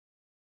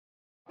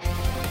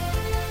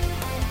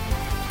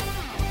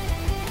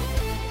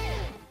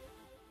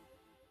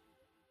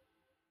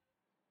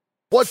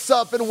What's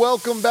up, and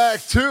welcome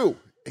back to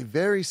a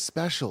very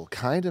special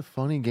kind of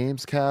funny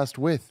Gamescast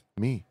with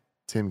me,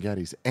 Tim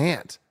Geddes,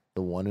 and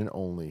the one and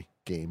only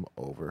Game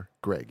Over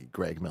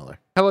Greg Miller.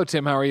 Hello,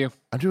 Tim. How are you?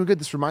 I'm doing good.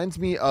 This reminds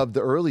me of the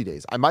early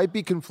days. I might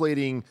be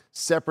conflating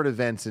separate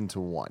events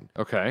into one.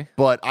 Okay.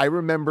 But I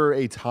remember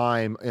a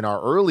time in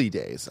our early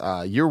days,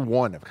 year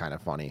one of Kind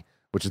of Funny,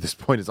 which at this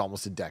point is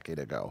almost a decade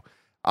ago,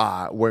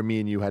 where me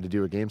and you had to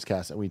do a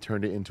Gamescast, and we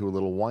turned it into a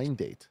little wine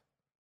date.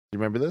 Do you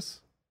remember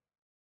this?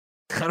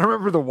 I don't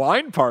remember the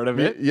wine part of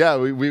it. Yeah,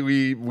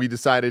 we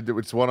decided that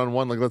it's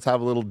one-on-one, like let's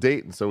have a little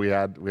date, and so we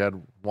had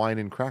wine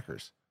and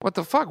crackers. What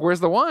the fuck?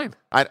 Where's the wine?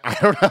 I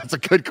don't know. That's a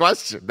good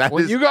question.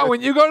 When you go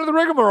to the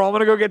rigmarole, I'm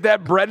gonna go get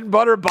that bread and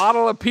butter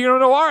bottle of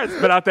Pinot Noir.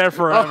 It's been out there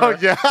forever. Oh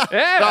yeah,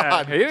 yeah.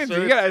 God,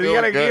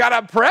 You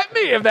gotta prep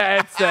me if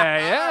that's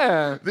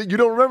yeah. You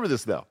don't remember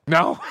this though?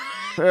 No.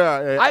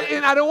 Yeah.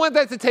 I don't want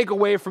that to take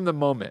away from the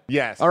moment.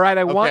 Yes. All right.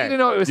 I want you to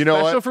know it was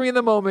special what? for me in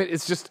the moment.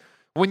 It's just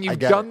when you've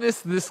done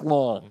this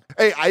long.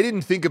 Hey, I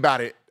didn't think about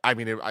it. I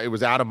mean, it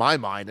was out of my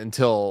mind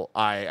until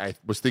I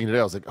was thinking today.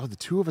 I was like, oh, the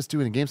two of us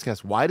doing a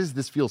Gamescast. Why does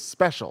this feel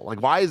special?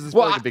 Like, why is this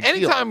like a big deal?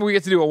 Anytime we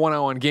get to do a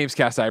one-on-one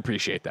Gamescast, I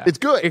appreciate that. It's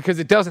good. Because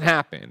it doesn't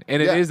happen.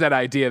 And it is that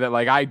idea that,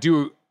 like, I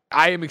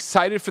am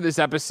excited for this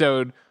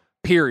episode,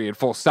 period,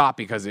 full stop,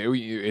 because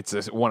it's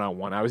a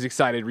one-on-one. I was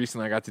excited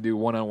recently. I got to do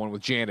one-on-one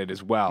with Janet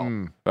as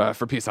well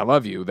for Peace I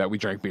Love You, that we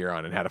drank beer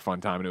on and had a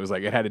fun time. And it was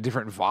like, it had a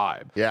different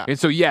vibe. Yeah. And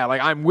so, yeah, like,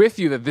 I'm with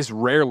you that this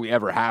rarely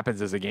ever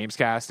happens as a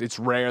Gamescast. It's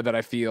rare that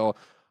I feel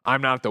I'm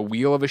not at the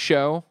wheel of a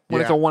show when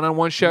it's a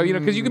one-on-one show, you know,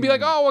 because you could be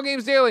like, oh, well,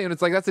 Games Daily, and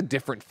it's like, that's a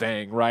different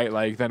thing, right?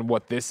 Like, than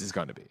what this is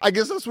going to be. I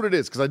guess that's what it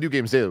is, because I do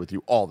Games Daily with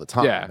you all the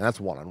time. Yeah. And that's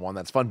one-on-one.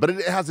 That's fun. But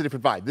it has a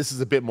different vibe. This is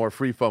a bit more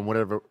free form,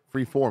 whatever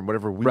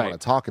we want to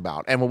talk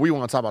about. And what we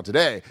want to talk about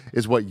today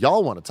is what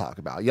y'all want to talk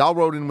about. Y'all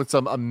wrote in with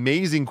some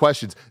amazing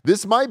questions.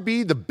 This might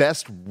be the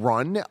best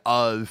run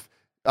of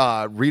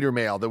reader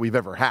mail that we've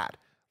ever had.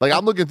 Like,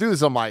 I'm looking through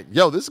this, I'm like,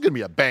 yo, this is going to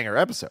be a banger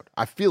episode.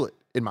 I feel it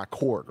in my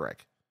core,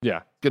 Greg. Yeah.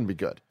 It's going to be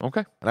good.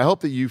 Okay. And I hope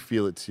that you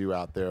feel it too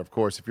out there. Of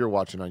course, if you're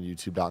watching on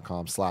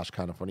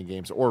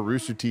youtube.com/kindoffunnygames or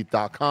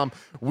roosterteeth.com,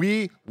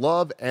 we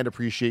love and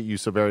appreciate you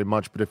so very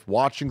much. But if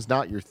watching's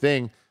not your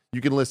thing, you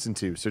can listen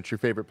to. Search your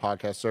favorite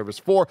podcast service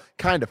for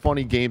Kind of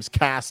Funny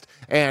Gamescast,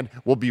 and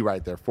we'll be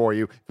right there for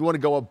you. If you want to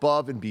go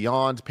above and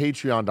beyond,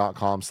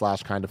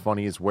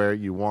 patreon.com/kindoffunny is where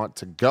you want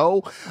to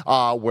go,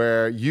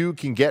 where you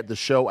can get the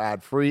show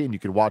ad-free and you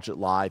can watch it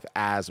live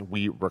as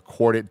we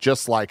record it,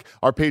 just like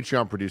our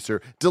Patreon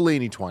producer,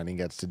 Delaney Twining,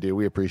 gets to do.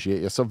 We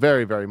appreciate you so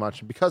very, very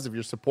much. And because of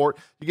your support,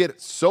 you get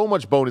so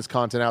much bonus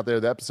content out there.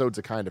 The episodes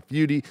are Kind of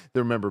Beauty,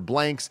 the Remember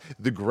Blanks,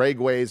 the Greg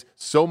Ways,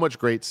 so much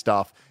great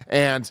stuff.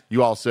 And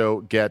you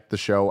also get the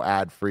show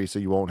ad-free, so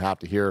you won't have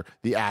to hear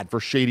the ad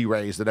for Shady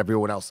Rays that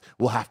everyone else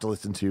will have to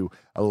listen to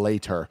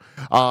later.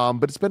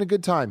 But it's been a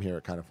good time here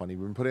at Kind of Funny.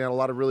 We've been putting out a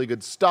lot of really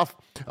good stuff.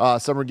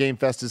 Summer Game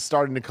Fest is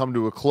starting to come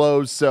to a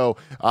close, so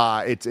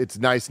it's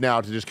nice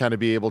now to just kind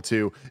of be able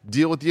to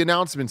deal with the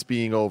announcements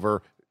being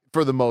over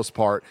for the most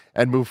part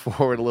and move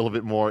forward a little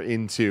bit more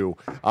into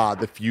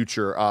the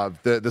future of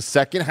the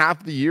second half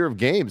of the year of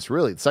games,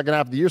 really. The second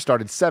half of the year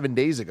started 7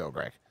 days ago,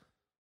 Greg.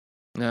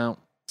 No.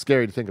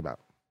 Scary to think about.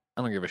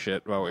 I don't give a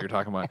shit about what you're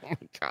talking about. Oh my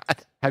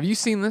God. Have you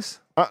seen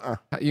this?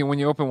 When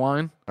you open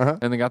wine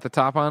and they got the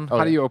top on,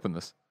 how do you open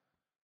this?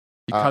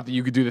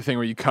 You could do the thing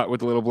where you cut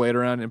with the little blade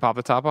around and pop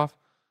the top off.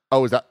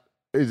 Oh, is it?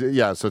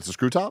 Yeah, so it's a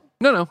screw top?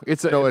 No.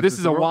 This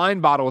is a wine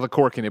bottle with a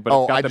cork in it.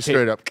 But I just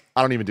straight up.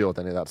 I don't even deal with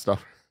any of that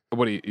stuff.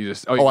 What do you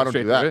just? I don't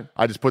do that.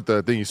 I just put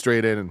the thingy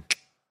straight in and.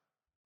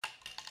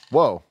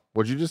 Whoa!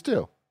 What'd you just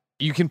do?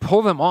 You can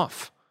pull them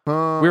off. We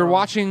were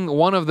watching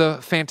one of the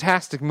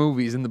fantastic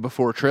movies in the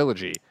Before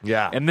trilogy.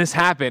 Yeah. And this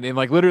happened, and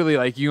like literally,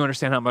 like you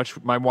understand how much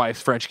my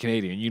wife's French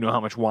Canadian. You know how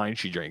much wine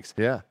she drinks.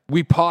 Yeah.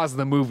 We paused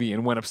the movie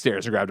and went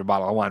upstairs and grabbed a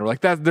bottle of wine. We're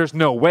like, there's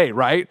no way,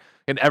 right?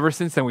 And ever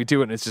since then, we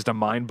do it, and it's just a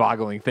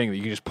mind-boggling thing that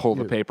you can just pull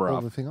the paper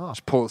off. Pull the thing off.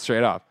 Just pull it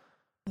straight off.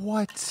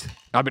 What?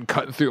 I've been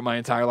cutting through it my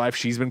entire life.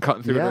 She's been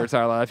cutting through it her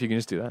entire life. You can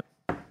just do that.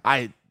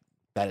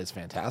 That is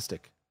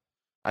fantastic.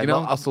 I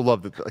also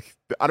love that. Like,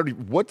 I don't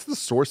even. What's the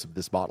source of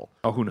this bottle?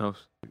 Oh, who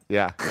knows?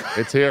 Yeah,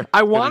 it's here.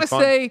 I want to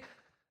say,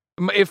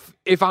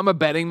 if I'm a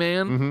betting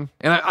man,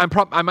 and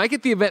I might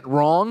get the event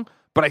wrong,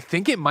 but I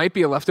think it might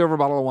be a leftover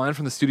bottle of wine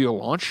from the studio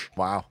launch.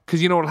 Wow.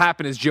 Because you know what'll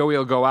happen is Joey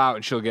will go out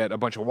and she'll get a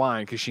bunch of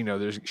wine because she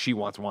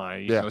wants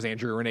wine. You know,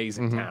 Andrew Renee's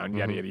in town,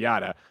 yada yada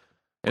yada,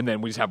 and then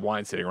we just have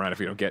wine sitting around if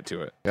we don't get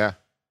to it. Yeah.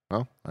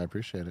 Well, I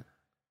appreciate it.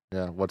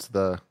 Yeah. What's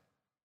the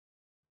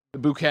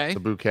bouquet? The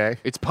bouquet.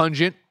 It's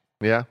pungent.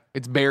 Yeah.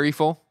 It's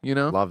berryful, you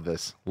know? Love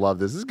this.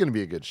 This is going to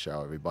be a good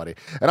show, everybody.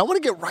 And I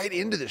want to get right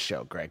into the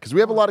show, Greg, because we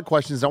have a lot of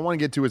questions. I want to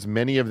get to as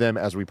many of them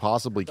as we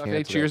possibly can.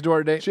 Okay, cheers to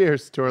our date.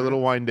 Cheers to our little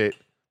wine date.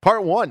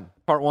 Part one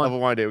of a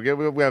wine date. We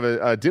have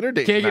a dinner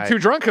date Can't tonight. get too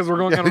drunk because we're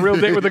going on a real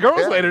date with the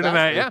girls later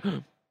tonight. Yeah.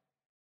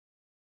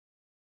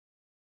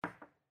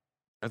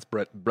 That's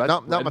bread.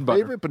 Not my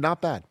favorite, but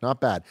not bad. Not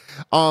bad.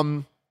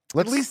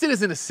 At least it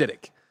isn't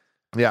acidic.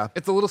 Yeah.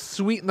 It's a little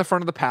sweet in the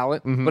front of the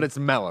palate, but it's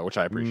mellow, which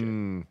I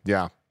appreciate.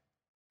 Yeah.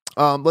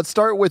 Let's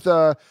start with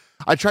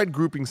I tried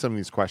grouping some of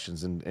these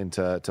questions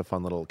into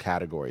fun little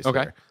categories.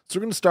 Okay. Here. So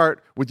we're going to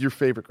start with your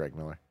favorite, Greg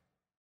Miller.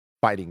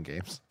 Fighting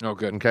games. Oh,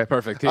 good. Okay.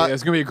 Perfect.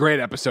 It's going to be a great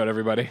episode,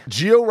 everybody.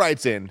 Gio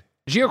writes in.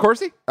 Gio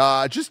Corsi?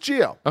 Just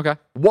Gio. Okay.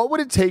 What would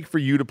it take for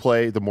you to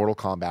play the Mortal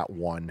Kombat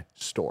 1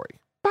 story?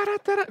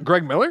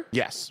 Greg Miller?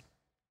 Yes.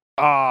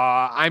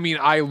 I mean,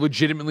 I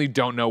legitimately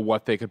don't know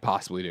what they could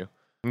possibly do.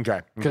 Okay.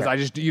 Because I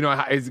just,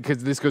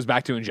 because this goes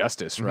back to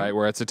Injustice, right?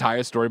 Where it's a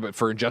Taya story, but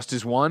for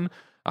Injustice 1,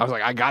 I was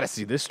like, I got to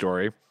see this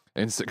story.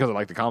 And because I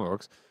like the comic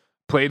books.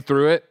 Played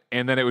through it,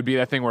 and then it would be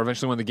that thing where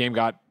eventually when the game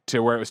got to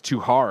where it was too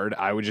hard,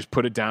 I would just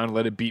put it down,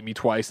 let it beat me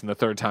twice, and the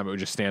third time it would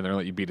just stand there and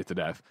let you beat it to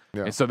death.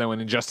 Yeah. And so then when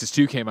Injustice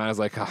 2 came out, I was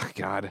like, oh,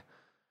 God,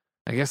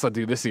 I guess I'll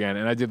do this again.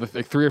 And I did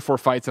like 3 or 4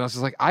 fights, and I was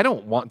just like, I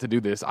don't want to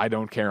do this. I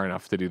don't care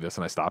enough to do this.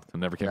 And I stopped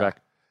and never came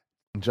back.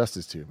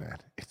 Injustice 2, man.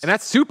 And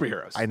that's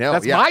superheroes. I know.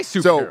 That's my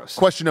superheroes. So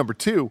question number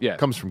 2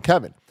 comes from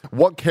Kevin.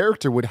 What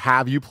character would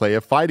have you play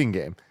a fighting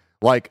game?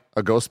 Like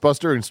a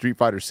Ghostbuster in Street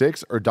Fighter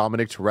 6 or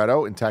Dominic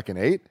Toretto in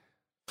Tekken 8?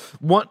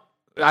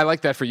 I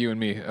like that for you and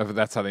me. If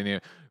that's how they knew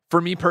it.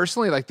 For me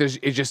personally, like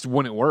it just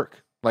wouldn't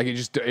work. Like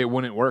it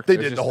wouldn't work. They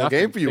did the whole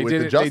game for you with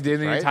Injustice. They did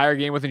the entire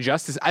game with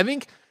Injustice. I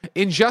think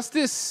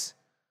Injustice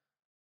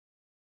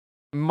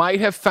might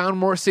have found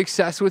more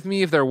success with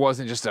me if there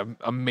wasn't just an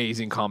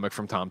amazing comic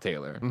from Tom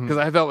Taylor. Because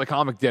I felt the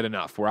comic did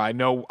enough where I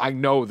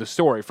know the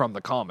story from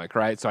the comic,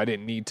 right? So I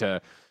didn't need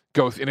to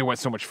go and it went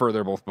so much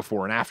further both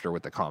before and after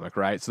with the comic,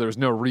 right? So there was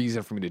no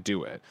reason for me to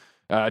do it.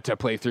 To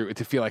play through,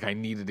 to feel like I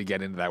needed to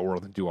get into that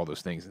world and do all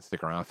those things and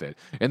stick around with it.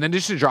 And then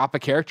just to drop a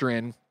character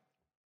in,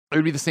 it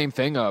would be the same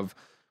thing of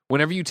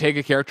whenever you take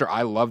a character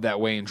I love that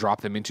way and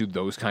drop them into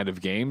those kind of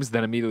games,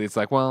 then immediately it's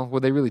like, well,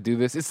 would they really do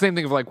this? It's the same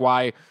thing of like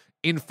why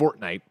in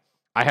Fortnite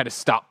I had to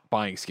stop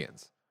buying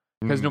skins.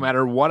 Because no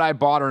matter what I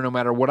bought or no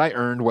matter what I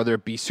earned, whether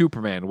it be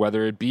Superman,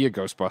 whether it be a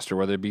Ghostbuster,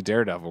 whether it be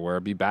Daredevil, whether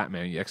it be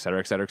Batman, et cetera,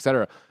 et cetera, et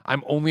cetera,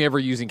 I'm only ever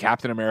using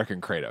Captain America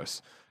and Kratos.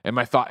 And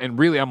my thought, and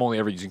really, I'm only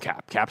ever using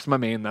Cap. Cap's my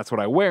main. That's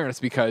what I wear. And it's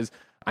because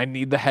I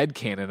need the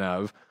headcanon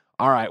of,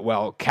 all right,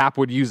 well, Cap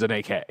would use an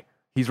AK.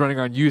 He's running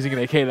around using an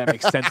AK. That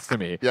makes sense to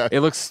me. Yeah.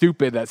 It looks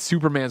stupid that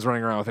Superman's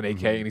running around with an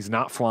AK and he's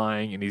not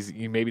flying and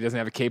he maybe doesn't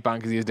have a cape on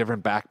because he has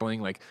different back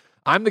bling. Like,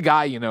 I'm the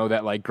guy,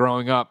 that like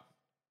growing up,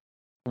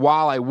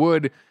 while I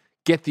would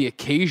get the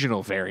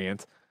occasional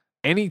variant,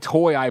 any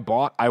toy I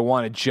bought, I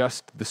wanted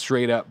just the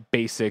straight up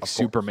basic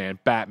Superman,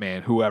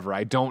 Batman, whoever.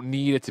 I don't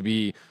need it to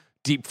be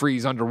deep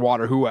freeze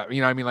underwater, whoever.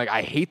 You know what I mean? Like,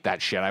 I hate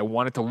that shit. I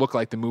want it to look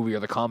like the movie or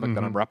the comic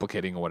that I'm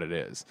replicating what it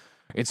is.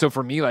 And so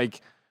for me,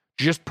 like,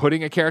 just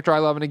putting a character I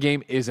love in a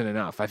game isn't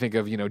enough. I think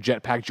of,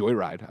 Jetpack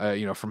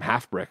Joyride, from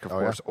Half Brick, of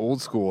course,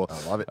 old school.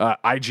 I love it.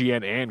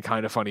 IGN and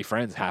Kind of Funny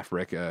Friends, Half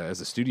Brick as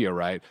a studio,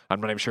 right?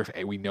 I'm not even sure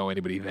if we know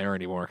anybody there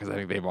anymore because I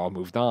think they've all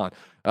moved on.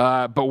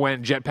 But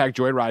when Jetpack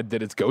Joyride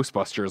did its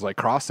Ghostbusters like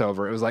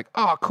crossover, it was like,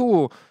 oh,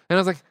 cool. And I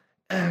was like,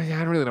 yeah,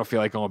 I really don't feel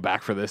like going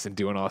back for this and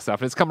doing all this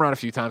stuff. And it's come around a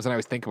few times and I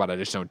always think about it. I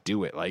just don't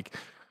do it. Like,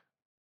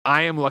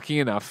 I am lucky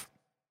enough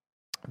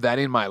that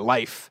in my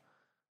life,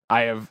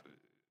 I have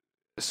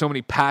so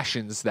many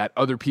passions that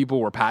other people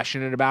were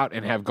passionate about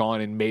and have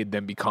gone and made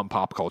them become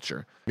pop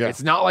culture. Yeah.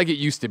 It's not like it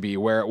used to be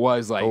where it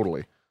was like,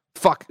 totally.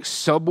 Fuck,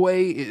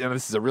 Subway, and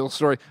this is a real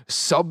story,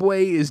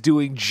 Subway is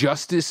doing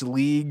Justice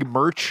League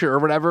merch or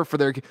whatever for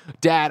their,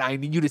 Dad, I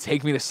need you to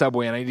take me to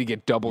Subway and I need to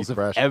get doubles of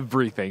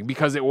everything,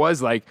 because it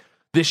was like,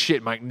 this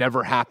shit might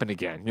never happen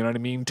again. You know what I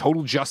mean?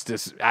 Total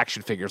Justice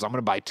action figures. I'm going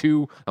to buy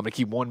 2. I'm going to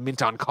keep 1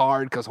 mint on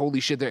card because holy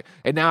shit.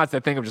 And now it's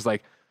that thing of just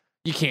like,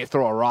 you can't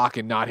throw a rock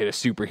and not hit a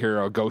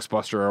superhero, a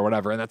Ghostbuster, or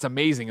whatever. And that's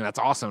amazing and that's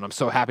awesome. And I'm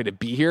so happy to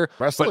be here.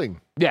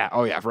 Wrestling. But, yeah.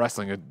 Oh, yeah. For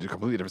wrestling, a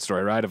completely different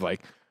story, right? Of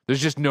like, there's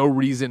just no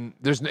reason.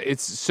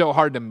 It's so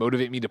hard to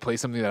motivate me to play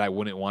something that I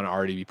wouldn't want to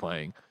already be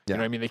playing. Yeah. You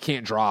know what I mean? They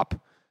can't drop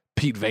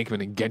Pete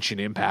Venkman and Genshin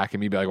Impact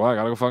and me be like, well, I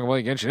got to go fucking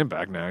play Genshin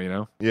Impact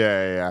now,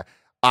 Yeah.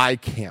 I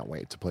can't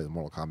wait to play the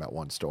Mortal Kombat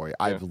 1 story.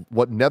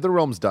 What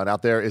NetherRealm's done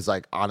out there is,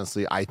 like,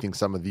 honestly, I think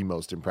some of the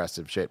most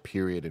impressive shit,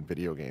 period, in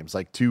video games.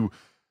 Like, to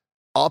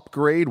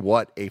upgrade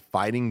what a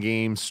fighting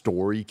game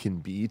story can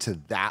be to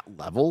that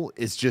level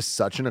is just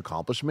such an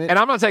accomplishment. And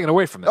I'm not taking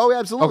away from that. Oh,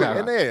 absolutely. Okay.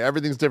 And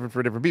everything's different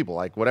for different people,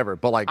 like whatever.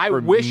 But like, I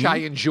wish I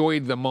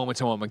enjoyed the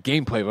moment-to-moment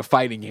gameplay of a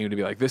fighting game to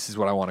be like, this is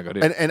what I want to go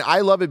do. And I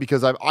love it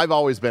because I've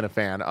always been a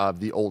fan of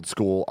the old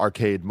school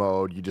arcade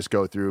mode. You just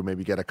go through,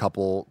 maybe get a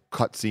couple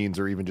cutscenes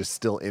or even just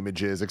still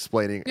images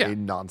explaining a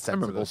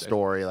nonsensical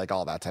story, like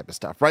all that type of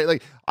stuff, right?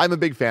 Like, I'm a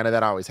big fan of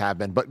that. I always have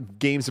been. But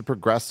games have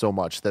progressed so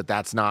much that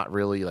that's not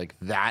really like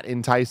that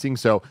enticing.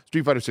 So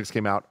Street Fighter 6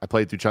 came out. I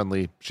played through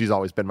Chun-Li. She's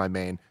always been my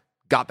main.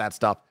 Got that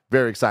stuff.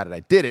 Very excited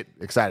I did it.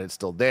 Excited it's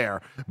still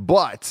there.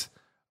 But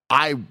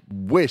I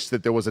wish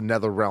that there was a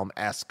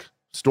NetherRealm-esque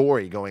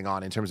story going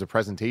on in terms of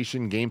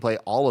presentation, gameplay,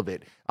 all of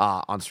it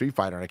on Street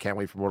Fighter. And I can't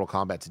wait for Mortal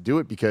Kombat to do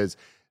it because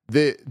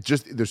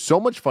there's so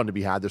much fun to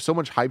be had. There's so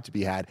much hype to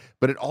be had,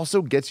 but it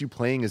also gets you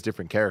playing as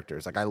different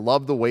characters. Like I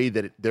love the way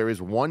that there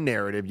is one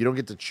narrative. You don't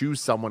get to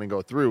choose someone and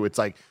go through. It's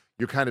like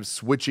you're kind of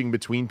switching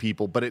between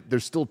people, but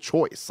there's still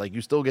choice. Like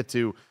you still get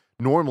to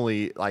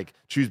normally like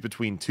choose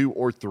between 2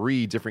 or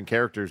 3 different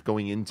characters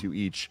going into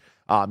each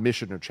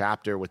mission or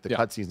chapter with the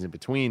cutscenes in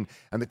between.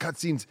 And the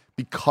cutscenes,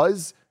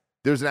 because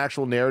there's an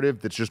actual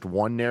narrative that's just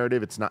one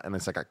narrative. It's not, and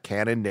it's like a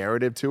canon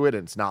narrative to it.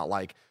 And it's not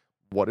like,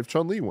 what if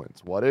Chun-Li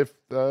wins? What if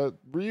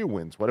Ryu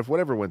wins? What if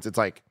whatever wins? It's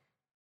like,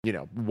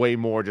 way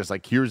more just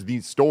like, here's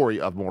the story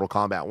of Mortal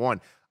Kombat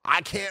 1.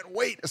 I can't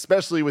wait,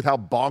 especially with how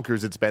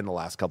bonkers it's been the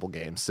last couple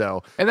games.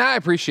 So, and I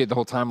appreciate the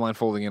whole timeline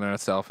folding in on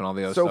itself and all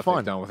the other stuff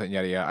they've done with it.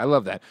 Yeah, I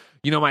love that.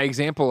 My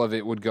example of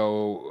it would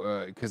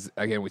go because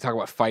again, we talk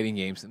about fighting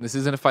games, and this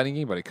isn't a fighting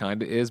game, but it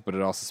kind of is. But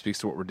it also speaks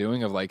to what we're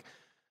doing. Of like,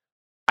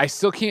 I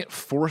still can't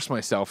force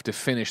myself to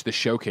finish the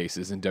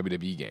showcases in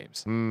WWE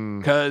games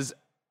because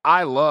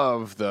I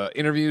love the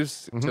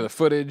interviews to the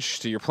footage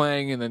to your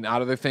playing and then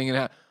out of the thing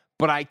and.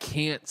 But I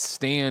can't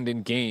stand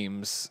in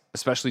games,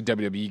 especially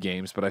WWE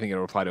games, but I think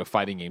it'll apply to a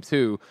fighting game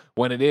too,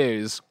 when it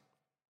is,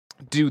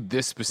 do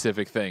this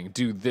specific thing,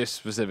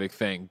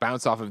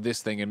 bounce off of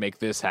this thing and make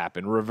this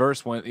happen,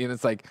 reverse one. And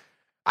it's like,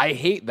 I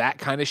hate that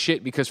kind of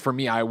shit because for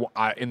me, I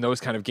in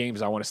those kind of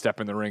games, I want to step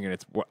in the ring and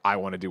it's what I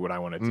want to do, what I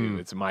want to do.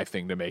 It's my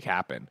thing to make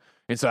happen.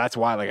 And so that's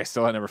why, like, I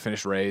still had never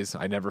finished Ray's.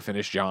 I never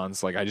finished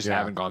John's. Like, I just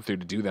haven't gone through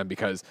to do them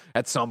because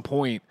at some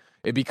point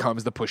it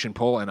becomes the push and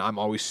pull. And I'm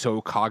always so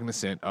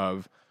cognizant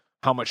of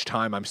how much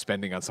time I'm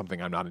spending on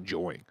something I'm not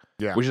enjoying.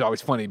 Yeah. Which is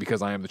always funny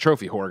because I am the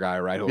trophy whore guy,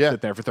 right? Who'll sit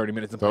there for 30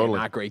 minutes and play a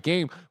not great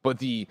game. But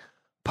the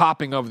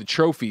popping of the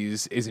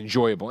trophies is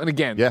enjoyable. And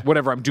again,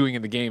 whatever I'm doing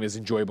in the game is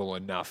enjoyable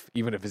enough,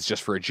 even if it's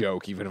just for a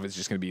joke, even if it's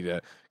just going to be to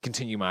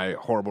continue my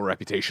horrible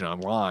reputation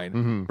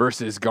online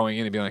versus going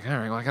in and being like, all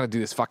right, well, I got to do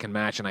this fucking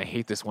match and I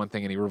hate this one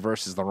thing and he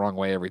reverses the wrong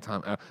way every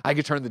time. I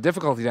could turn the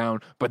difficulty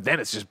down, but then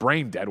it's just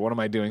brain dead. What am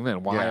I doing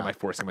then? Why am I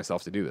forcing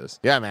myself to do this?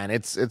 Yeah, man.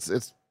 It's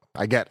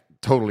I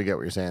totally get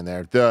what you're saying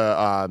there.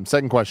 The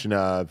second question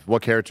of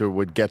what character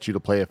would get you to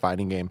play a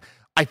fighting game?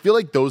 I feel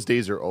like those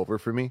days are over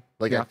for me.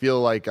 Like I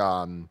feel like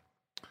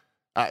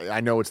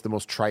I know it's the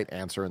most trite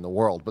answer in the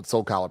world, but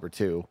Soul Calibur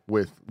 2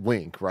 with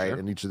Link, right? Sure.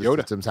 And each of the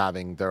systems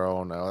having their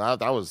own.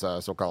 That was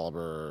Soul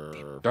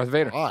Calibur. Darth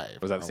Vader. 5,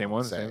 was that the same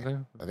one? Same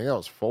thing? I think that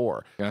was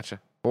 4.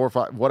 Gotcha. 4 or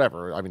 5,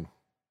 whatever. I mean,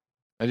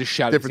 I just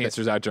shouted the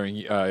answers out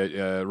during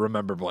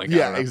Remember Blank.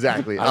 Yeah,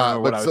 exactly. I don't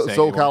know what I was saying.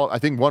 Soul Calibur, I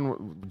think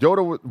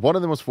one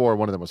of them was 4,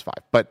 one of them was 5.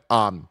 But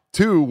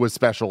 2 was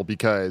special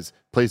because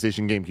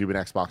PlayStation, GameCube, and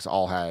Xbox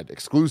all had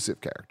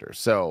exclusive characters.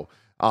 So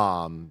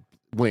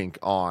Link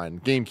on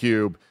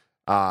GameCube,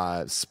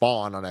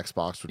 Spawn on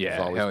Xbox, which was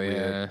always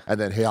weird, and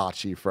then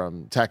Heihachi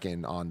from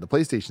Tekken on the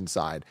PlayStation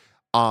side.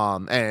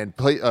 And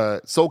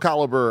Soul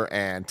Calibur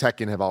and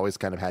Tekken have always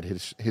kind of had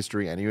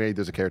history anyway.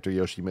 There's a character,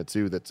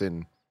 Yoshimitsu, that's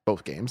in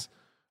both games.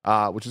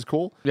 Which is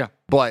cool. Yeah.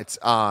 But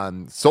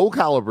Soul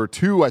Calibur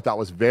 2, I thought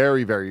was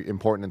very, very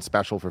important and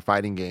special for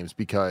fighting games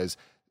because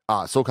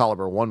Soul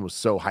Calibur 1 was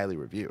so highly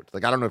reviewed.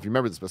 Like, I don't know if you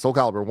remember this, but Soul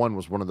Calibur 1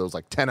 was one of those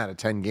like 10 out of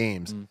 10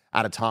 games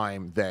at a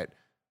time that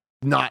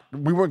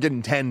we weren't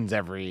getting 10s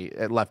every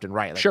left and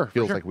right. Like, it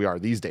feels like we are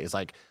these days.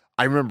 Like,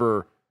 I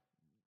remember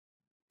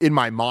in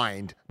my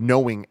mind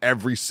knowing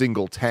every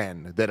single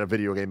 10 that a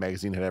video game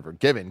magazine had ever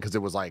given because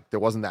it was like there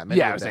wasn't that many.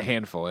 Yeah, it was a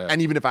handful. Yeah.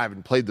 And even if I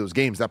haven't played those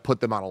games, that put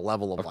them on a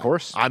level of like,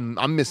 course,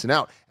 I'm missing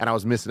out. And I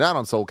was missing out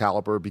on Soul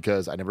Calibur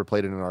because I never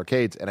played it in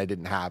arcades and I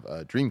didn't have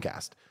a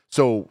Dreamcast.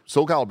 So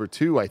Soul Calibur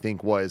 2, I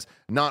think, was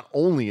not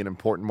only an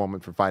important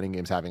moment for fighting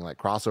games having like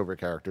crossover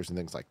characters and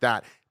things like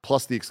that,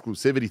 plus the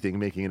exclusivity thing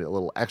making it a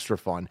little extra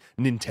fun.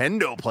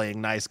 Nintendo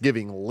playing nice,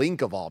 giving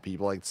Link of all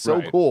people, like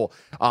so cool.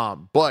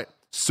 But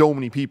so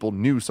many people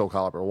knew Soul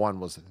Calibur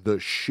 1 was the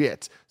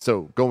shit.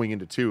 So going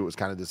into 2, it was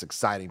kind of this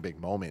exciting big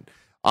moment.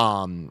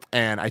 And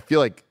I feel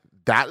like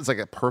that is like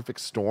a perfect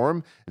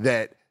storm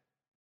that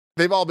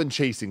they've all been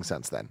chasing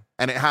since then.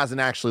 And it hasn't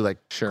actually like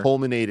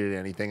culminated in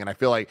anything. And I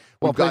feel like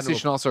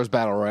PlayStation All-Stars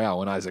Battle Royale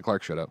when Isaac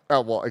Clarke showed up.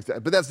 Oh, well,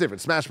 but that's different.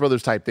 Smash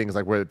Brothers type things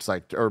like where it's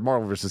like, or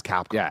Marvel versus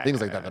Capcom,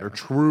 things like that that are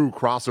true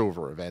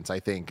crossover events,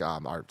 I think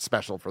are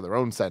special for their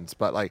own sense.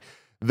 But like,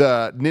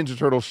 the Ninja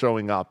Turtles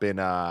showing up in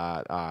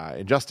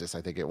Injustice, I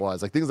think it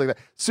was. Like, things like that.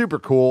 Super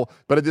cool.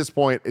 But at this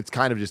point, it's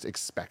kind of just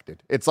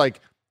expected. It's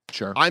like,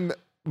 I'm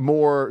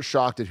more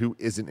shocked at who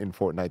isn't in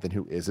Fortnite than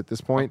who is at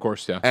this point. Of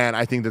course, yeah. And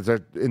I think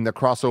that in the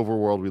crossover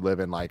world we live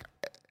in, like,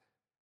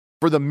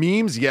 for the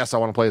memes, yes, I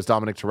want to play as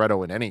Dominic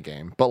Toretto in any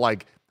game. But,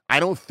 like, I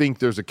don't think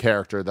there's a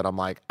character that I'm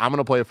like, I'm going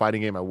to play a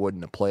fighting game I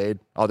wouldn't have played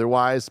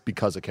otherwise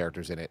because of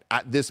characters in it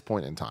at this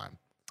point in time.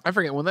 I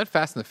forget, when that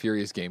Fast and the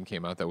Furious game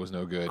came out that was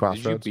no good.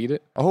 Crossroads? Did you beat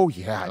it? Oh,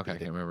 yeah. Okay, I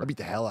can't remember. I beat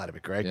the hell out of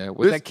it, Greg. Yeah.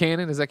 Was that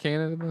canon? Is that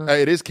canon?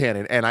 It is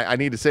canon. And I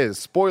need to say this.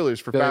 Spoilers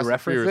for Fast and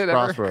Furious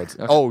Crossroads.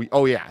 Okay.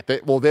 Oh, yeah. They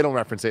don't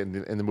reference it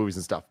in the movies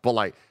and stuff. But,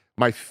 like,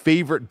 my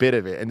favorite bit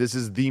of it, and this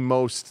is the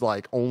most,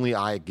 like, only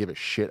I give a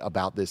shit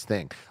about this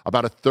thing.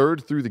 About a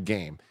third through the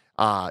game,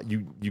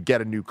 you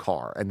get a new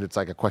car, and it's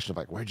like a question of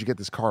like, where'd you get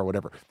this car or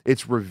whatever.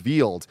 It's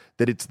revealed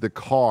that it's the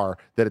car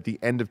that at the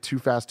end of Too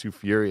Fast, Too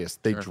Furious,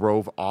 they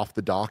drove off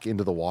the dock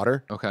into the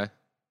water. Okay.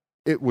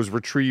 It was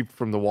retrieved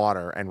from the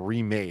water and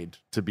remade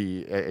to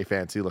be a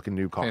fancy looking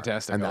new car.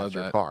 Fantastic. And I that's love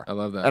your that. car. I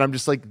love that. And I'm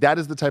just like, that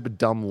is the type of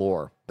dumb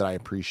lore that I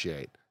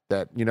appreciate.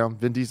 That,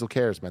 Vin Diesel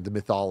cares, man. The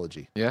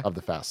mythology of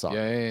the fast saga.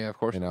 Yeah, of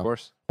course, of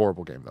course.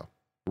 Horrible game, though.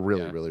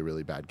 Really, really,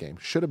 really bad game.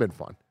 Should have been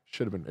fun.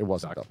 Should have been. It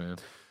wasn't, Sucks, though. Man.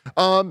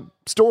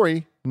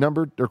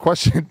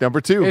 Question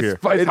number 2 here.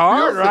 It's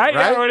hard, right?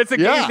 Yeah, when it's a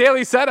Games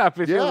Daily setup,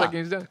 it feels like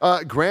Games Daily.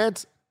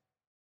 Grant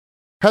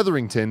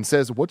Hetherington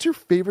says, what's your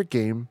favorite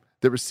game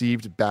that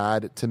received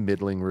bad to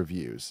middling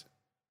reviews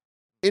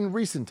in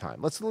recent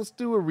time? Let's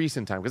do a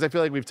recent time, because I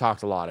feel like we've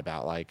talked a lot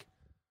about like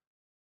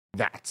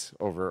that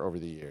over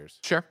the years.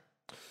 Sure.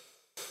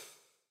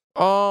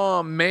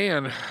 Oh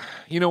man,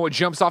 what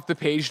jumps off the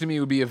page to me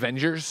would be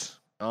Avengers.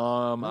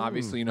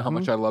 Obviously, you know how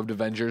much I loved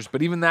Avengers,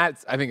 but even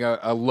that's, I think,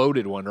 a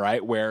loaded one,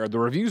 right? Where the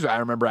reviews, I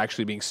remember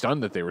actually being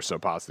stunned that they were so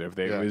positive.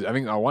 I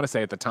think I want to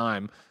say at the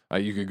time,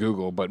 you could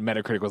Google, but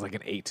Metacritic was like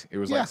an 8. It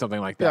was like something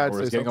like that, where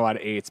it was getting a lot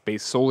of 8s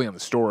based solely on the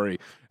story,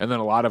 and then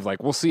a lot of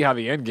like, we'll see how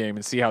the end game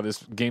and see how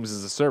this games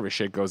as a service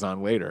shit goes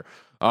on later.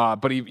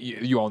 But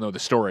you all know the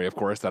story, of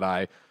course, that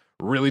I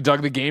really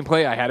dug the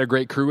gameplay. I had a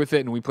great crew with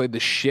it, and we played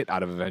the shit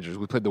out of Avengers.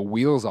 We played the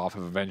wheels off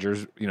of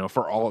Avengers,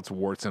 for all its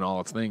warts and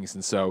all its things,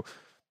 and so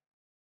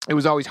it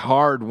was always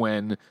hard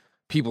when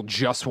people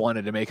just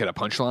wanted to make it a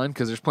punchline,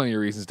 because there's plenty of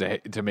reasons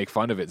to make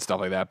fun of it and stuff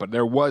like that. But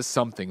there was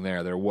something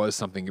there. There was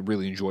something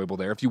really enjoyable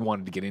there if you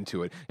wanted to get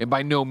into it. And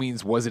by no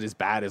means was it as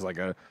bad as like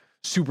a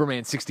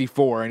Superman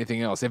 64 or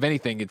anything else. If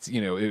anything, it's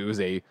it was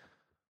a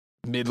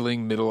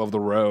middle of the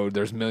road.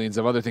 There's millions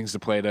of other things to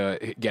play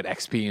to get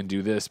XP and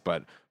do this,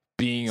 but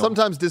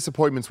sometimes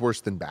disappointment's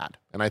worse than bad.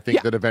 And I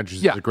think that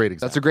Avengers is a great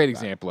example. That's a great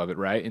example of it,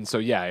 right? And so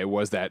it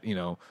was that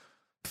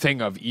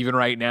thing of, even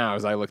right now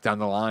as I look down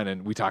the line,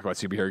 and we talk about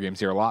superhero games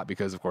here a lot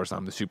because of course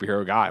I'm the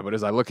superhero guy, but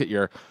as I look at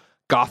your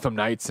Gotham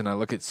Knights and I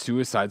look at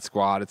Suicide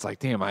Squad, it's like,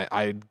 damn,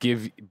 I'd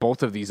give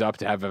both of these up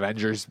to have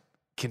Avengers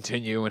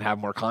continue and have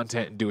more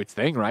content and do its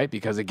thing, right?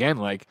 Because again,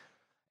 like,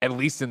 at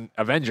least in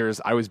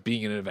Avengers, I was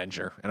being an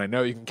Avenger. And I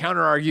know you can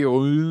counter argue,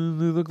 oh,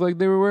 they look like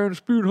they were wearing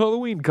Spirit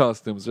Halloween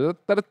costumes.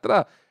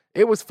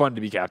 It was fun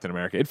to be Captain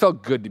America. It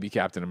felt good to be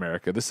Captain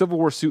America. The Civil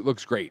War suit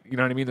looks great. You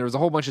know what I mean? There was a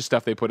whole bunch of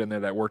stuff they put in there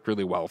that worked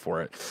really well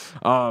for it.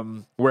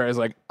 Whereas,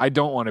 like, I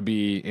don't want to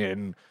be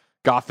in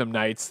Gotham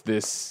Knights,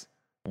 this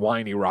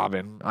whiny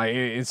Robin.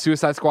 In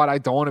Suicide Squad, I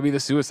don't want to be the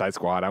Suicide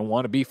Squad. I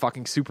want to be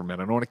fucking Superman.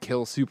 I don't want to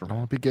kill Superman. I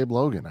want to be Gabe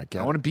Logan, I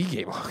guess. I want to be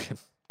Gabe Logan.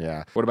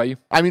 Yeah. What about you?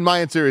 I mean, my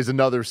answer is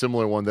another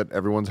similar one that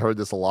everyone's heard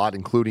this a lot,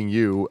 including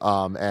you.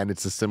 And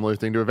it's a similar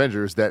thing to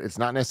Avengers, that it's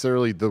not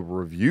necessarily the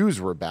reviews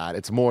were bad.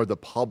 It's more the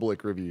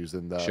public reviews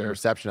and the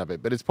reception of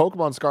it. But it's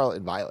Pokemon Scarlet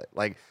and Violet.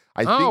 Like,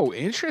 I think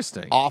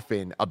interesting.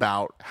 Often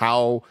about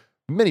how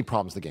many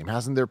problems the game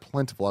has, and they're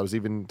plentiful. I was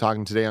even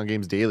talking today on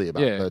Games Daily about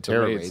the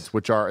terror raids,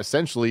 which are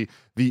essentially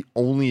the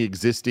only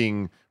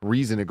existing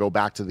reason to go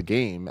back to the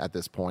game at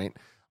this point.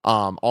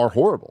 Are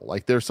horrible.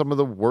 Like, they're some of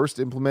the worst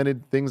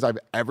implemented things I've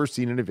ever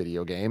seen in a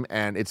video game,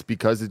 and it's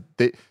because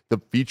the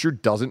feature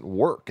doesn't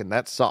work, and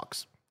that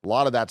sucks. A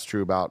lot of that's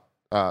true about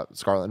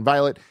Scarlet and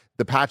Violet.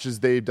 The patches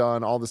they've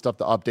done, all the stuff,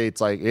 the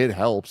updates, like, it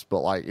helps,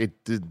 but like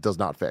it does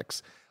not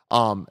fix.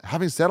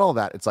 Having said all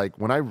that, it's like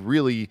when there was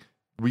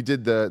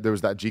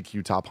that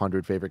GQ top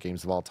 100 favorite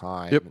games of all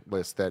time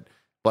list that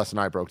Bless and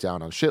I broke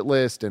down on Shit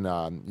List, and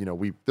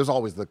there's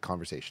always the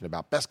conversation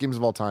about best games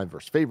of all time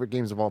versus favorite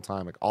games of all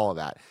time, like all of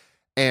that.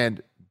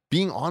 And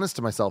being honest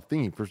to myself,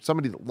 thinking, for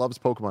somebody that loves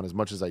Pokemon as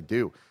much as I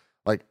do,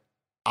 like,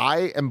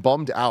 I am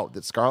bummed out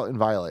that Scarlet and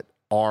Violet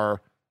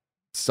are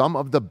some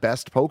of the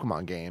best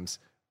Pokemon games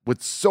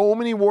with so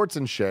many warts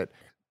and shit.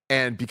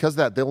 And because of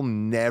that, they'll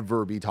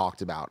never be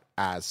talked about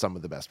as some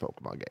of the best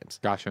Pokemon games.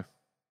 Gotcha.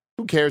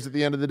 Who cares at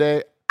the end of the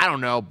day? I don't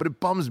know, but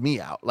it bums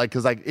me out. Like,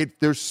 because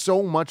there's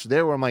so much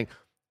there where I'm like,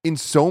 in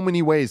so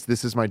many ways,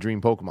 this is my dream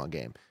Pokemon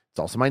game. It's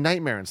also my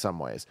nightmare in some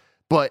ways.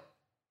 But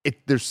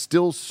there's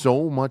still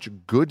so much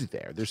good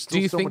there. There's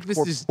still so much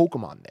more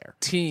Pokemon there.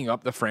 Teeing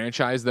up the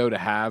franchise, though, to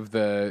have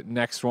the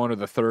next one or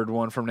the third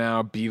one from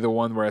now be the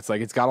one where it's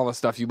like, it's got all the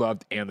stuff you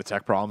loved and the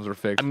tech problems are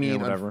fixed. I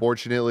mean,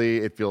 unfortunately,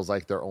 it feels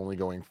like they're only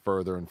going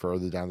further and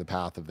further down the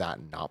path of that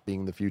not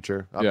being the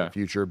future. The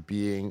future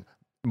being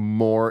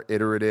more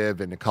iterative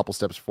and a couple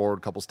steps forward,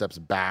 a couple steps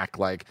back,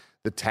 like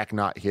the tech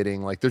not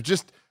hitting. Like, there's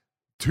just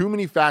too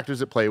many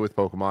factors at play with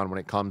Pokemon when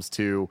it comes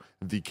to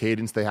the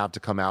cadence they have to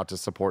come out to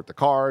support the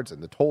cards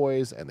and the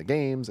toys and the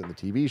games and the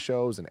TV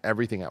shows and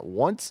everything at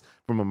once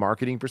from a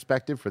marketing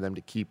perspective for them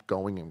to keep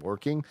going and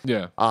working.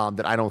 That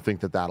I don't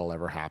think that'll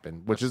ever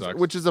happen, which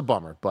is a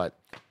bummer. But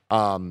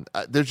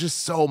there's just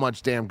so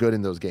much damn good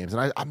in those games,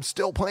 and I'm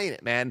still playing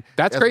it, man.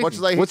 That's crazy. Much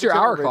as I What's your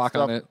hour clock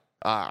on it?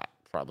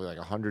 Probably like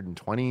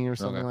 120 or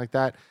something like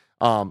that.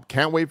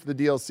 Can't wait for the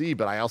DLC,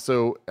 but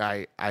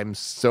I'm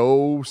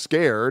so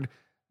scared.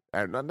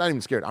 I'm not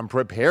even scared. I'm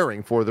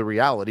preparing for the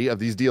reality of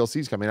these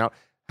DLCs coming out.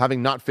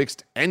 having not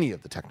fixed any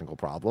of the technical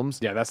problems.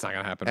 Yeah, that's not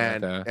gonna happen.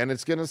 And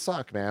it's gonna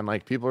suck, man.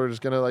 Like people are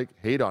just gonna like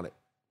hate on it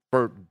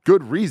for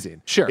good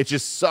reason. Sure. It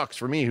just sucks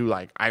for me who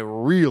like I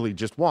really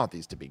just want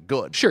these to be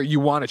good. Sure, you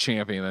want to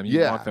champion them.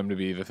 You want them to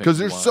be the thing. Because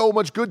there's so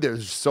much good there.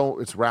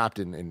 It's wrapped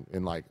in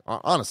like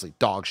honestly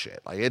dog shit.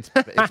 Like it's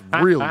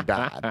really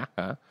bad.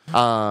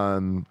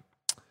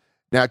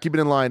 Now, keep it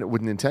in line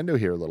with Nintendo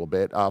here a little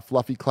bit.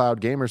 Fluffy Cloud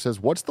Gamer says,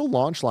 what's the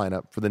launch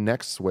lineup for the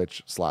next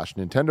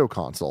Switch/Nintendo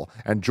console?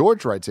 And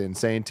George writes in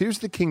saying, Tears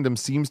of the Kingdom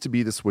seems to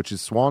be the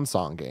Switch's swan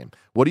song game.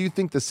 What do you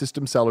think the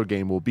system seller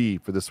game will be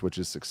for the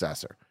Switch's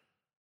successor?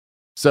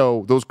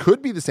 So those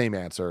could be the same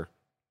answer,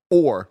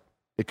 or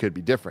it could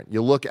be different.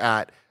 You look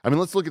at,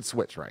 let's look at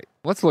Switch, right?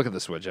 Let's look at the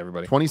Switch,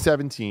 everybody.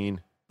 2017,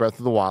 Breath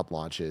of the Wild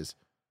launches.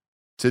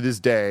 To this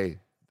day,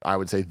 I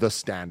would say the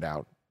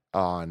standout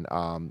on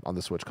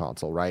the Switch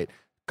console, right?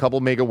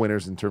 Couple mega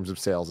winners in terms of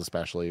sales,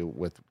 especially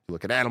with you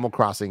look at Animal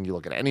Crossing, you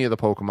look at any of the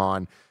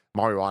Pokemon,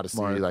 Mario Odyssey,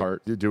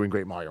 Kart. Doing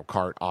great. Mario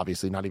Kart,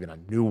 obviously, not even a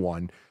new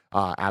one,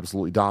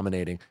 absolutely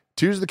dominating.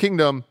 Tears of the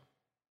Kingdom,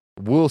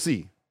 we'll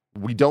see.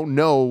 We don't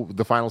know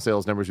the final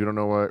sales numbers. We don't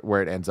know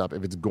where it ends up.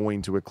 If it's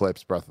going to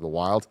eclipse Breath of the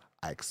Wild,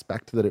 I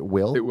expect that it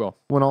will. It will.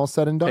 When all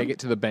said and done. Take it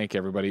to the bank,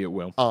 everybody. It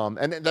will.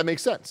 And that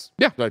makes sense.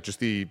 Yeah. Like just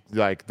the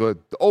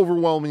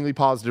overwhelmingly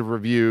positive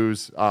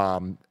reviews.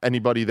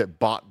 Anybody that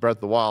bought Breath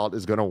of the Wild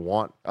is going to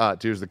want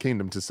Tears of the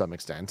Kingdom to some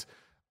extent.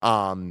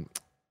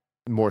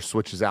 More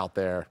Switches out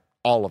there.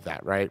 All of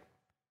that, right?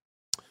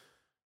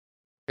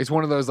 It's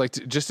one of those, like,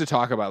 just to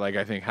talk about, like,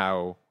 I think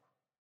how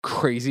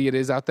crazy it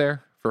is out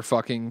there for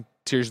fucking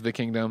Tears of the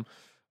Kingdom.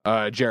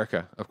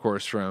 Jerica, of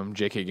course, from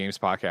JK Games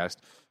Podcast.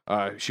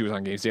 She was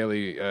on Games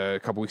Daily a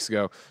couple weeks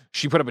ago.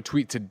 She put up a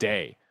tweet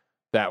today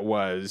that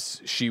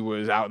was, she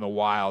was out in the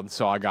wild and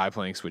saw a guy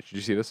playing Switch. Did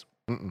you see this?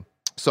 Mm-mm.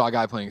 Saw a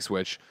guy playing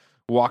Switch,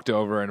 walked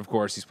over, and of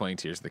course he's playing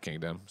Tears of the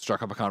Kingdom.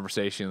 Struck up a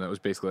conversation that was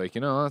basically like,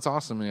 that's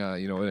awesome.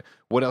 Yeah,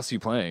 what else are you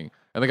playing?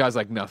 And the guy's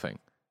like, nothing.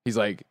 He's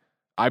like,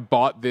 I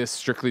bought this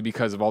strictly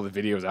because of all the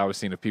videos I was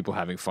seeing of people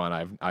having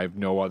fun. I have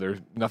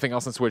nothing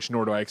else on Switch,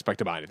 nor do I expect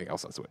to buy anything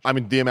else on Switch.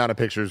 The amount of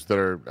pictures that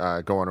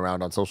are going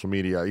around on social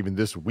media, even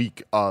this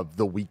week of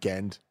the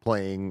weekend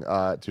playing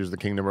Tears of the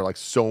Kingdom, are like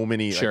so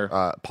many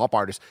pop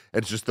artists.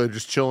 It's just they're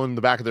just chilling in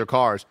the back of their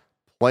cars,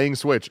 playing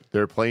Switch.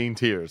 They're playing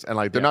Tears, and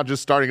like they're not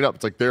just starting it up.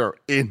 It's like they're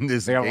in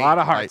this. They got game. a lot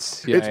of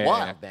hearts. Like, it's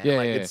wild, man.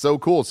 It's so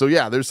cool. So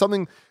yeah, there's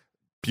something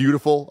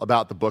beautiful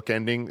about the book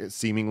ending,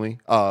 seemingly,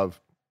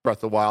 of Breath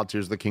of the Wild,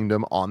 Tears of the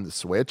Kingdom on the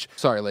Switch.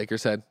 Sorry,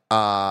 Lakers head.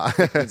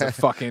 It's a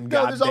fucking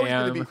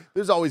goddamn.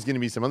 There's always going to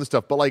be some other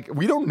stuff, but like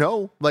we don't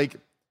know. Like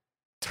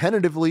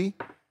tentatively,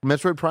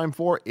 Metroid Prime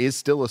 4 is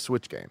still a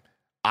Switch game.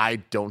 I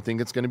don't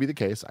think it's going to be the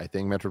case. I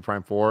think Metroid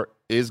Prime 4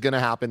 is going to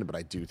happen, but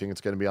I do think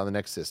it's going to be on the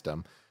next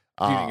system.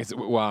 Do you think it's,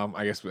 well,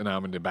 I guess now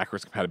I'm into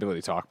backwards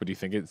compatibility talk, but do you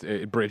think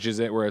it bridges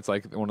it where it's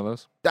like one of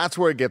those? That's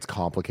where it gets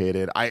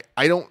complicated. I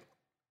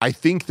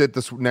think that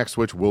this next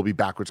Switch will be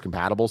backwards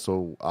compatible.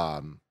 So,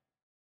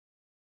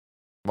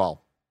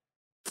 well,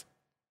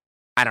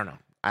 I don't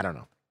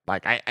know.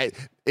 Like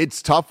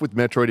it's tough with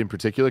Metroid in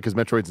particular because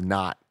Metroid's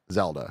not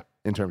Zelda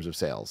in terms of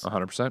sales.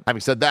 100%.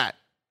 Having said that,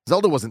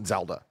 Zelda wasn't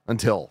Zelda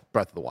until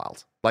Breath of the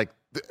Wild. Like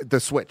the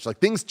Switch, like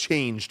things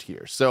changed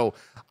here. So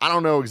I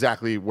don't know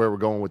exactly where we're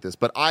going with this,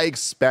 but I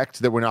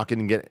expect that we're not going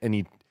to get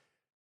any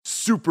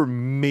super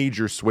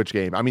major Switch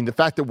game. The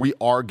fact that we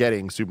are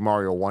getting Super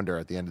Mario Wonder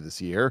at the end of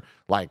this year,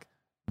 like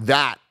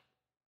that,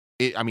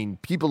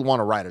 people want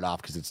to write it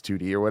off because it's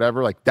 2D or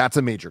whatever. Like that's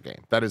a major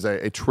game. That is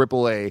a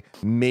AAA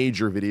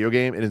major video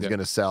game, and it's going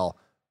to sell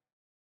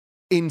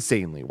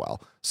insanely well.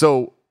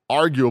 So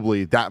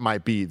arguably that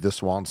might be the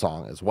swan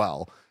song as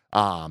well.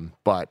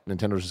 But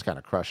Nintendo's just kind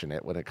of crushing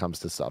it when it comes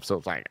to stuff. So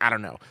it's like, I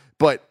don't know.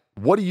 But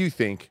what do you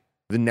think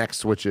the next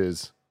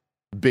Switch's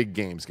big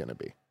game's going to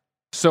be?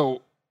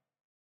 So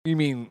you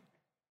mean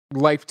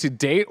life to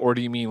date, or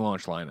do you mean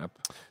launch lineup?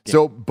 Yeah.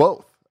 So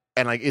both.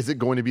 And like, is it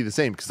going to be the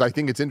same? Because I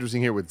think it's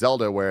interesting here with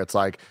Zelda where it's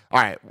like,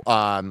 all right,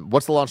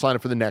 what's the launch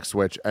lineup for the next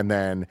Switch? And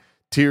then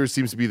Tears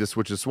seems to be the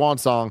Switch's swan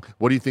song.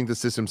 What do you think the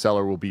system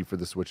seller will be for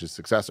the Switch's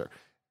successor?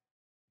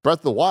 Breath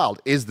of the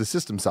Wild is the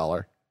system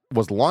seller,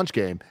 was the launch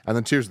game, and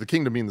then Tears of the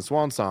Kingdom being the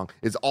swan song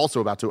is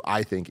also about to,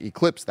 I think,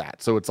 eclipse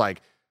that. So it's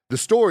like the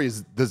story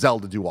is the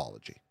Zelda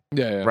duology.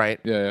 Yeah. Right?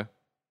 Yeah.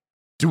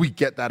 Do we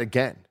get that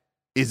again?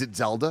 Is it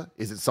Zelda?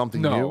 Is it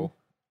something new?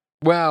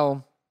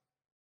 Well,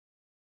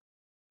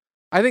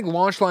 I think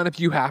launch lineup,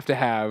 you have to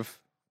have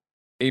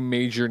a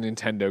major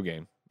Nintendo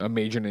game, a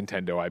major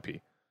Nintendo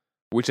IP,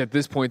 which at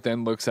this point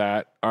then looks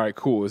at, all right,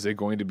 cool. Is it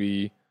going to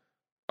be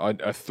a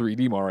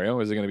 3D Mario?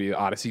 Is it going to be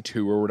Odyssey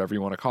 2 or whatever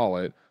you want to call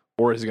it?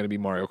 Or is it going to be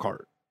Mario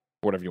Kart?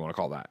 Whatever you want to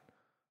call that.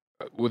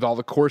 With all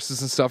the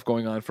courses and stuff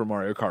going on for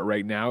Mario Kart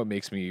right now, it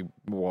makes me,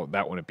 well,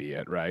 that wouldn't be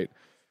it, right?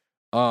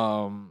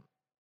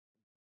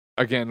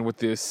 Again, with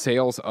the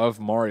sales of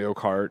Mario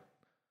Kart,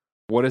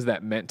 what has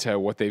that meant to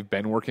what they've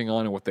been working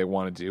on and what they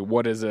want to do?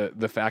 What is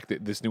the fact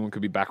that this new one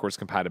could be backwards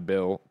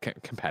compatible?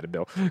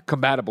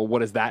 What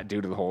does that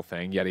do to the whole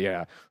thing? Yada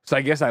yada. So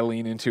I guess I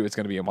lean into it's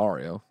going to be a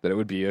Mario, that it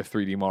would be a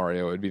 3D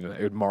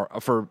Mario.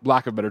 For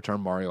lack of a better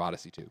term, Mario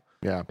Odyssey 2.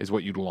 Yeah, is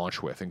what you'd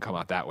launch with and come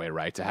out that way,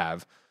 right? To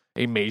have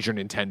a major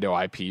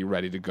Nintendo IP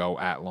ready to go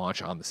at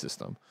launch on the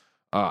system.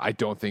 I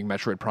don't think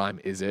Metroid Prime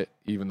is it,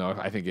 even though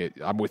I think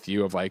I'm with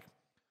you of like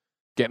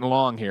getting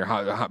along here.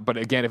 But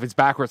again, if it's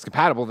backwards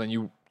compatible, then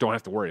you don't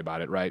have to worry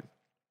about it, right?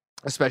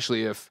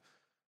 Especially if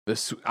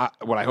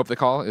what I hope they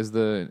call is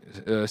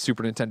the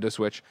Super Nintendo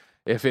Switch.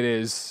 If it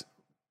is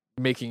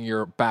making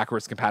your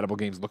backwards compatible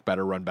games look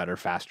better, run better,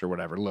 faster,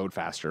 whatever, load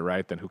faster,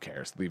 right? Then who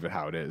cares? Leave it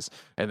how it is,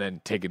 and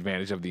then take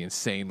advantage of the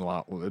insane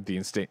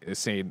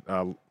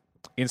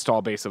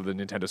install base of the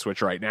Nintendo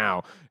Switch right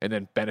now, and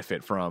then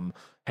benefit from,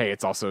 hey,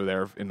 it's also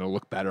there and it'll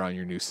look better on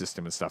your new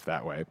system and stuff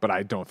that way. But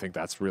I don't think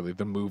that's really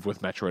the move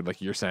with Metroid, like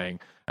you're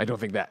saying. I don't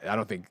think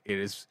it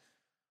is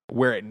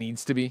where it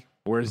needs to be.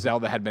 Where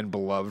Zelda had been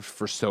beloved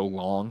for so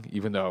long,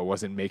 even though it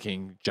wasn't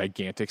making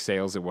gigantic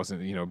sales, it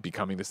wasn't,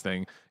 becoming this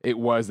thing. It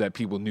was that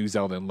people knew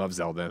Zelda and loved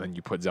Zelda, and then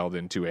you put Zelda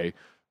into a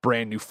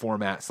brand new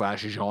format /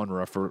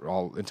 genre for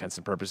all intents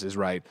and purposes,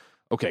 right?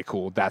 Okay,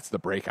 cool. That's the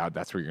breakout.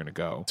 That's where you're going to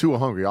go. To a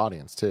hungry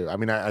audience, too. I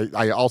mean,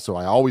 I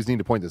always need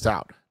to point this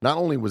out. Not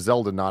only was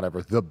Zelda not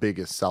ever the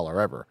biggest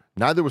seller ever,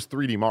 neither was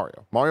 3D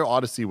Mario. Mario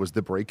Odyssey was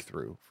the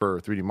breakthrough for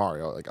 3D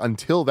Mario. Like,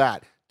 until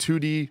that,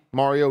 2D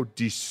Mario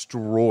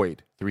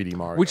destroyed 3D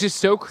Mario. Which is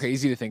so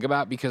crazy to think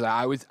about, because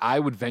I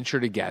would venture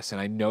to guess, and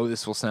I know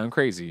this will sound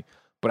crazy,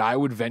 but I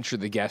would venture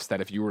to guess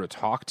that if you were to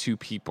talk to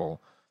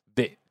people,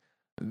 that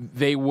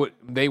they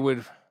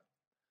wouldn't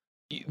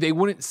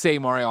say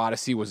Mario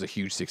Odyssey was a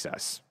huge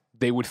success.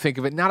 They would think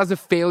of it not as a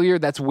failure.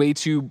 That's way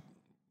too,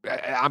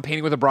 I'm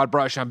painting with a broad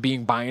brush. I'm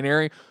being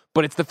binary,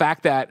 but it's the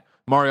fact that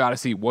Mario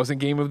Odyssey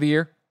wasn't Game of the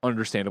Year,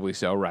 understandably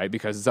so, right?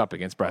 Because it's up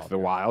against Breath of the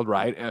Wild,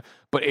 right?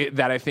 But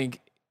that I think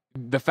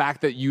the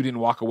fact that you didn't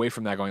walk away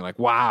from that going like,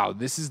 wow,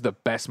 this is the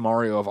best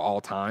Mario of all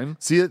time.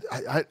 See,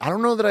 I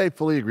don't know that I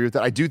fully agree with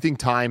that. I do think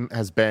time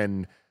has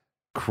been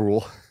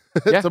cruel.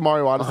 To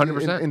Mario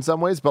Odyssey in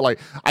some ways, but like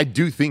I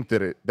do think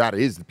that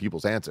is the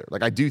people's answer.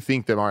 Like I do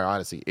think that Mario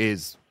Odyssey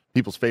is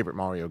people's favorite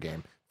Mario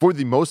game for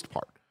the most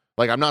part.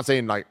 Like I'm not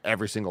saying like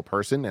every single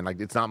person, and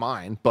like it's not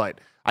mine, but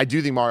I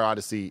do think Mario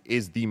Odyssey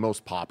is the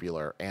most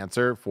popular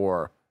answer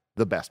for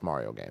the best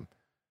Mario game.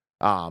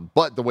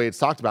 But the way it's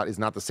talked about is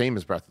not the same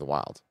as Breath of the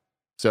Wild.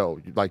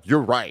 So like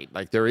you're right,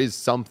 like there is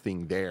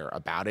something there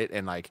about it,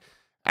 and like.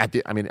 I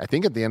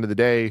think at the end of the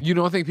day, you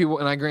don't think people,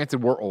 and I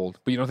granted we're old,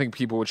 but you don't think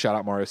people would shout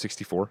out Mario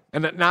 64?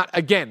 And that not,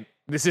 again,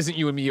 this isn't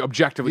you and me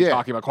objectively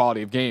talking about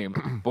quality of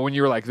game, but when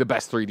you were like the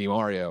best 3D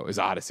Mario is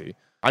Odyssey.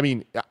 I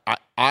mean,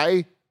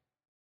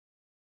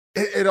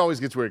 it always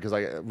gets weird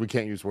because we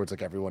can't use words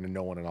like everyone and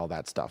no one and all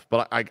that stuff.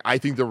 But I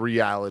think the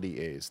reality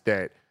is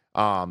that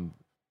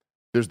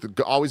there's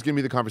always going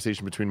to be the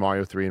conversation between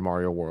Mario 3 and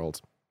Mario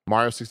World.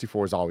 Mario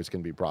 64 is always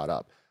going to be brought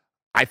up.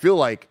 I feel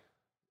like,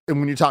 and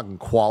when you're talking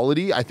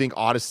quality, I think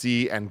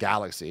Odyssey and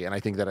Galaxy, and I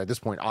think that at this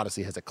point,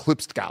 Odyssey has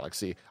eclipsed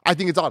Galaxy. I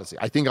think it's Odyssey.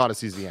 I think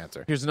Odyssey is the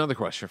answer. Here's another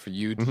question for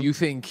you. Do you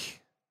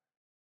think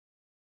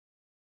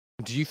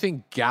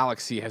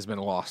Galaxy has been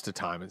lost to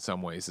time in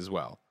some ways as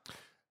well?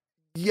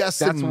 Yes,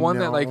 that's one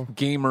that like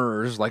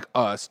gamers like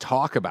us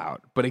talk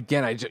about. But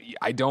again,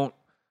 I don't.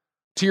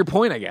 To your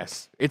point, I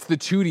guess it's the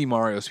 2D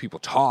Marios people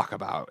talk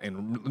about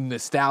and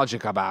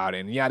nostalgic about,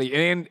 and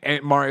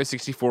and Mario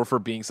 64 for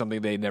being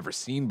something they'd never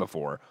seen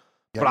before.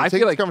 Yeah, but I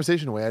feel like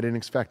conversation away. I didn't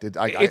expect it.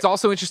 It's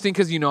also interesting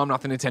because I'm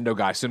not the Nintendo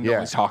guy, so no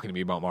one's talking to me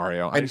about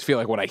Mario. I just feel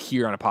like what I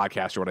hear on a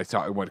podcast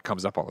or what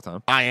comes up all the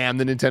time. I am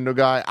the Nintendo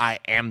guy. I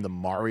am the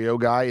Mario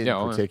guy in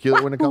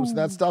particular when it comes to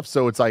that stuff.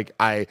 So it's like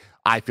I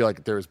feel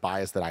like there's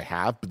bias that I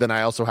have, but then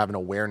I also have an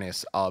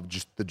awareness of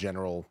just the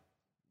general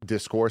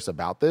discourse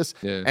about this.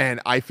 Yeah.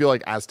 And I feel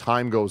like as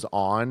time goes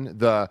on,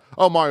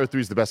 Mario 3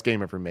 is the best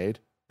game ever made.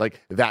 Like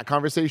that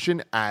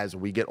conversation, as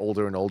we get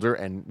older and older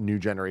and new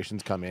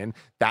generations come in,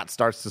 that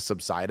starts to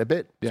subside a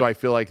bit. Yeah. So I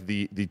feel like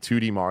the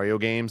 2D Mario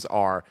games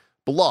are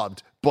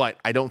beloved, but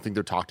I don't think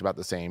they're talked about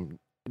the same.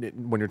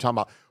 When you're talking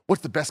about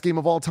what's the best game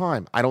of all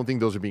time, I don't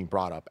think those are being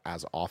brought up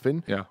as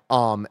often. Yeah.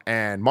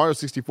 And Mario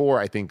 64,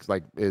 I think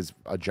like is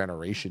a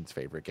generation's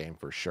favorite game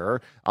for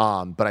sure.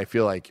 But I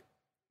feel like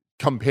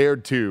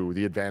compared to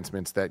the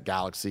advancements that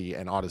Galaxy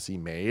and Odyssey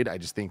made, I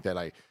just think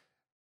that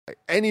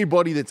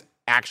anybody that's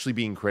actually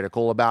being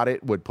critical about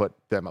it would put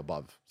them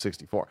above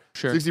 64.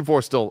 Sure.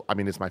 64 still,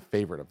 it's my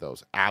favorite of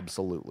those.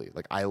 Absolutely.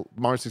 Like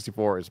Mario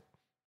 64 is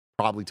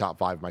probably top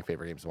 5 of my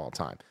favorite games of all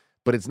time,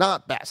 but it's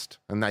not best.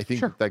 And I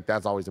think like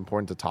that's always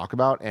important to talk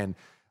about. And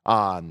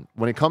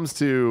when it comes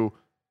to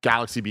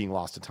Galaxy being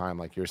lost to time,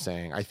 like you're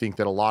saying, I think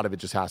that a lot of it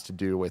just has to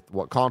do with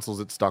what consoles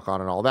it's stuck on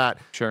and all that.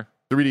 Sure.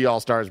 3D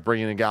All-Stars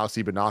bringing in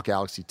Galaxy, but not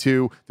Galaxy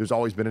 2. There's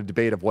always been a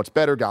debate of what's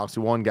better, Galaxy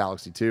 1,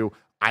 Galaxy 2.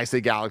 I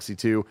say Galaxy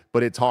 2,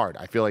 but it's hard.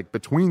 I feel like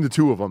between the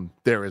two of them,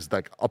 there is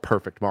like a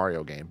perfect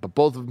Mario game. But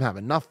both of them have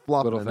enough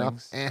fluff and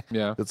enough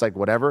it's like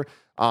whatever.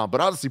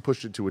 But Odyssey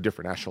pushed it to a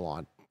different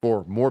echelon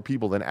for more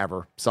people than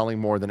ever, selling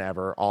more than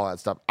ever, all that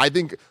stuff. I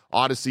think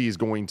Odyssey is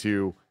going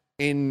to,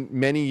 in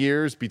many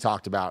years, be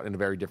talked about in a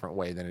very different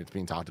way than it's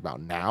being talked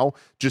about now,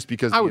 just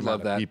because I would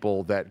love that.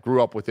 People that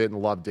grew up with it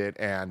and loved it.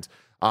 And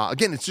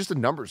again, it's just a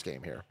numbers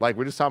game here. Like,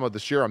 we're just talking about the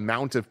sheer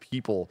amount of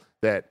people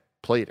that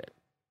played it.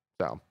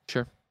 So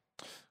sure.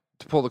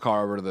 To pull the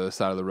car over to the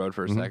side of the road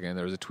for a second,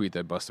 there was a tweet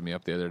that busted me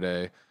up the other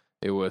day.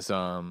 It was,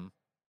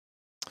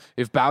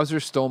 if Bowser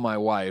stole my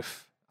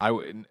wife, I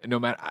would, no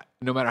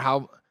matter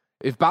how,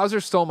 if Bowser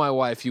stole my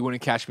wife, you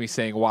wouldn't catch me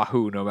saying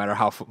wahoo, no matter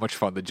how much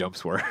fun the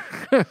jumps were.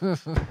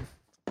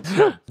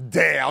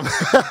 Damn.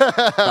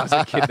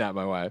 Bowser kidnapped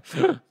my wife.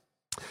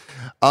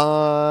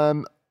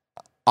 All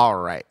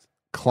right.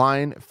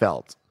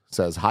 Kleinfeld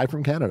says, hi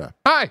from Canada.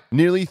 Hi.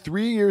 Nearly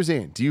 3 years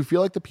in, do you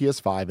feel like the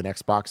PS5 and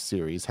Xbox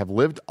Series have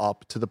lived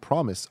up to the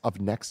promise of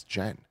next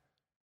gen?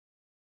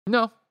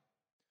 No.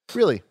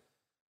 Really?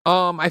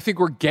 I think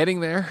we're getting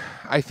there.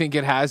 I think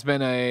it has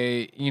been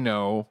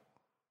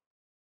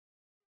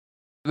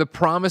the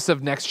promise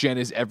of next gen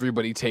is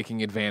everybody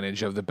taking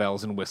advantage of the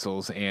bells and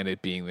whistles and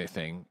it being the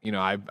thing.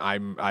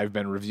 I've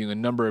been reviewing a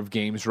number of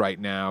games right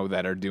now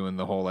that are doing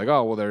the whole like,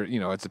 oh well, they're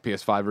it's a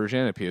PS5 version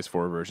and a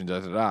PS4 version, da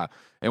da da.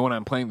 And when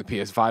I'm playing the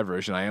PS5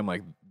 version, I am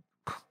like,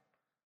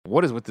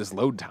 what is with this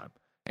load time?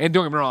 And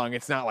don't get me wrong,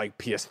 it's not like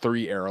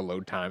PS3 era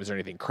load times or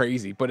anything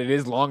crazy, but it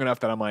is long enough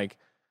that I'm like,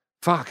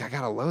 fuck, I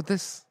gotta load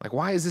this. Like,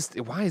 why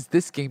is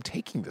this game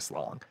taking this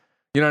long?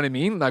 You know what I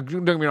mean? Like,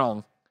 don't get me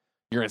wrong.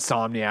 You're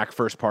Insomniac,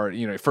 first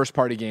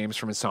party games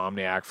from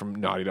Insomniac, from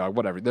Naughty Dog,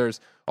 whatever. There's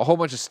a whole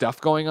bunch of stuff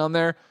going on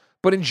there.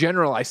 But in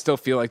general, I still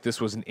feel like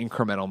this was an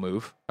incremental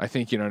move. I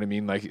think, you know what I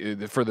mean?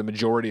 Like, for the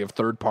majority of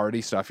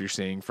third-party stuff you're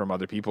seeing from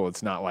other people,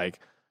 it's not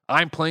like,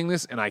 I'm playing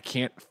this and I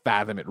can't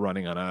fathom it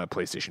running on a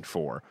PlayStation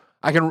 4.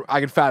 I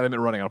can fathom it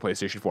running on a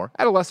PlayStation 4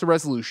 at a lesser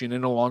resolution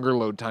and a longer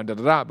load time,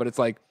 da-da-da. But it's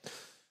like,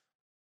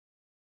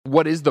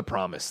 what is the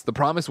promise? The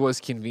promise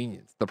was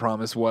convenience. The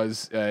promise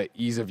was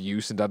ease of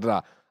use and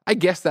da-da-da. I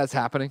guess that's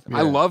happening. Yeah.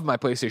 I love my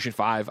PlayStation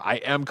 5. I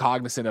am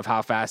cognizant of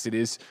how fast it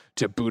is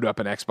to boot up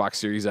an Xbox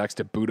Series X,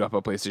 to boot up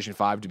a PlayStation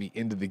 5, to be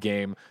into the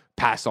game,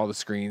 past all the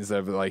screens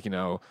of like,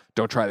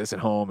 don't try this at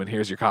home and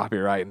here's your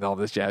copyright and all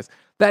this jazz.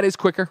 That is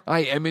quicker.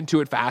 I am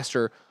into it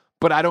faster,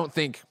 but I don't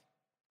think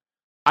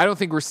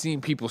we're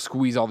seeing people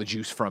squeeze all the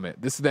juice from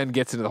it. This then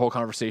gets into the whole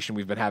conversation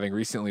we've been having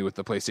recently with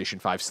the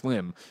PlayStation 5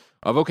 Slim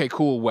of, okay,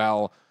 cool,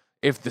 well,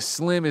 if the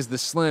Slim is the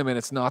Slim and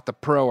it's not the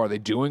Pro, are they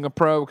doing a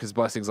Pro? Because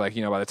Blessing's like,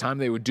 by the time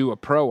they would do a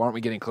Pro, aren't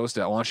we getting close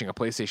to launching a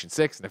PlayStation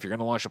 6? And if you're going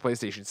to launch a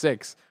PlayStation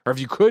 6, or if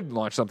you could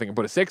launch something and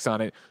put a 6 on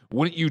it,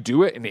 wouldn't you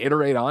do it and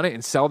iterate on it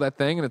and sell that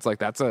thing? And it's like,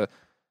 that's a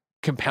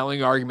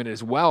compelling argument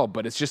as well,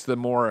 but it's just the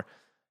more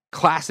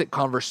classic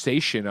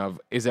conversation of,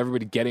 is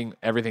everybody getting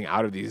everything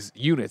out of these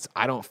units?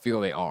 I don't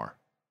feel they are.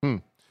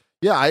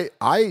 Yeah,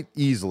 I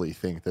easily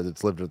think that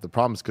it's lived up to the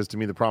promise, because to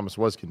me the promise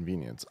was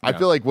convenience. Yeah. I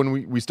feel like when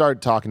we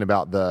start talking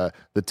about the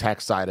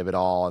tech side of it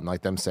all, and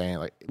like them saying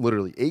like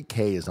literally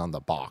 8K is on the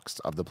box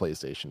of the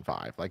PlayStation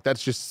 5, like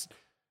that's just,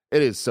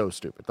 it is so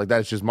stupid. Like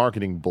that's just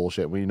marketing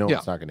bullshit. We know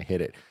it's not going to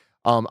hit it.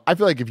 I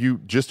feel like if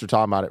you just are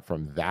talking about it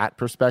from that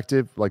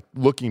perspective, like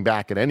looking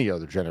back at any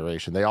other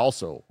generation, they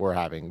also were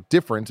having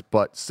different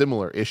but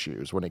similar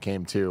issues when it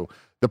came to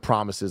the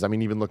promises. I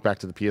mean, even look back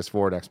to the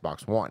PS4 and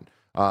Xbox One,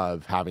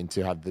 of having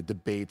to have the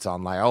debates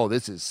on like, oh,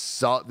 this is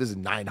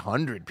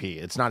 900p.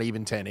 It's not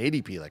even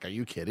 1080p. Like, are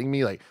you kidding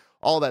me? Like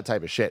all that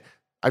type of shit.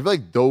 I feel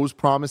like those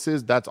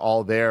promises, that's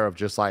all there of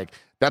just like,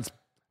 that's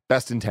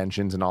best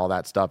intentions and all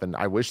that stuff. And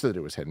I wish that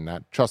it was hitting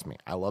that. Trust me,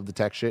 I love the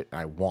tech shit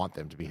and I want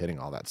them to be hitting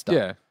all that stuff.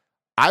 Yeah.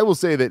 I will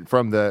say that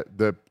from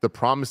the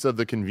promise of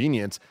the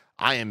convenience,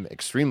 I am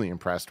extremely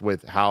impressed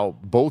with how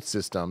both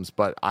systems,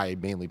 but I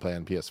mainly play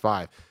on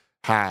PS5,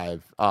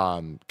 have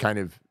kind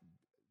of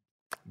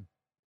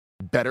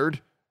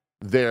bettered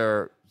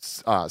their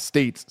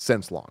states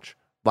since launch.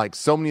 Like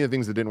so many of the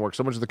things that didn't work,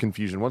 so much of the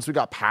confusion. Once we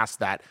got past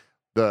that,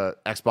 the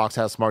Xbox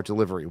has smart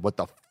delivery. What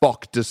the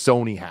fuck does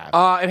Sony have?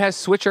 It has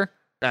Switcher.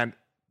 And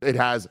it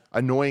has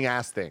annoying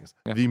ass things.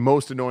 Yeah. The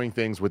most annoying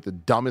things with the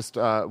dumbest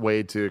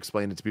way to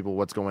explain it to people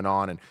what's going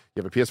on. And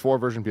you have a PS4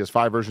 version,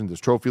 PS5 version. There's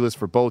trophy lists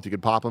for both. You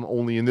can pop them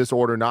only in this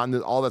order, not in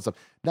this, all that stuff.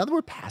 Now that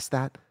we're past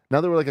that, now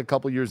that we're like a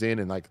couple years in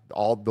and like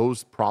all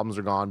those problems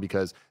are gone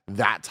because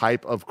that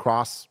type of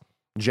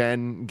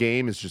cross-gen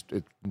game is just,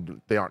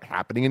 they aren't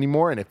happening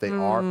anymore. And if they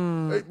are...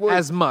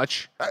 as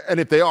much.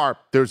 And if they are,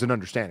 there's an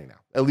understanding now.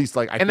 At least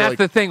like... And that's like,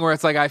 the thing where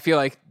it's like, I feel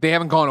like they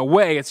haven't gone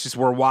away. It's just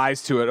we're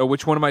wise to it. Oh,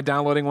 which one am I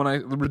downloading when I...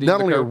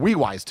 Not only are we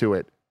wise to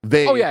it,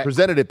 they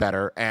presented it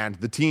better, and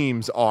the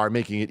teams are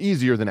making it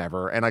easier than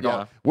ever. And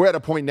we're at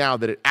a point now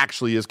that it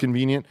actually is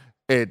convenient.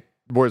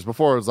 Whereas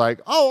before it was like,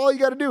 oh, all you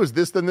got to do is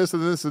this, then this,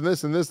 and this, and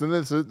this, and this, and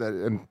this,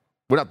 and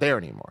we're not there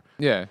anymore.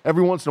 Yeah.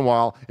 Every once in a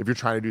while, if you're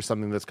trying to do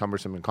something that's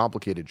cumbersome and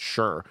complicated,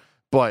 sure.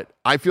 But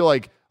I feel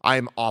like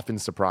I'm often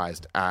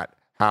surprised at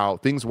how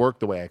things work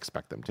the way I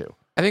expect them to.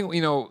 I think,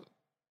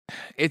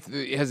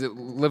 has it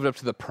lived up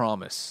to the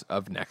promise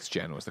of next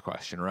gen was the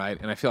question, right?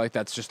 And I feel like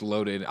that's just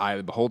loaded eye of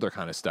the beholder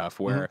kind of stuff,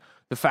 where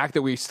the fact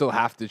that we still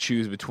have to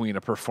choose between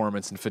a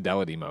performance and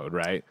fidelity mode,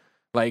 right?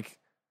 Like,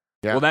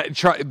 well,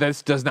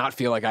 that does not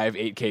feel like I have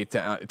 8K to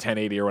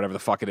 1080 or whatever the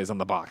fuck it is on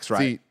the box, right?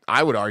 See,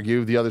 I would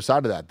argue the other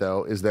side of that,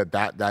 though, is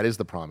that is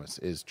the promise,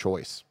 is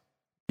choice.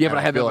 Yeah, but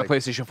I had that on my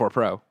PlayStation 4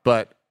 Pro.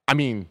 But,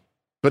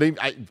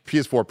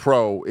 PS4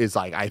 Pro is,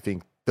 like, I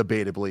think,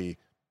 debatably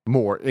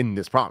more in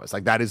this promise.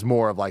 Like, that is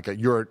more of, like,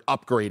 you're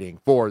upgrading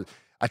for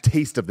a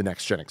taste of the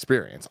next-gen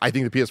experience. I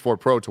think the PS4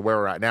 Pro, to where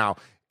we're at now,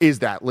 is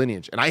that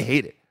lineage, and I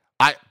hate it.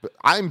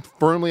 I'm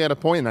firmly at a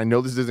point, and I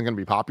know this isn't going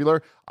to be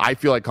popular. I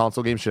feel like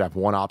console games should have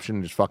one option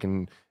and just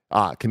fucking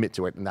commit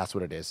to it, and that's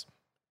what it is.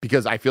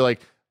 Because I feel like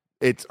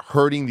it's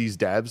hurting these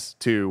devs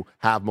to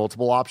have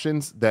multiple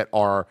options that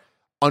are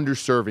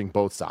underserving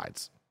both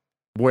sides,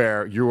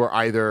 where you are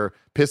either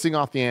pissing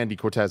off the Andy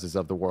Cortezes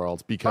of the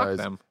world because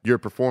your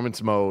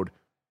performance mode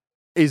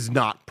is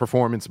not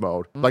performance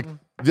mode. Mm-hmm. Like,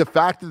 the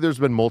fact that there's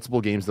been multiple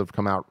games that have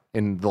come out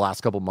in the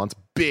last couple months,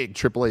 big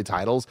AAA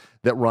titles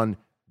that run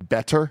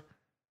better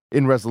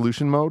in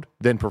resolution mode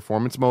than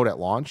performance mode at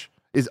launch,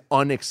 is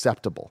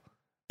unacceptable.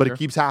 But it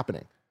keeps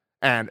happening.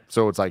 And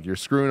so it's like you're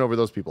screwing over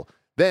those people.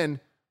 Then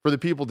for the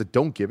people that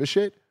don't give a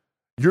shit,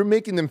 you're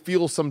making them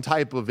feel some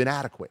type of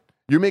inadequate.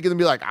 You're making them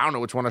be like, I don't know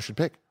which one I should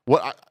pick.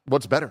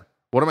 What's better?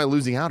 What am I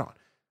losing out on?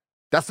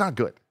 That's not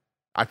good.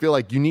 I feel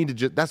like you need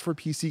to that's for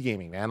PC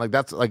gaming, man. Like,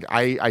 that's like,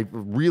 I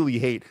really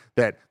hate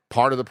that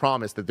part of the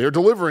promise that they're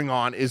delivering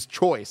on is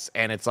choice.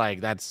 And it's like,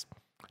 that's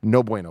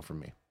no bueno for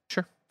me.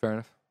 Sure. Fair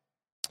enough.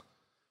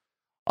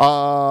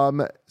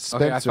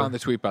 Spencer. Okay, I found the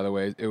tweet, by the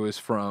way. It was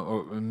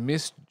from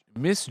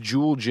Miss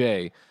Jewel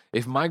J.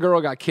 If my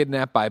girl got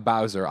kidnapped by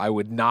Bowser, I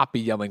would not be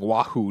yelling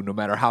wahoo, no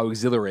matter how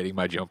exhilarating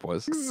my jump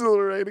was.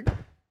 Exhilarating.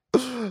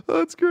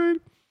 That's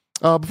great.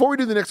 Before we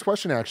do the next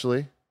question,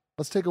 actually,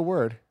 let's take a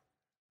word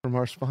from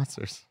our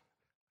sponsors.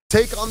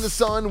 Take on the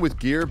sun with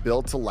gear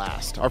built to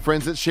last. Our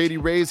friends at Shady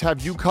Rays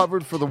have you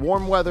covered for the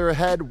warm weather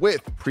ahead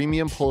with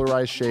premium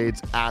polarized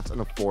shades at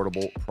an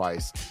affordable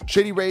price.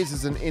 Shady Rays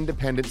is an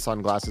independent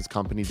sunglasses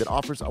company that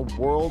offers a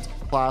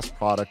world-class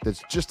product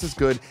that's just as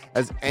good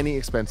as any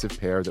expensive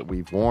pair that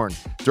we've worn.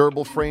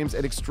 Durable frames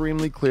and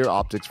extremely clear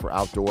optics for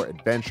outdoor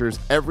adventures.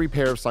 Every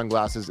pair of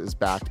sunglasses is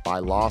backed by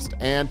lost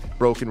and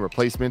broken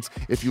replacements.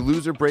 If you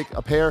lose or break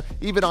a pair,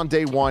 even on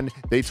day one,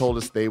 they told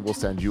us they will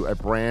send you a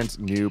brand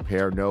new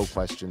pair, no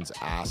questions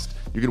asked.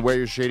 You can wear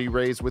your Shady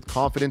Rays with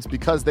confidence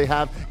because they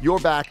have your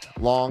back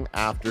long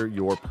after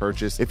your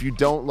purchase. If you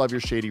don't love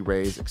your Shady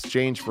Rays,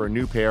 exchange for a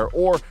new pair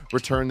or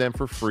return them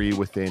for free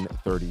within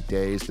 30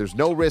 days. There's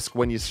no risk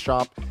when you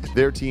shop.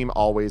 Their team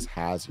always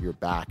has your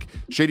back.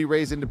 Shady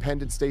Rays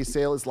Independence Day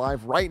sale is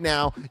live right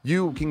now.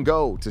 You can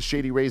go to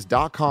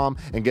shadyrays.com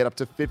and get up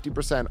to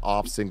 50%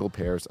 off single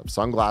pairs of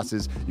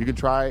sunglasses. You can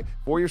try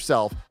for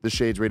yourself the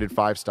shades rated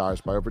 5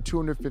 stars by over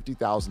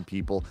 250,000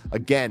 people.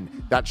 Again,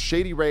 that's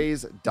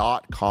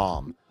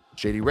shadyrays.com.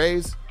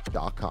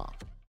 shadyrays.com.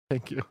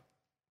 Thank you.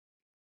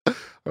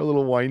 Our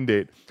little wine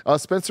date.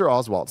 Spencer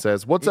Oswald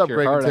says, what's up,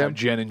 Greg and Tim?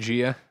 Jen and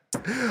Gia.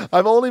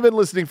 I've only been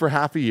listening for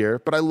half a year,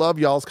 but I love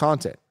y'all's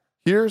content.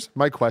 Here's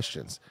my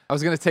questions. I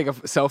was going to take a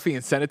selfie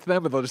and send it to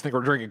them, but they'll just think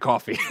we're drinking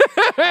coffee.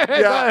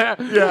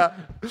 Yeah.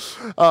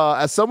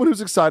 As someone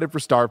who's excited for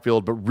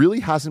Starfield, but really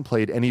hasn't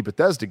played any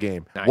Bethesda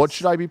game, what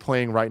should I be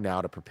playing right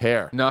now to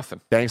prepare? Nothing.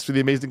 Thanks for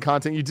the amazing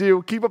content you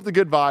do. Keep up the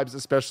good vibes,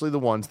 especially the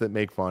ones that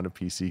make fun of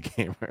PC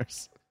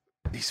gamers.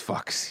 These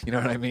fucks, you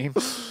know what I mean?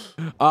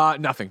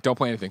 Nothing. Don't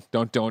play anything.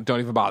 Don't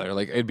even bother.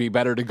 Like, it'd be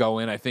better to go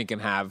in, I think,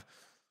 and have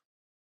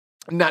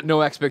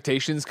no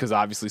expectations, because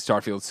obviously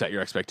Starfield set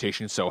your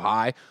expectations so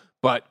high.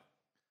 But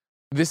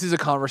this is a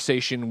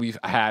conversation we've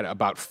had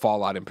about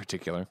Fallout in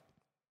particular.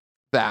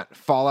 That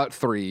Fallout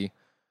 3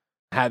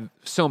 had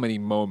so many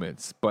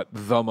moments, but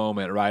the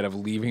moment, right, of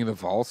leaving the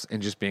vaults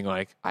and just being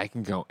like, I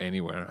can go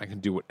anywhere. I can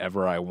do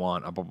whatever I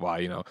want, blah, blah,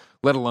 blah,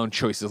 let alone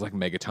choices like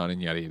Megaton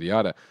and yada, yada,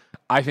 yada.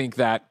 I think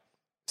that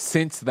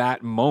since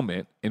that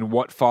moment and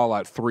what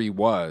Fallout 3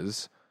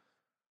 was,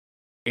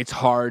 it's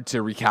hard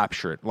to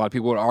recapture it. A lot of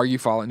people would argue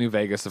Fallout New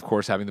Vegas, of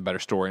course, having the better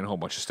story and a whole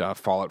bunch of stuff.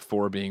 Fallout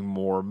 4 being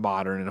more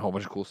modern and a whole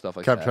bunch of cool stuff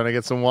like that. Kev, trying to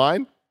get some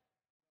wine?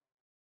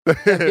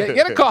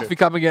 Get a coffee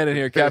cup and get in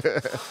here, Kev.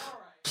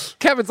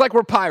 Kev, it's like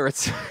we're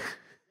pirates.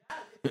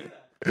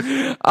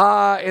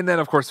 And then,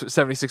 of course,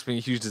 76 being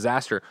a huge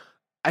disaster.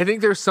 I think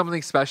there's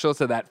something special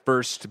to that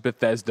first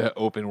Bethesda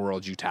open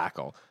world you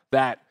tackle.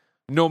 That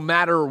no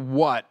matter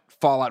what,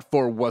 Fallout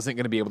 4 wasn't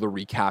going to be able to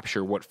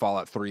recapture what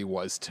Fallout 3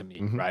 was to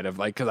me, right? Of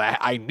like, because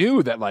I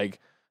knew that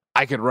like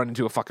I could run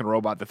into a fucking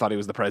robot that thought he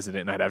was the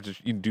president, and I'd have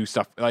to do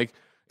stuff like,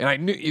 and I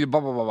knew blah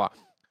blah blah blah.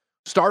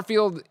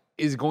 Starfield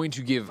is going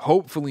to give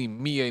hopefully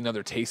me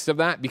another taste of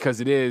that,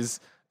 because it is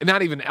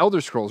not even Elder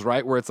Scrolls,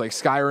 right? Where it's like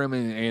Skyrim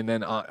and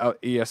then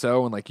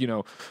ESO, and like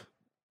you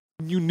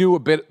knew a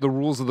bit the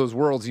rules of those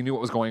worlds, you knew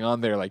what was going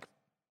on there. Like,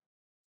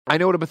 I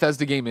know what a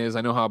Bethesda game is,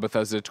 I know how a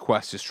Bethesda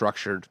quest is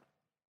structured.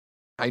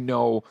 I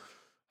know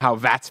how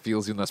VATS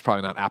feels, even though that's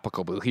probably not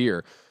applicable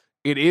here.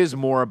 It is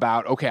more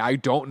about, okay, I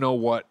don't know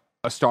what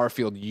a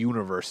Starfield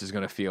universe is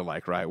going to feel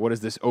like, right? What is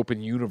this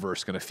open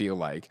universe going to feel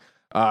like?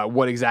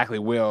 What exactly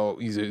will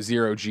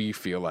Zero G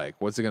feel like?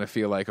 What's it going to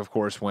feel like, of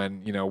course,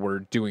 when, we're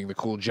doing the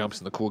cool jumps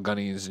and the cool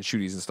gunnies and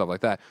shooties and stuff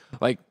like that?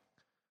 Like,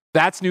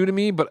 that's new to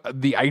me, but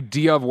the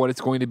idea of what it's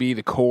going to be,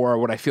 the core,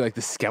 what I feel like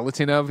the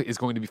skeleton of is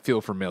going to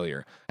feel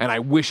familiar. And I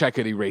wish I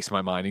could erase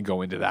my mind and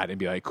go into that and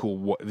be like,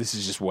 cool, this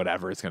is just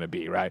whatever it's going to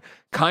be, right?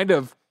 Kind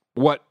of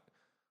what,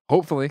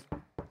 hopefully,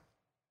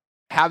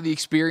 have the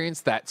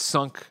experience that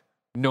sunk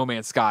No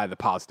Man's Sky the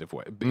positive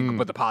way,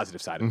 but the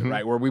positive side of it,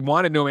 right? Where we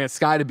wanted No Man's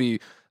Sky to be,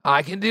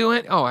 I can do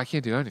it. Oh, I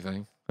can't do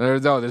anything.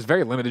 There's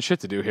very limited shit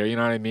to do here. You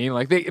know what I mean?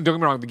 Like, don't get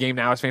me wrong, the game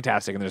now is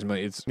fantastic, and there's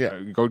millions.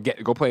 Go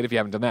play it if you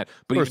haven't done that.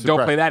 But you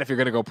don't play that if you're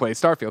going to go play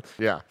Starfield.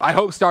 Yeah, I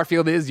hope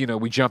Starfield is.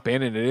 We jump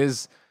in and it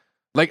is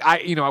like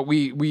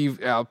we've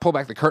pull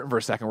back the curtain for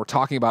a second. We're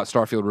talking about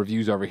Starfield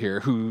reviews over here.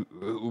 Who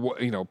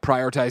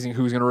prioritizing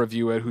who's going to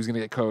review it, who's going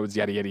to get codes,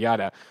 yada yada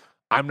yada.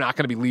 I'm not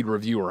going to be lead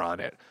reviewer on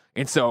it,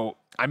 and so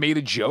I made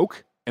a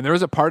joke. And there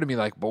was a part of me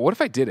like, but what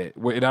if I did it?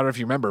 I don't know if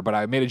you remember, but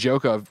I made a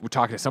joke of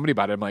talking to somebody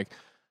about it. I'm like,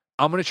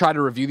 I'm going to try to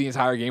review the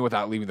entire game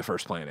without leaving the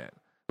first planet.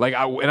 And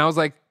I was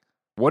like,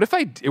 what if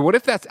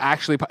that's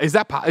actually, is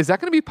that going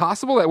to be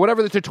possible that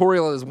whatever the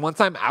tutorial is, once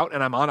I'm out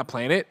and I'm on a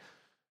planet,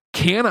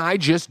 can I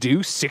just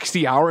do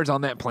 60 hours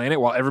on that planet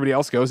while everybody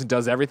else goes and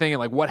does everything? And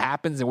like, what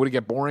happens and would it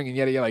get boring and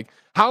yada, yada, like,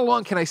 how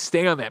long can I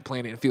stay on that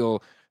planet and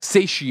feel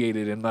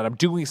satiated and that I'm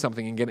doing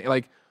something and getting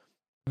like,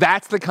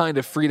 that's the kind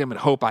of freedom and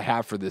hope I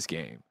have for this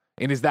game.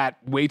 And is that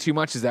way too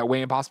much? Is that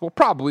way impossible?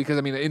 Probably, because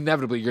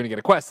inevitably you're going to get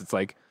a quest. It's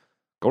like,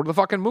 go to the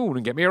fucking moon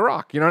and get me a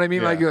rock. You know what I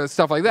mean? Yeah. Like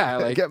stuff like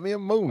that. Like, get me a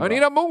moon. I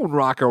need a moon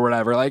rock or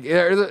whatever. Like,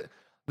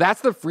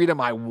 that's the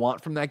freedom I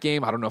want from that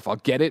game. I don't know if I'll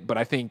get it, but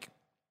I think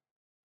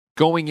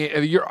going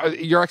in,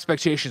 your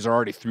expectations are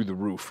already through the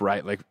roof,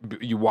 right? Like,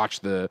 you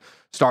watch the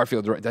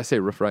Starfield. Did I say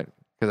roof right?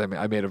 Because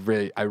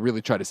I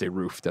really tried to say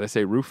roof. Did I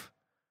say roof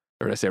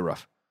or did I say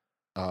rough?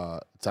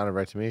 It sounded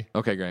right to me.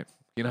 Okay, great.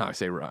 You know how I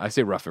say rough. I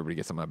say rough, everybody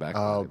gets on my back.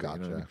 Oh,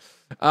 gotcha. You know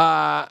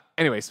I mean?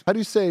 Anyways. How do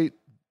you say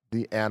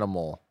the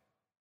animal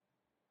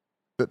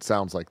that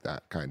sounds like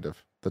that, kind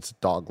of? That's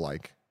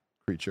dog-like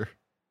creature.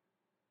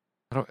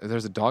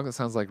 There's a dog that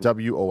sounds like...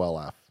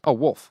 WOLF. Oh,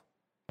 wolf.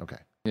 Okay.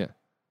 Yeah.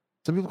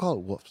 Some people call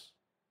it woofs.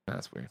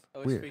 That's weird.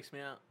 Always freaks me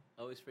out.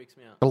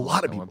 But a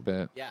lot of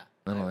people. Yeah.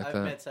 I don't like I've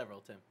that. met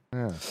several, Tim.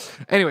 Yeah.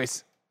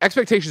 Anyways,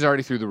 expectations are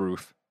already through the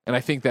roof. And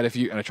I think that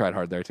and I tried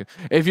hard there too.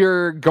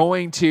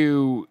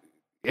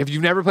 If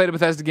you've never played a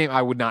Bethesda game,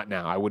 I would not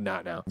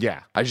now.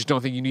 Yeah. I just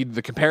don't think you need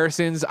the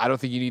comparisons. I don't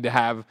think you need to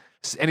have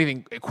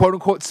anything quote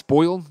unquote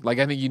spoiled. Like,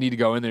 I think you need to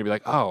go in there and be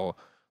like, oh,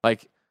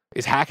 like,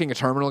 is hacking a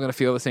terminal going to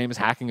feel the same as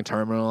hacking a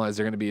terminal? Is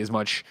there going to be as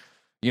much,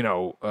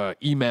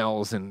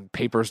 emails and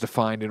papers to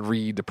find and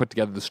read to put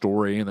together the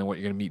story and then what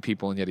you're going to meet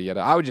people and yada yada?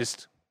 I would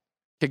just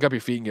kick up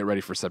your feet and get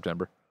ready for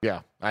September.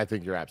 Yeah, I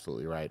think you're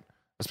absolutely right.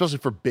 Especially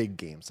for big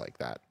games like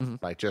that.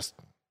 Like, just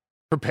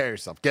prepare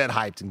yourself, get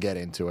hyped, and get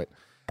into it.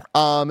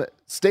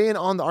 Staying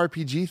on the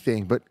RPG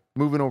thing, but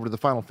moving over to the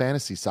Final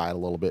Fantasy side a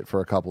little bit for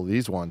a couple of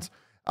these ones.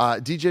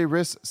 DJ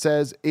Riss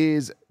says,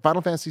 is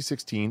Final Fantasy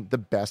 16 the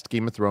best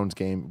Game of Thrones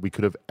game we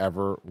could have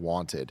ever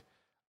wanted?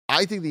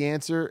 I think the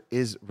answer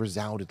is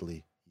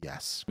resoundingly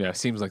yes. Yeah, it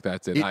seems like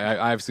that's it. I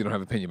obviously don't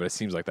have an opinion, but it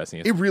seems like that's the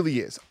answer. It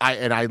really is.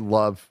 I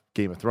love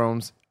Game of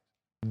Thrones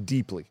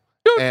deeply.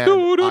 And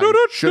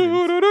I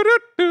shouldn't.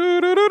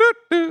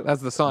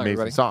 That's the song.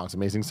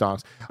 Amazing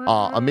songs.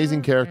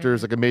 Amazing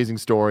characters, like amazing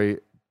story,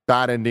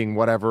 bad ending,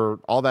 whatever.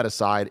 All that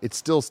aside, it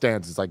still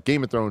stands as like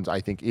Game of Thrones,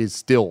 I think, is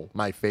still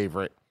my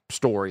favorite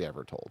story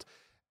ever told.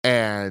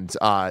 And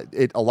a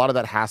lot of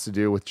that has to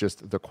do with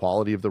just the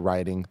quality of the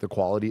writing, the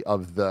quality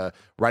of the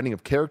writing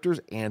of characters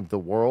and the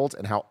world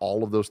and how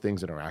all of those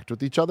things interact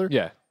with each other.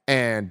 Yeah.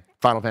 And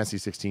Final Fantasy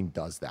 16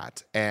 does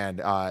that, and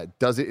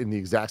does it in the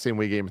exact same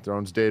way Game of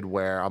Thrones did,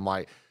 where I'm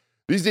like,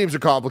 these games are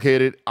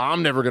complicated.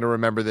 I'm never going to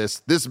remember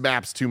this. This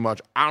map's too much.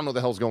 I don't know what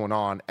the hell's going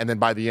on. And then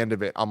by the end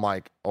of it, I'm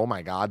like, oh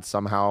my God,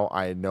 somehow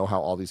I know how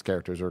all these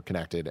characters are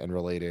connected and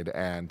related,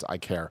 and I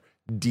care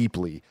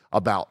deeply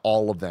about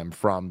all of them,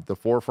 from the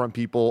forefront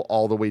people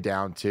all the way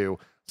down to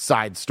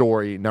side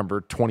story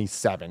number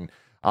 27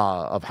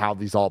 of how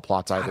these all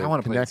plots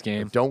either connect,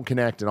 game. Don't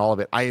connect, and all of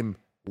it. I am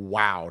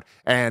wowed,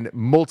 and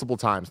multiple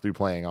times through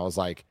playing, I was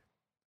like,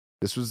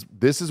 this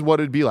is what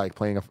it'd be like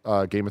playing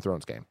a Game of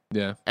Thrones game.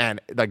 Yeah. And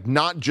like,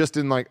 not just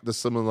in like the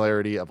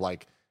similarity of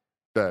like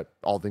the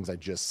all things I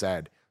just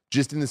said,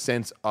 just in the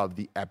sense of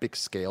the epic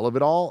scale of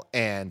it all,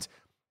 and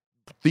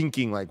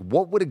thinking like,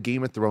 what would a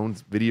Game of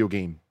Thrones video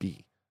game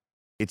be?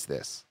 It's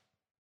this.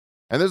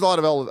 And there's a lot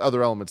of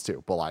other elements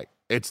too, but like,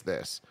 it's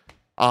this.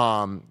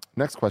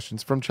 Next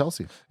question's from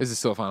Chelsea. Is this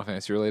still Final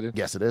Fantasy related?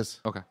 Yes, it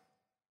is. Okay.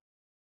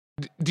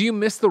 Do you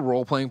miss the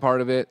role-playing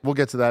part of it? We'll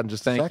get to that in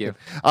just a second. Thank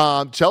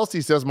you.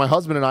 Chelsea says, my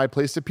husband and I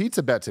placed a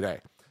pizza bet today.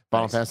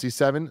 Final Nice. Fantasy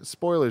 7,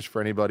 spoilers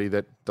for anybody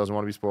that doesn't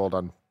want to be spoiled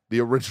on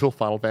the original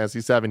Final Fantasy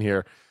VII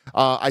here.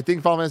 I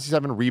think Final Fantasy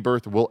VII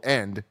Rebirth will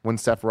end when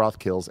Sephiroth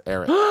kills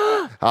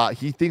Aerith.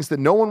 He thinks that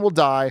no one will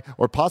die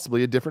or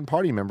possibly a different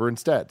party member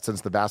instead,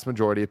 since the vast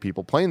majority of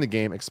people playing the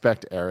game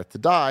expect Aerith to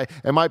die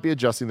and might be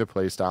adjusting their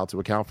playstyle to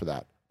account for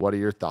that. What are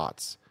your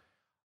thoughts?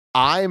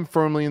 I'm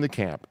firmly in the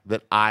camp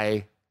that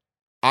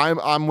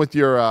I'm with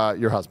your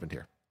husband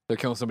here. They're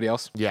killing somebody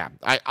else? Yeah.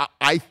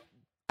 I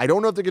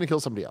don't know if they're going to kill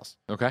somebody else.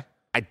 Okay.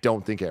 I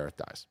don't think Aerith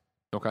dies.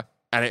 Okay.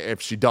 And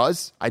if she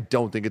does, I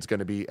don't think it's going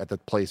to be at the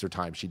place or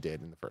time she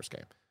did in the first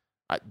game.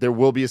 There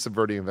will be a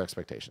subverting of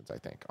expectations, I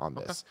think, on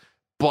this. Okay.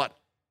 But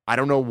I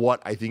don't know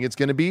what I think it's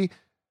going to be.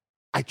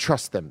 I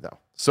trust them, though.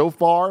 So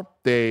far,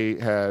 they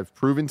have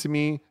proven to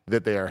me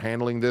that they are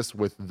handling this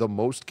with the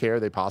most care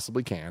they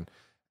possibly can,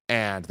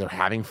 and they're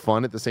having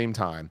fun at the same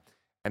time.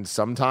 And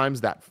sometimes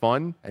that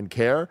fun and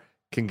care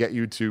can get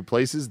you to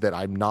places that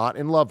I'm not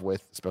in love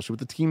with, especially with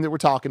the team that we're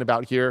talking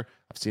about here.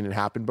 I've seen it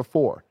happen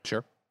before.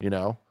 Sure.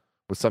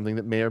 With something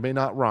that may or may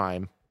not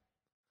rhyme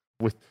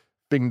with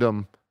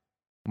Kingdom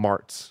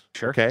Marts.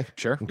 Sure. Okay?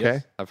 Sure. Okay?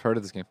 Yes, I've heard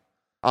of this game.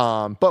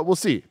 But we'll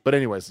see. But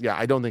anyways, yeah,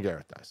 I don't think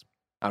Aerith dies.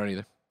 I don't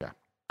either. Yeah.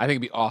 I think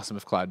it'd be awesome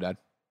if Cloud died.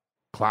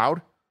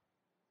 Cloud?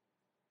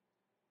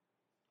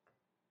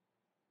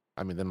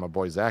 I mean, then my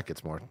boy Zach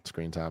gets more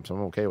screen time, so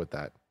I'm okay with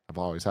that. I've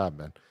always have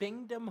been.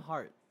 Kingdom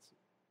Hearts.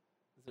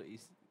 Is what you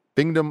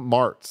Kingdom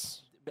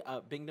Marts.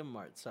 Kingdom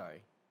Marts,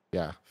 sorry.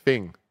 Yeah.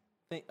 Thing.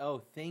 Thingdom.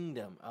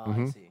 Oh,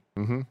 Mm-hmm. I see.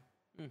 Mm-hmm.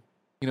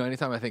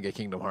 Anytime I think of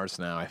Kingdom Hearts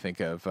now, I think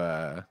of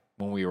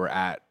when we were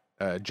at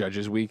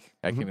Judges Week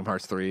at Kingdom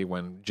Hearts 3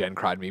 when Jen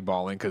cried me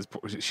bawling because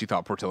she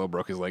thought Portillo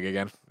broke his leg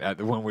again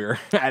when we were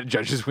at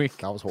Judges Week.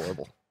 That was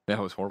horrible. That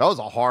was horrible. That was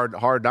a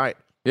hard night.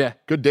 Yeah.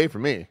 Good day for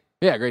me.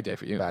 Yeah, great day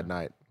for you. Bad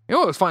night. It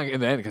was fine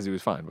in the end because he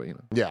was fine, but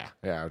Yeah.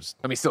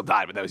 he still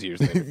died, but that was years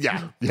later.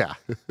 Yeah.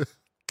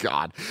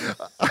 God.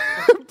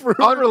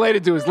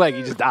 Unrelated to his leg,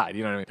 he just died.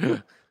 You know what I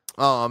mean?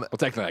 Well,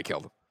 technically, I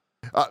killed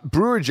him.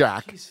 Brewer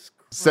Jack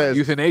says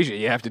euthanasia.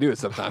 You have to do it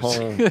sometimes.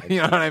 Oh, you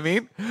know what I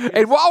mean?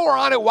 And while we're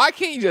on it, why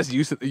can't you just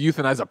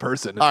euthanize a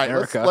person in all right,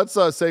 America? let's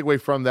segue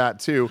from that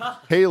to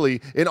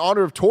Haley in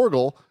honor of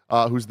Torgal,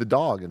 who's the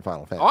dog in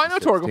Final Fantasy. Oh, I know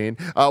 16.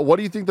 Torgal. What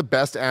do you think the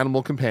best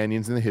animal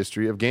companions in the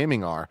history of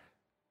gaming are?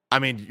 I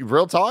mean,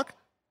 real talk.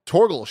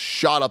 Torgal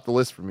shot up the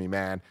list for me,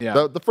 man.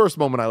 Yeah. The first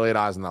moment I laid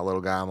eyes on that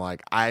little guy, I'm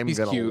like, He's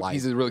gonna cute. like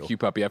He's a really you. cute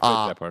puppy. I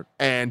played that part.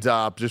 And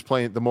just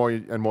playing the more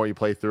you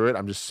play through it,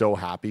 I'm just so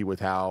happy with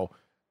how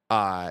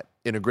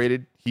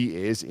integrated he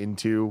is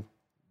into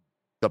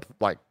the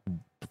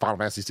Final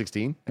Fantasy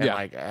 16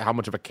 and how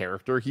much of a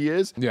character he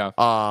is. Yeah.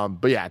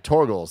 But yeah,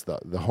 Torgal's the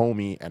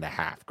homie and a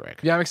half, Greg.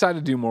 Yeah, I'm excited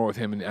to do more with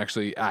him and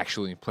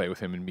actually play with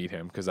him and meet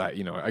him because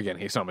again,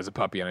 he saw him as a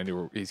puppy and I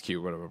knew he's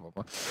cute. Whatever.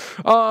 Blah,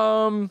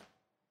 blah.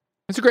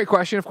 It's a great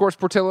question. Of course,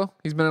 Portillo.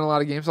 He's been in a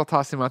lot of games. I'll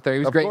toss him out there. He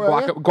was great.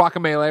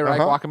 Guacamelee,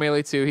 right?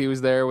 Guacamelee too. He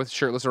was there with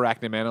shirtless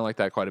Arachnid Man. I like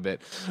that quite a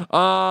bit.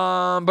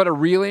 But a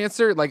real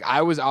answer,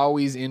 I was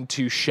always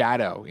into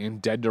Shadow in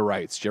Dead to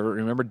Rights. Do you ever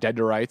remember Dead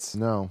to Rights?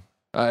 No.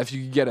 If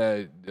you could get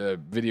a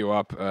video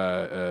up,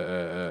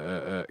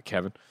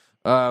 Kevin,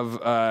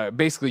 of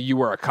basically you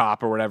were a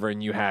cop or whatever,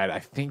 and you had, I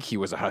think he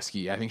was a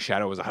husky. I think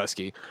Shadow was a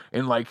husky,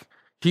 and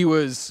he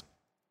was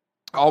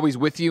always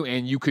with you,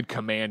 and you could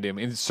command him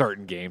in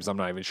certain games. I'm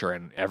not even sure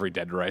in every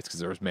Dead to Rights because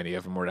there was many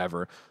of them or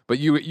whatever. But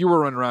you were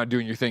running around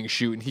doing your thing,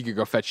 shooting. He could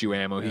go fetch you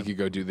ammo. Yeah. He could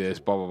go do this,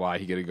 blah, blah, blah.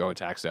 He could go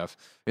attack stuff.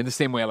 In the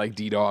same way I like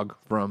D-Dog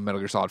from Metal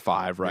Gear Solid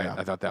 5, right? Yeah.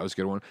 I thought that was a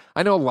good one.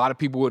 I know a lot of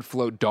people would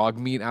float Dog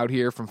Meat out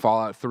here from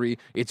Fallout 3.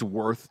 It's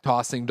worth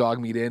tossing Dog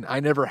Meat in.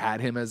 I never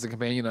had him as a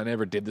companion. I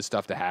never did the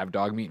stuff to have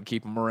Dog Meat and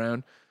keep him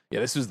around.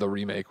 Yeah, this was the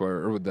remake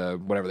or the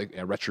whatever,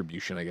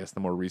 Retribution, I guess, the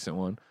more recent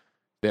one.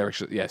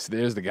 Yes,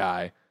 there's the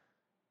guy.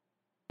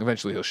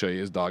 Eventually, he'll show you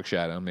his dog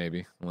Shadow,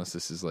 maybe, unless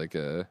this is like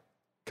a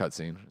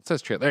cutscene. It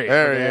says trailer.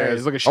 There he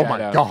is. Look at Shadow. Oh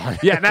my god!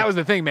 Yeah, and that was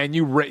the thing, man.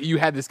 You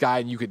had this guy,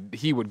 and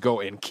he would go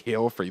and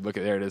kill for you. Look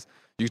at there it is.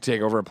 You could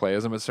take over and play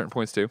as him at certain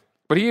points too.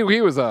 But he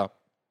was a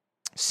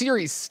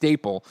series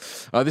staple.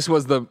 This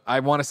was I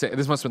want to say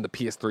this must have been the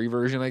PS3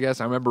 version, I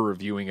guess. I remember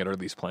reviewing it or at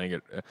least playing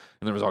it, and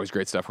there was always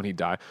great stuff when he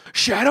died.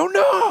 Shadow,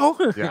 no.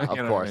 Yeah,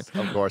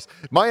 of course.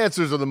 My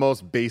answers are the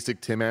most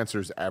basic Tim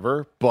answers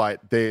ever,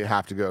 but they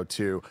have to go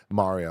to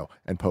Mario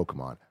and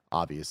Pokemon,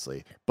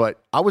 obviously.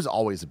 But I was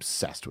always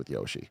obsessed with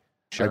Yoshi.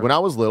 Sure. When I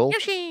was little,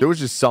 there was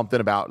just something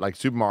about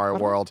Super Mario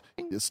World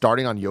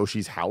starting on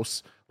Yoshi's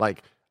house.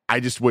 I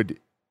just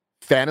would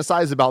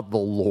fantasize about the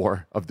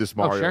lore of this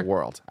Mario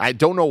world. I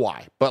don't know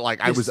why, but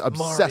I was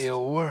obsessed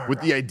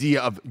with the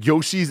idea of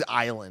Yoshi's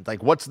Island.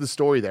 What's the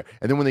story there?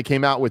 And then when they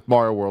came out with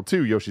Mario World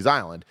 2, Yoshi's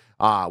Island,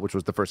 which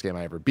was the first game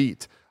I ever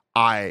beat,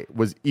 I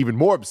was even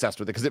more obsessed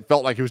with it because it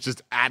felt like it was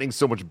just adding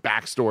so much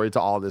backstory to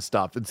all this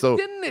stuff. And so,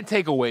 didn't it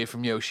take away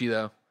from Yoshi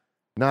though?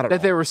 Not at all.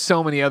 There were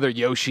so many other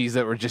Yoshis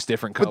that were just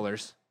different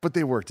colors. But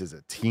they worked as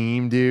a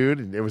team, dude.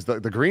 And it was the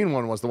green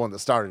one was the one that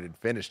started and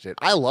finished it.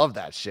 I love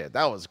that shit.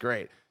 That was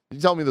great. You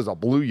tell me there's a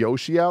blue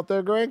Yoshi out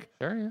there, Greg?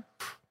 Sure, yeah.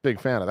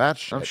 Big fan of that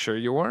shit. I'm sure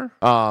you were.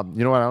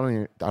 You know what?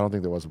 I don't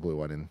think there was a blue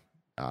one in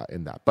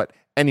in that. But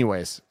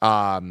anyways,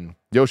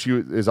 Yoshi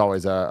is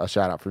always a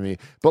shout out for me.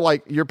 But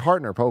like your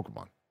partner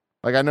Pokemon,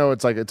 like I know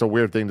it's a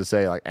weird thing to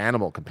say, like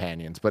animal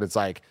companions, but it's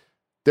like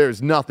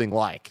there's nothing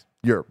like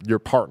your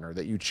partner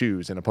that you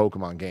choose in a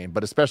Pokemon game,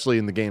 but especially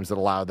in the games that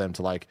allow them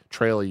to like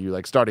trail you,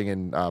 like starting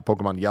in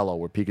Pokemon Yellow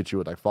where Pikachu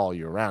would like follow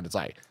you around. It's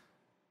like,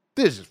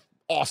 this is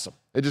awesome.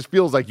 It just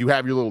feels like you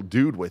have your little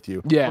dude with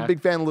you. Yeah. I'm a big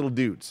fan of little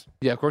dudes.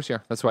 Yeah, of course, yeah.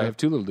 That's why I have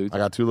 2 little dudes. I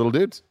got 2 little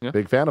dudes. Yeah.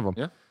 Big fan of them.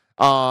 Yeah.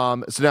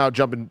 So now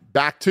jumping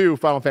back to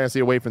Final Fantasy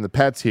away from the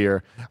pets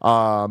here,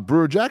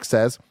 Brewer Jack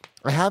says,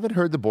 I haven't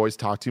heard the boys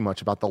talk too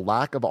much about the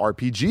lack of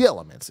RPG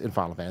elements in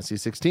Final Fantasy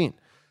 16.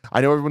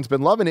 I know everyone's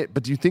been loving it,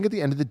 but do you think at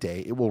the end of the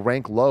day it will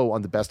rank low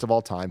on the best of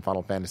all time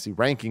Final Fantasy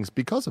rankings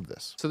because of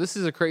this? So this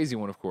is a crazy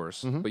one, of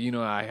course, but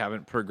I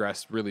haven't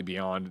progressed really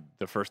beyond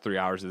the first 3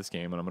 hours of this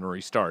game, and I'm going to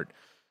restart.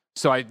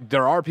 So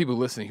there are people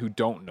listening who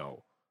don't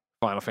know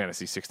Final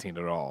Fantasy 16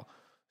 at all.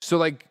 So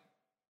like,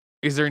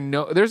 there's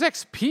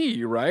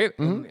XP, right?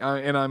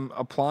 And I'm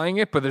applying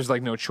it, but there's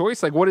like no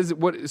choice. Like, what is it?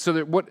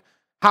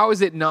 How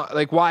is it not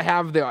like? Why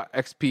have the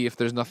XP if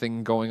there's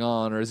nothing going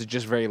on, or is it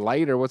just very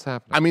light, or what's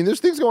happening? I mean, there's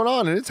things going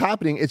on, and it's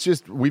happening. It's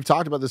just we've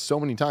talked about this so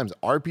many times.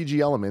 RPG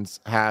elements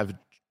have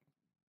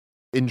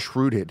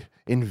invaded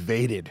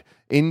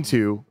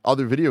into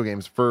other video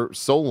games for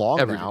so long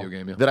now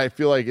that I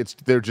feel like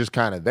they're just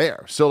kind of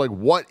there. So like,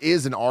 what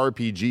is an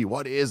RPG?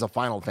 What is a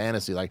Final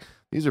Fantasy? Like,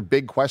 these are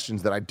big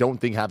questions that I don't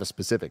think have a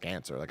specific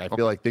answer. Like, I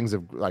feel like things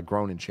have like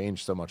grown and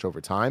changed so much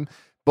over time.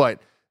 But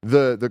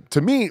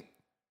to me,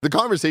 the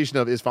conversation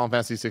of is Final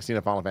Fantasy 16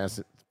 a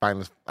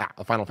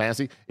Final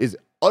Fantasy is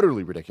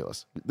utterly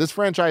ridiculous. This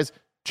franchise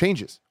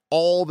changes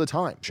all the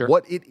time. Sure.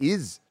 What it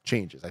is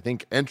changes. I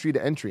think entry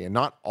to entry, and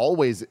not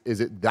always is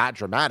it that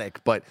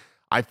dramatic, but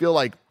I feel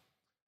like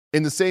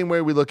in the same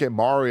way we look at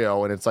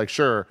Mario, and it's like,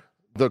 sure,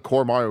 the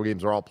core Mario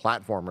games are all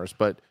platformers,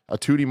 but a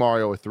 2D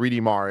Mario, a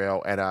 3D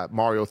Mario, and a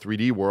Mario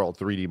 3D World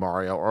 3D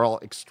Mario are all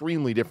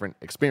extremely different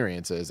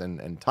experiences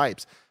and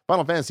types.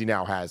 Final Fantasy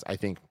now has, I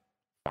think,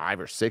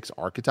 5 or 6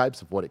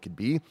 archetypes of what it could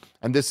be,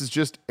 and this is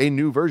just a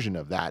new version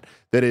of that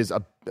is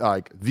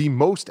like the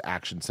most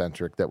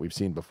action-centric that we've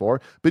seen before.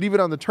 But even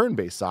on the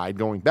turn-based side,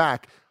 going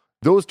back,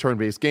 those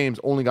turn-based games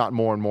only got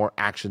more and more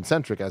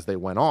action-centric as they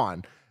went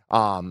on,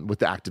 with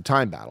the active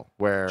time battle,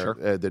 where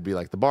there'd be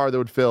like the bar that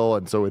would fill,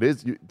 and so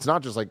it's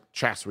not just like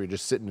chess where you're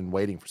just sitting and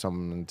waiting for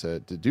someone to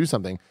do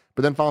something.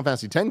 But then Final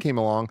Fantasy X came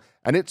along,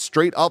 and it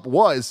straight up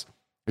was,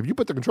 if you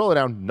put the controller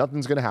down,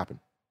 nothing's going to happen.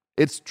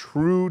 It's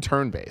true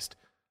turn-based.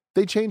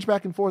 They change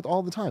back and forth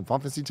all the time.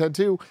 Final Fantasy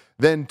X-2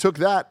 then took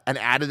that and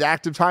added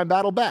active time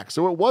battle back,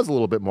 so it was a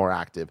little bit more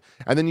active.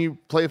 And then you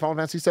play Final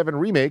Fantasy VII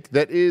Remake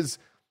that is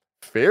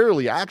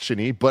fairly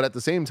actiony, but at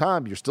the same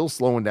time, you're still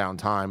slowing down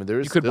time, and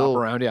there's could bop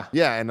around, yeah.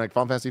 Yeah, and like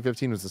Final Fantasy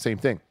 15 was the same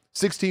thing.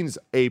 16 is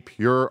a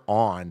pure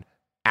on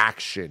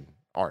action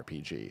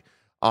RPG,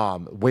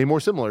 way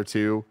more similar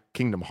to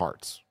Kingdom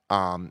Hearts,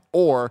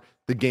 or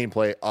the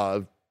gameplay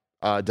of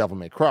Devil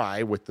May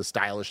Cry with the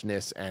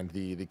stylishness and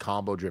the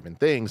combo-driven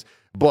things,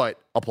 but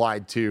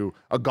applied to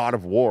a God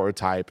of War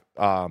type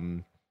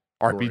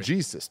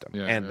RPG system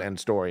and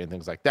story and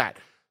things like that.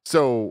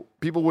 So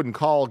people wouldn't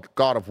call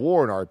God of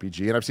War an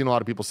RPG, and I've seen a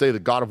lot of people say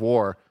that God of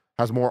War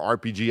has more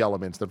RPG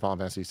elements than Final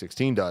Fantasy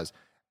 16 does.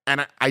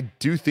 And I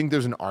do think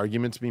there's an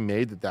argument to be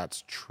made that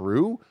that's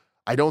true.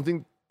 I don't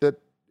think that,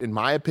 in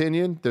my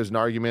opinion, there's an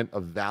argument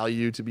of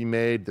value to be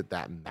made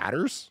that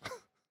matters.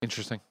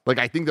 Interesting. Like,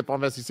 I think that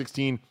Final Fantasy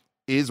 16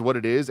 is what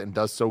it is and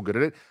does so good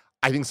at it.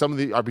 I think some of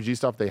the RPG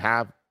stuff they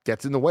have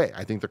gets in the way.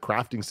 I think the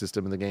crafting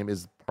system in the game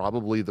is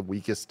probably the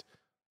weakest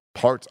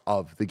part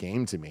of the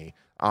game to me.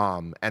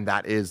 And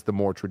that is the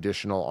more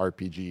traditional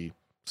RPG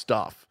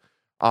stuff.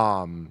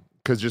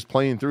 Because just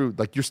playing through,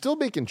 like, you're still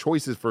making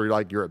choices for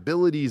like your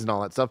abilities and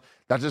all that stuff.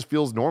 That just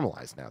feels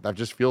normalized now. That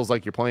just feels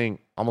like you're playing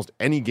almost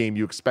any game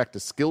you expect a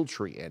skill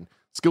tree in.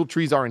 Skill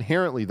trees are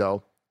inherently,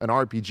 though, an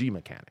RPG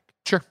mechanic.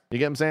 Sure. You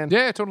get what I'm saying?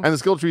 Yeah, totally. And the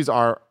skill trees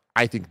are,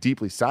 I think,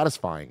 deeply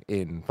satisfying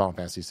in Final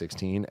Fantasy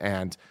 16.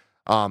 And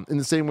in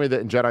the same way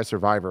that in Jedi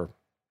Survivor,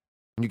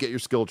 you get your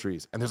skill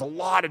trees, and there's a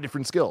lot of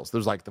different skills.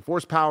 There's like the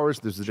force powers,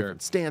 there's the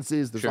different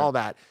stances, there's all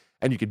that,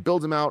 and you can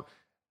build them out.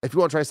 If you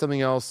want to try something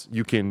else,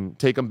 you can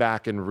take them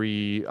back and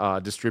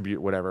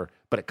redistribute whatever,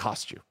 but it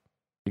costs you.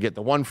 You get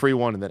the one free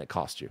one, and then it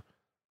costs you.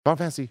 Final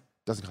Fantasy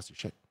doesn't cost you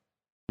shit.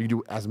 You can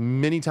do as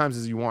many times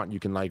as you want. You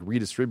can like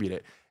redistribute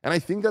it, and I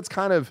think that's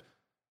kind of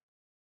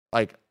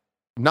like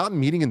not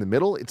meeting in the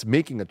middle. It's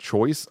making a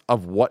choice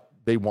of what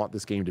they want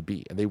this game to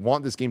be, and they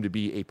want this game to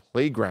be a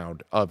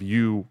playground of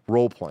you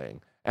role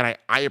playing. And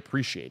I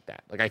appreciate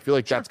that. Like, I feel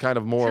like that's kind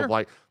of more of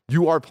like,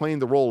 you are playing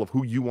the role of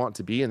who you want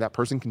to be, and that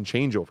person can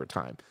change over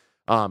time.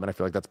 And I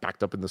feel like that's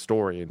backed up in the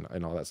story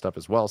and all that stuff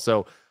as well.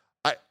 So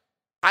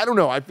I don't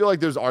know. I feel like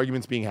there's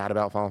arguments being had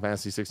about Final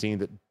Fantasy 16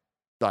 that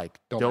like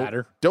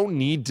don't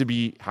need to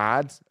be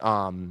had.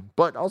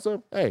 But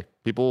also, hey,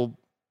 people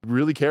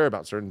really care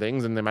about certain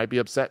things, and they might be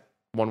upset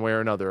one way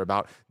or another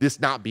about this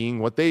not being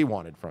what they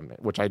wanted from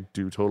it, which I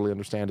do totally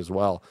understand as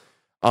well.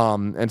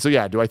 And so,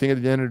 yeah, do I think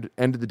at the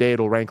end of the day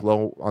it'll rank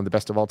low on the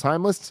best of all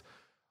time lists?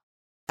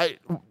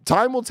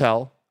 Time will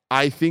tell.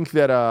 I think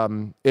that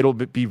it'll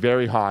be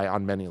very high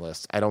on many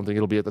lists. I don't think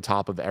it'll be at the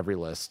top of every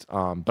list.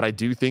 But I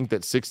do think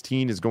that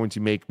 16 is going to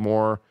make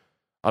more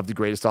of the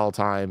greatest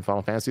all-time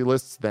Final Fantasy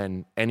lists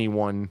than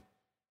anyone,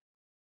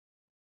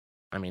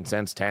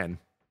 since 10.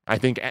 I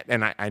think,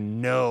 and I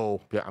know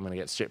I'm going to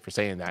get shit for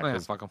saying that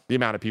because the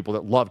amount of people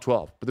that love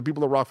 12, but the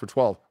people that rock for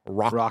 12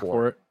 rock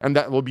for it. And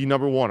that will be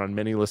number one on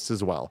many lists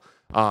as well.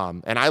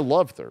 And I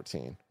love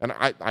 13. And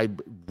I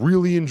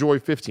really enjoy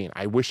 15.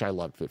 I wish I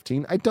loved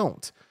 15. I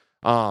don't.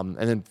 And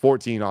then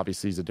 14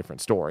 obviously is a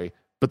different story.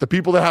 But the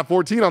people that have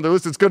 14 on their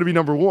list, it's going to be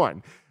number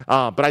one.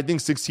 But I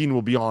think 16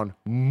 will be on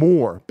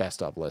more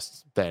best of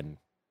lists than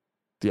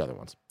the other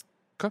ones.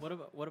 Okay.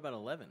 What about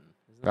 11?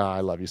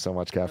 I love you so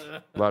much, Kev.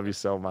 Love you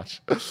so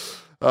much.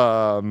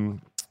 All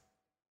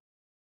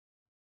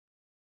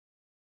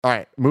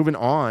right, moving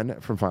on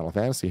from Final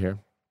Fantasy here.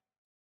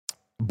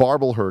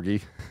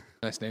 Barbelhergy.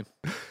 Nice name.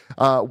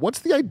 What's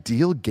the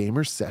ideal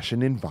gamer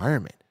session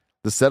environment?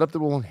 The setup that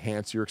will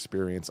enhance your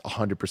experience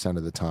 100%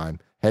 of the time.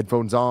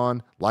 Headphones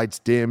on, lights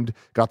dimmed,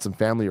 got some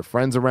family or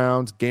friends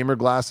around, gamer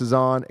glasses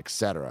on,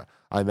 etc.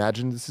 I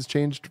imagine this has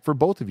changed for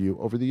both of you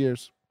over the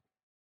years.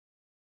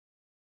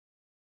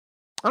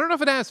 I don't know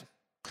if it has.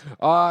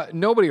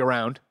 Nobody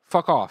around.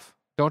 Fuck off.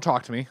 Don't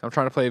talk to me. I'm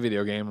trying to play a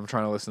video game. I'm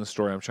trying to listen to the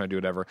story. I'm trying to do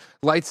whatever.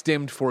 Lights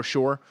dimmed for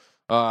sure.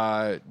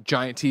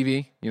 Giant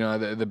TV.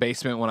 The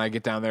basement when I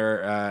get down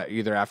there,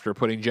 either after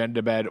putting Jen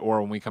to bed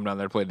or when we come down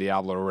there to play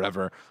Diablo or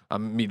whatever,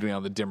 I'm immediately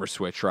on the dimmer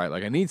switch, right?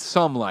 Like I need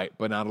some light,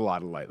 but not a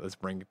lot of light. Let's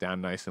bring it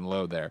down nice and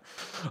low there.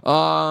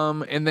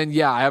 And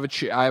then I have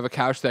a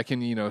couch that can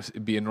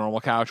be a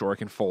normal couch or it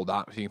can fold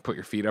out so you can put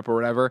your feet up or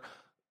whatever.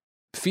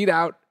 Feet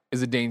out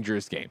is a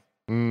dangerous game.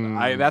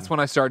 That's when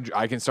I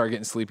can start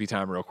getting sleepy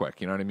time real quick.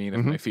 You know what I mean?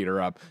 If my feet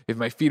are up, if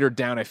my feet are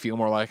down, I feel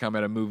more like I'm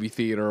at a movie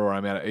theater or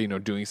I'm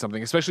at doing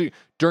something. Especially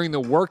during the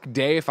work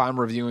day, if I'm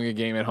reviewing a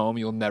game at home,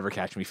 you'll never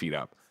catch me feet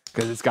up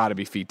because it's got to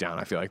be feet down.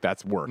 I feel like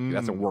that's work.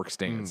 That's a work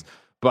stance.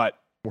 But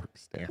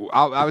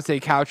I would say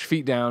couch,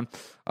 feet down,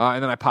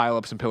 and then I pile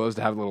up some pillows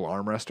to have a little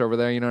armrest over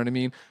there. You know what I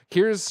mean?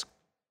 If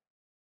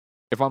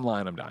I'm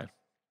lying, I'm dying.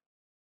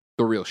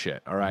 The real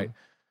shit. All right.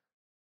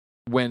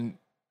 When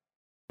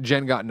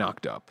Jen got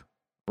knocked up.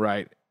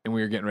 Right, and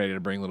we were getting ready to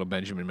bring little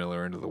Benjamin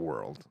Miller into the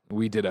world.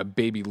 We did a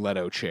Baby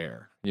Leto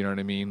chair. You know what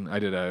I mean? I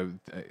did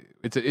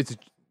it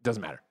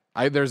doesn't matter.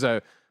 There's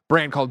a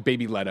brand called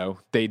Baby Leto.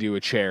 They do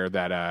a chair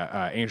that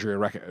Andrea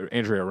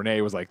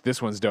Renee was like,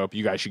 this one's dope.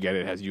 You guys should get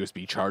it. It has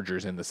USB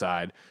chargers in the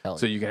side,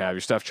 so you can have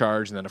your stuff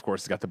charged. And then of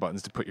course it's got the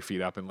buttons to put your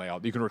feet up and lay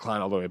out. You can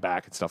recline all the way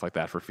back and stuff like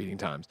that for feeding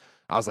times.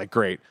 I was like,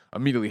 great.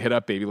 Immediately hit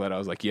up Baby Leto. I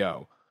was like,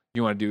 yo.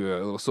 You want to do a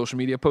little social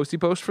media post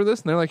for this?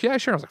 And they're like, yeah,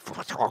 sure. I was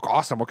like,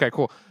 awesome. Okay,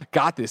 cool.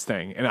 Got this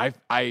thing. And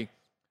I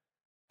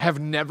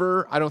have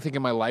never, I don't think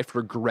in my life,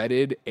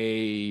 regretted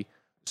a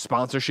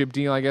sponsorship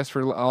deal, I guess,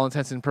 for all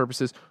intents and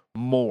purposes,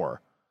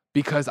 more.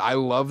 Because I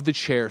love the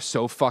chair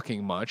so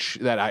fucking much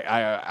that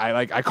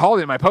I called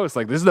it in my post,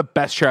 like, this is the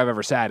best chair I've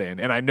ever sat in.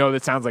 And I know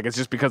that sounds like it's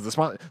just because the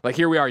sponsor, like,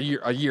 here we are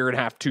a year and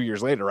a half, 2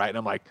 years later, right? And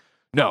I'm like,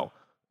 no,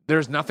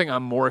 there's nothing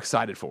I'm more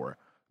excited for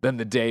than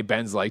the day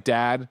Ben's like,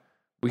 Dad,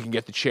 we can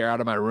get the chair out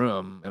of my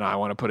room and I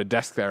want to put a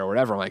desk there or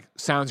whatever. I'm like,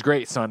 sounds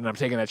great, son. And I'm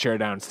taking that chair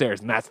downstairs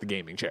and that's the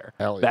gaming chair.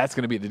 Hell yeah. That's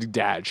going to be the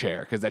dad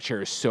chair because that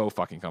chair is so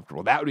fucking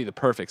comfortable. That would be the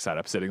perfect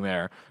setup sitting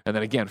there. And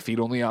then again, feet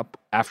only up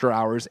after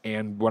hours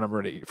and when I'm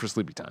ready for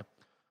sleepy time.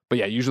 But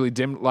yeah, usually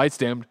lights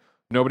dimmed,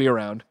 nobody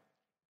around.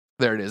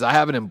 There it is. I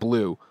have it in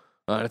blue.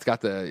 And it's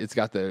got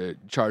the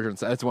charger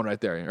inside. That's the one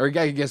right there. Or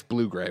I guess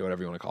blue gray,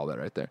 whatever you want to call that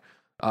right there.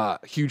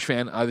 Huge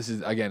fan. This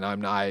is again.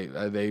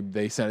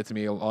 They sent it to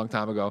me a long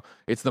time ago.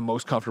 It's the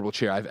most comfortable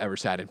chair I've ever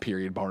sat in.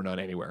 Period, bar none,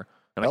 anywhere.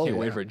 And I can't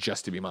wait for it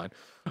just to be mine.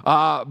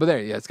 But there,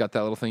 it's got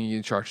that little thing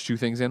you charge 2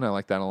 things in. I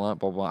like that a lot.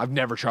 Blah blah. I've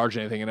never charged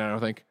anything in it. I don't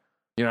think.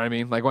 You know what I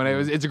mean? Like when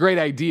it's a great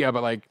idea,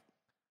 but like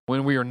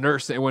when we were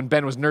nursing, when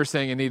Ben was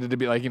nursing and needed to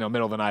be like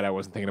middle of the night, I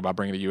wasn't thinking about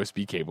bringing a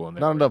USB cable in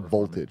there. Not enough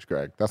voltage,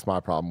 Greg. That's my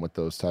problem with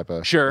those type of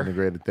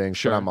integrated things.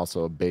 Sure. But I'm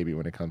also a baby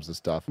when it comes to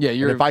stuff. Yeah,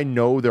 and if I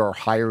know there are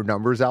higher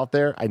numbers out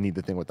there, I need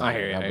the thing with the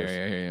higher numbers.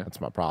 Yeah. That's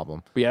my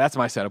problem. But yeah, that's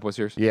my setup. What's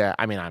yours? Yeah,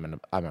 I mean, I'm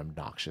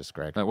obnoxious,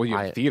 Greg. Well, you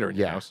have a theater in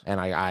your house.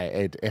 And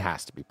it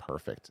has to be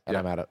perfect. And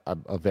I'm at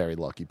a very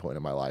lucky point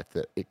in my life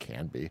that it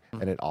can be,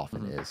 and it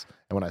often is.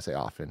 And when I say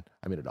often,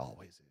 I mean it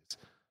always is.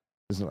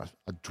 There's not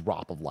a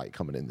drop of light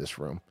coming in this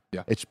room.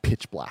 Yeah. It's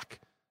pitch black.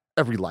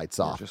 Every light's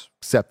off,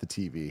 except the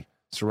TV.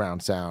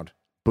 Surround sound,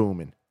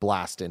 booming,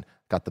 blasting.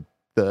 Got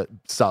the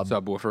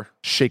subwoofer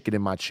shaking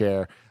in my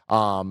chair.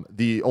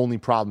 The only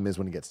problem is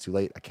when it gets too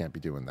late, I can't be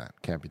doing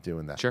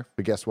that. Sure.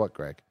 But guess what,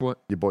 Greg? What?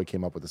 Your boy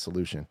came up with a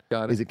solution.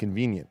 Got it. Is it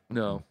convenient?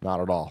 No.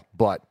 Not at all.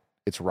 But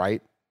it's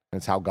right, and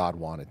it's how God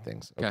wanted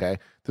things, okay?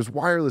 There's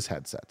wireless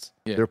headsets.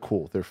 Yeah. They're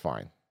cool. They're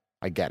fine.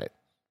 I get it.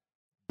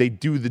 They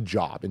do the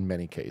job in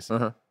many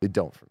cases. They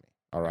don't for me,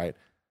 all right?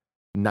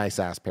 Nice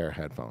ass pair of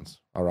headphones,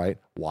 all right?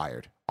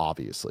 Wired,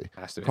 obviously.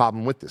 Has to be.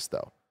 Problem with this,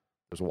 though,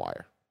 there's a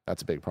wire.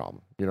 That's a big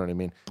problem. You know what I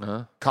mean?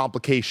 Uh-huh.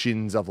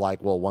 Complications of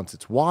like, well, once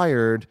it's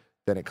wired,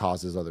 then it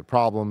causes other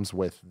problems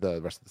with the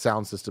rest of the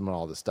sound system and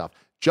all this stuff.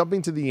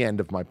 Jumping to the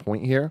end of my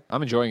point here,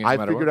 I'm enjoying it. I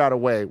figured out a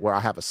way where I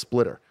have a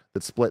splitter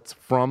that splits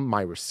from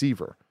my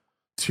receiver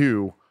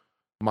to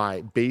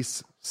my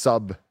bass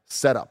sub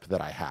setup that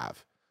I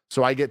have.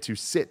 So I get to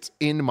sit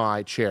in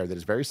my chair that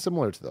is very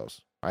similar to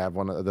those. I have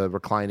one of the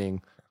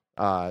reclining,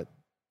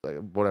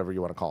 whatever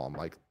you want to call them,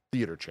 like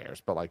theater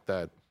chairs, but like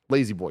the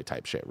lazy boy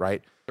type shit,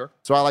 right? Sure.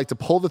 So I like to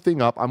pull the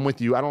thing up. I'm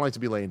with you. I don't like to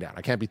be laying down.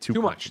 I can't be too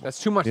much.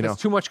 That's too much.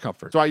 That's too much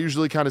comfort. So I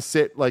usually kind of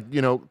sit like,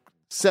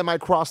 semi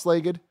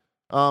cross-legged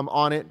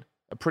on it.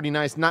 A pretty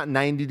nice, not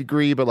 90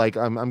 degree, but like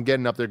I'm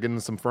getting up there, getting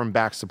some firm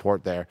back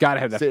support there. Gotta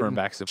have that Sitting, firm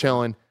back support.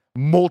 Chilling.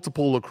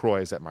 Multiple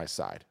LaCroix at my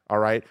side. All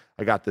right.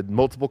 I got the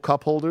multiple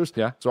cup holders.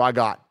 Yeah. So I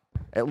got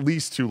at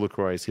least 2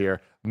 LaCroix here,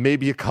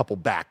 maybe a couple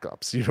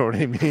backups. You know what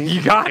I mean?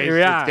 You got it,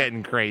 yeah. It's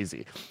getting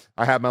crazy.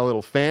 I have my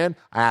little fan.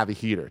 I have a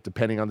heater.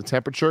 Depending on the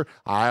temperature,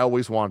 I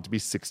always want it to be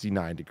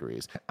 69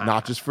 degrees.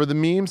 Not just for the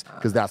memes,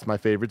 because that's my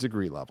favorite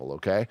degree level,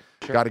 okay?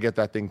 Sure. Got to get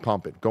that thing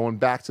pumping. Going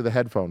back to the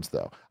headphones,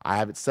 though, I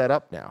have it set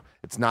up now.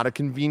 It's not a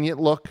convenient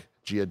look.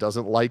 Gia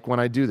doesn't like when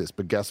I do this,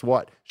 but guess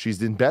what?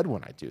 She's in bed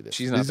when I do this.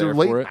 She's not These there are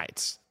late for it.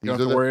 nights. You don't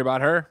have to worry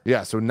about her.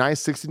 Yeah, so nice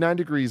 69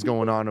 degrees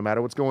going on, no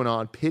matter what's going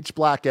on. Pitch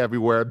black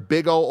everywhere.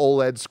 Big old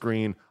OLED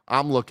screen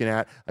I'm looking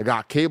at. I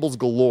got cables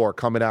galore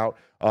coming out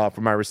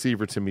from my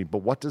receiver to me. But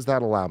what does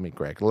that allow me,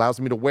 Greg? It allows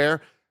me to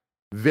wear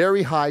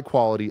very high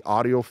quality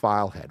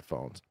audiophile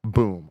headphones.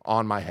 Boom,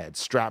 on my head,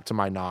 strapped to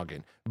my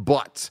noggin.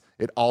 But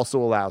it also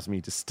allows me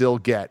to still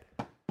get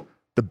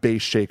the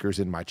bass shakers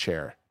in my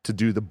chair to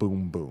do the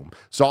boom boom.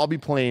 So I'll be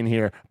playing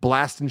here,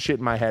 blasting shit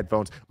in my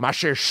headphones. My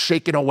chair's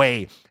shaking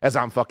away as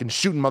I'm fucking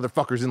shooting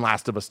motherfuckers in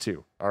Last of Us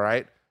 2. All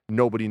right?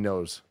 Nobody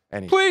knows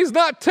anything. Please,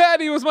 not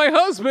Ted. He was my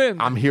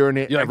husband. I'm hearing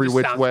it every this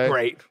which sounds way.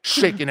 Great.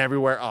 Shaking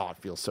everywhere. Oh, it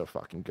feels so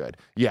fucking good.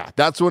 Yeah,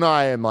 that's when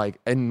I am like,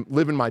 and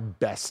living my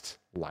best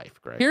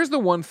life, Greg. Here's the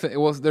one thing.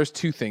 Well, there's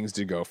 2 things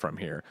to go from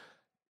here.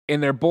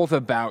 And they're both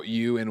about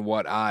you and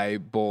what I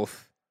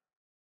both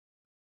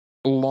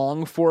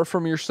long for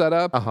from your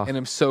setup, and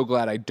I'm so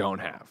glad I don't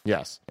have.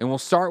 Yes. And we'll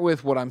start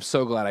with what I'm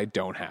so glad I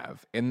don't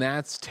have, and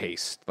that's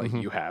taste, like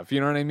you have. You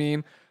know what I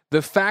mean?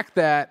 The fact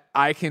that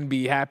I can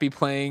be happy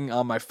playing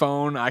on my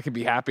phone, I can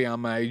be happy on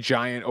my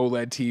giant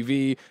OLED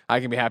TV,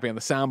 I can be happy on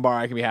the soundbar,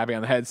 I can be happy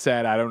on the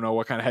headset. I don't know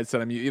what kind of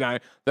headset I'm using. You know,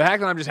 the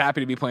fact that I'm just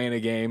happy to be playing a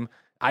game,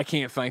 I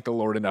can't thank the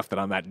Lord enough that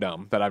I'm that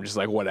dumb, that I'm just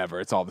like, whatever,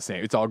 it's all the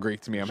same. It's all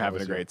Greek to me. I'm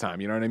having a great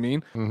time. You know what I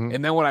mean?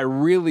 And then what I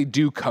really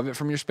do covet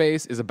from your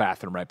space is a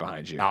bathroom right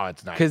behind you. Oh,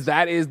 it's nice. Because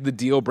that is the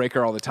deal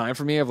breaker all the time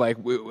for me of like,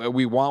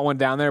 we want one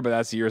down there, but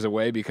that's years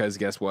away because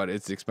guess what?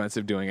 It's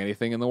expensive doing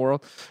anything in the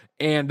world.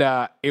 And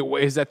it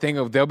is that thing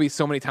of there'll be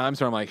so many times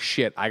where I'm like,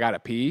 shit, I got to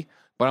pee.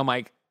 But I'm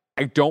like,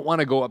 I don't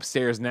want to go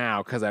upstairs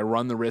now because I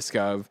run the risk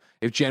of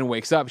if Jen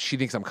wakes up, she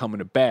thinks I'm coming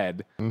to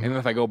bed. And then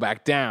if I go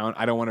back down,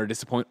 I don't want her to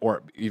disappoint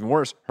or even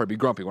worse, her be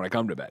grumpy when I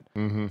come to bed.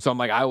 So I'm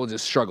like, I will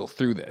just struggle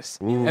through this.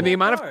 And the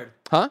amount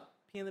of...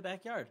 Pee in the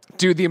backyard.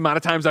 Dude, the amount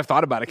of times I've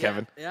thought about it,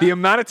 Kevin. Yeah. The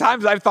amount of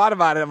times I've thought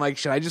about it, I'm like,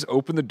 should I just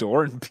open the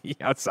door and pee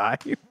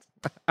outside? Who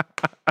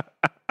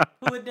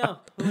would know?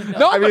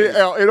 No, I mean,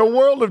 in a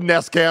world of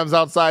Nest cams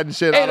outside and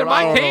shit. Hey, they're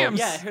my cams.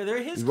 Yeah,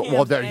 they're his cams.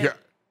 Well, they're and here.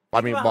 I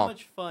mean, think about how well,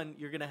 much fun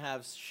you're gonna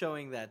have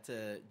showing that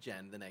to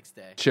Jen the next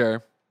day.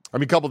 Sure. I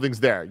mean, a couple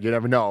things there. You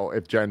never know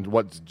if Jen,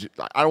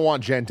 I don't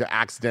want Jen to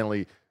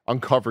accidentally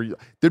uncover you.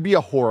 There'd be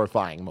a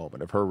horrifying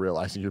moment of her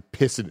realizing you're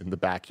pissing in the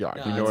backyard.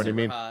 No, you know it's what I super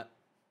mean? hot.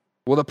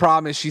 Well, the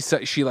problem is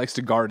she likes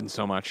to garden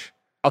so much.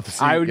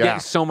 I would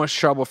get so much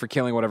trouble for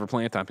killing whatever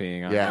plant I'm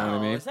peeing on. Yeah. You know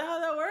what I mean? Is that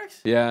how that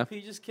works? Yeah. Pee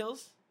just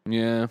kills?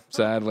 Yeah,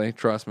 sadly.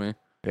 Trust me.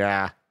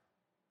 Yeah.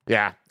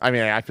 Yeah. I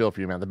mean, I feel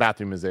for you, man. The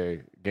bathroom is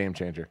a game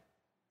changer.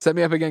 Set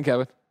me up again,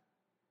 Kevin.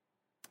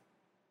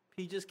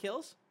 Pee just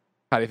kills?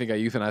 How do you think I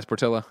euthanize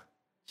Portillo?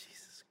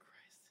 Jesus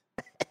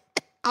Christ.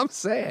 I'm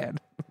sad.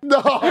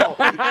 No.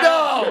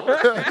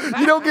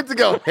 You don't get to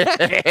go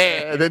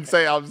and then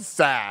say I'm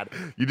sad.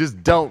 You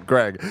just don't,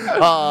 Greg.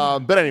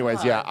 But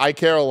anyways, yeah, I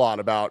care a lot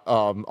about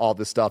all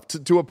this stuff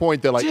to a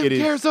point that like Jim it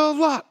is. cares a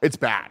lot. It's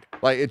bad.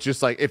 Like, it's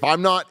just like, if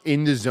I'm not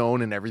in the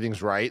zone and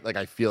everything's right, like,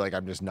 I feel like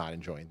I'm just not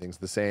enjoying things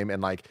the same. And,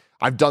 like,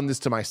 I've done this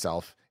to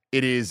myself.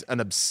 It is an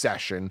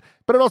obsession,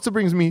 but it also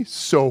brings me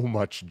so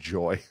much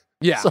joy.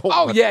 Yeah. So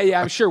much.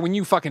 Yeah. I'm sure when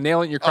you fucking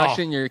nail it and you're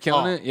crushing it and you're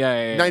killing it.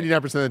 Yeah.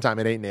 99% of the time,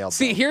 it ain't nailed.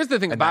 See, though. here's the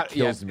thing And about that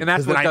kills me, and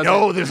that's 'cause what then I does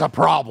know it. there's a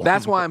problem.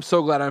 That's why I'm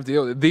so glad I don't have to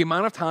deal with it. The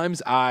amount of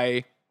times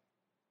I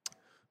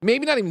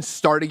maybe not even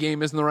start a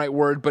game isn't the right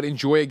word, but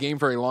enjoy a game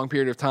for a long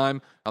period of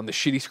time on the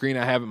shitty screen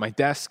I have at my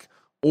desk,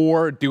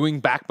 or doing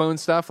Backbone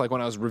stuff, like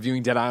when I was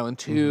reviewing Dead Island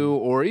 2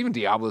 or even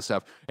Diablo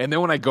stuff. And then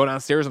when I go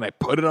downstairs and I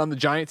put it on the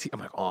giant TV, I'm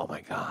like, oh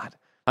my God.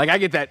 Like, I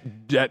get that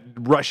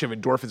rush of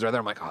endorphins right there.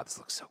 I'm like, oh, this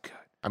looks so good.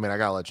 I mean, I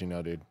gotta let you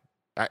know, dude.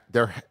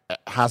 There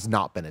has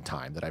not been a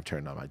time that I've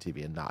turned on my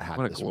TV and not had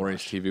What a this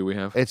glorious rush. TV we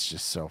have. It's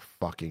just so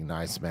fucking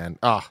nice, man.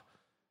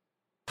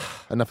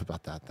 Enough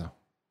about that, though.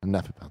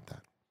 Enough about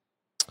that.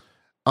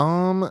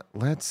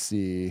 Let's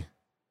see.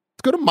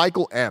 Let's go to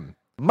Michael M.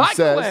 Who Michael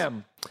says,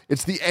 M.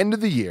 It's the end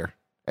of the year,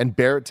 and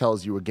Barrett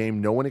tells you a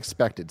game no one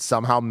expected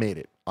somehow made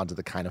it onto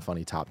the Kind of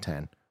Funny top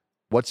 10.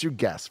 What's your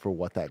guess for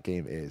what that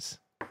game is?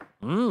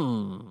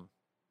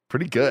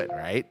 Pretty good,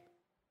 right?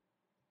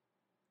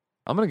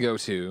 I'm going to go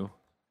to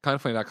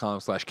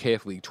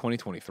kindoffunny.com/KF League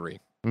 2023.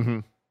 Mm-hmm.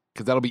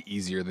 Because that'll be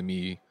easier than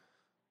me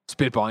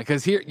spitballing.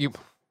 Because here,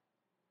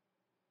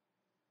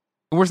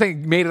 we're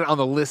saying made it on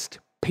the list,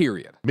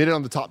 period. Made it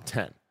on the top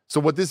 10. So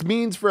what this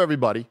means for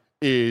everybody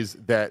is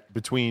that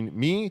between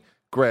me,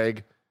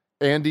 Greg,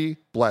 Andy,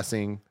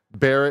 Blessing,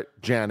 Barrett,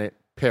 Janet,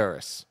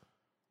 Paris.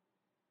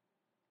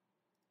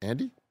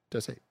 Andy? Did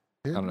I say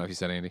Andy? I don't know if you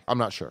said Andy. I'm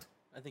not sure.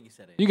 I think you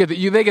said it. You get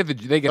the, they get the,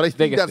 they get. But I they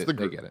think get that's it, the they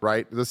group, get it.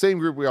 right? The same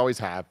group we always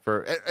have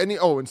for any.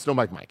 Oh, and Snow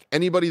Mike.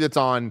 Anybody that's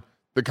on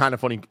the Kind of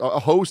Funny, a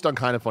host on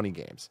Kind of Funny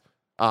Games,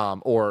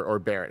 or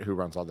Barrett, who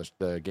runs all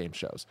the game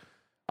shows,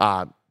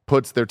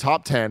 puts their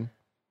top 10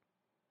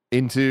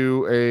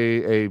 into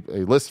a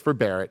list for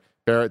Barrett.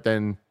 Barrett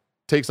then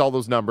takes all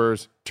those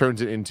numbers,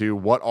 turns it into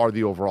what are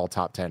the overall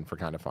top 10 for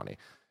Kind of Funny.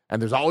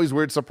 And there's always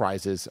weird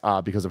surprises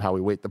because of how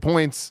we weight the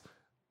points.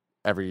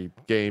 Every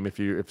game, if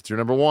it's your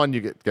number 1,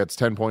 gets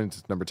 10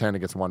 points. Number 10, it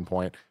gets 1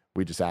 point.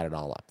 We just add it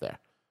all up there.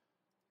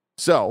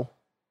 So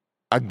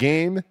a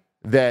game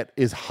that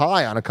is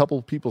high on a couple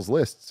of people's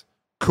lists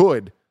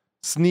could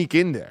sneak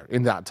in there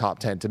in that top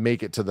 10 to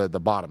make it to the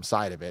bottom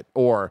side of it.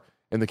 Or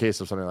in the case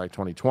of something like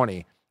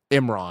 2020,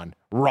 Imran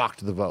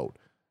rocked the vote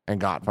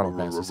and got Final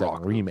Fantasy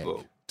VII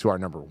Remake to our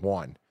number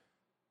 1.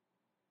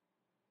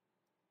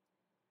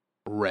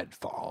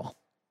 Redfall.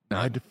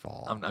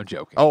 Redfall. I'm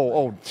joking.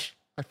 Oh,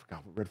 I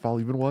forgot what Redfall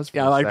even was.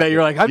 Yeah, I like that.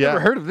 You're like, I've never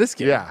heard of this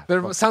game. Yeah.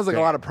 There sounds like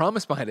a lot of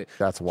promise behind it.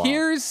 That's wild.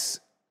 Here's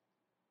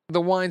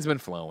the wine's been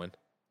flowing.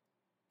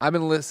 I've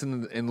been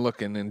listening and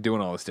looking and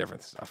doing all this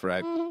different stuff,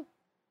 right? Mm-hmm.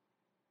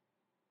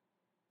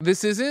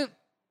 This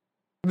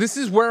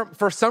is where,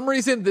 for some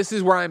reason, this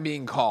is where I'm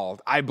being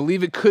called. I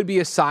believe it could be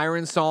a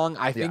siren song.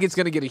 I think it's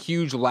going to get a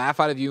huge laugh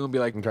out of you and be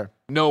like, okay,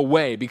 no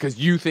way, because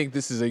you think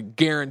this is a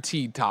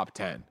guaranteed top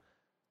 10.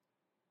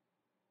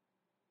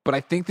 But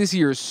I think this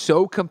year is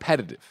so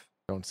competitive.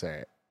 Don't say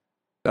it.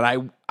 That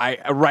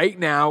I right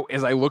now,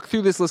 as I look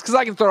through this list, because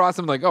I can throw out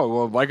something like, oh,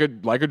 well, like a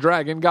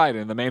dragon,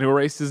 Gaiden, the man who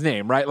erased his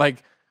name, right?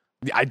 Like,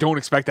 I don't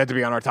expect that to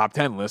be on our top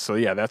 10 list. So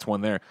yeah, that's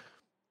one there.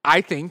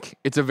 I think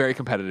it's a very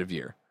competitive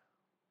year.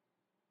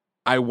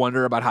 I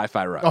wonder about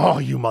Hi-Fi Rush. Oh,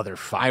 you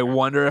motherfucker. I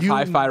wonder if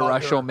Hi-Fi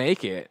Rush will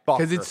make it.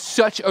 Because it's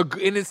such a...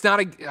 And it's not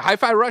a...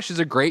 Hi-Fi Rush is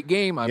a great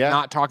game. I'm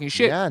not talking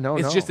shit. Yeah, no,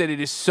 It's just that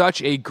it is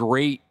such a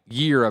great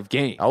year of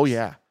games. Oh,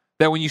 yeah.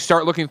 That when you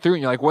start looking through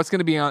and you're like, what's going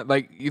to be on...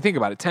 Like, you think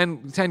about it.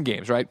 10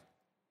 games, right?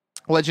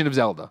 Legend of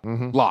Zelda.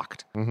 Mm-hmm.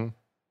 Locked. Mm-hmm.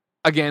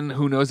 Again,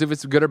 who knows if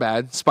it's good or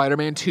bad.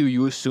 Spider-Man 2,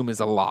 you assume is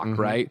a lock,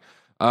 right?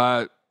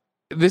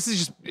 This is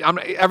just...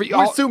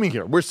 We're assuming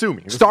here. We're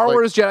assuming. Star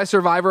Wars Jedi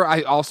Survivor,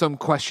 I also am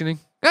questioning.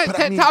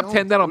 Top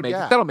 10, that'll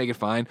make it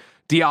fine.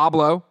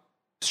 Diablo,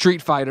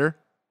 Street Fighter,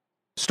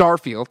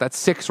 Starfield, that's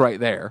 6 right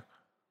there.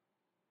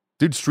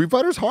 Dude, Street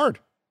Fighter's hard.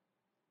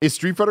 Is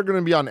Street Fighter going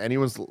to be on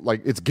anyone's,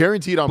 like, it's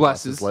guaranteed on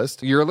Bless's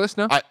list? Your list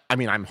now? I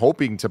mean, I'm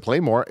hoping to play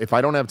more. If I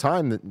don't have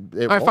time,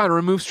 all right, fine,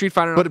 remove Street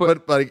Fighter.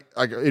 But like,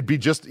 it'd be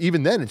just,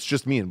 even then, it's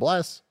just me and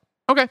Bless.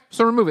 Okay,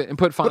 so remove it and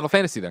put Final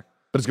Fantasy there.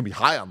 But it's going to be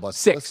high on Bless.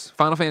 6.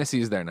 Final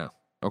Fantasy is there now.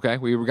 Okay,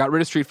 we got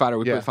rid of Street Fighter.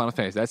 We put Final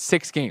Fantasy. That's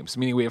 6 games,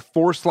 meaning we have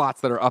 4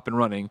 slots that are up and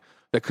running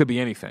that could be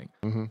anything.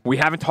 Mm-hmm. We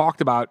haven't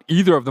talked about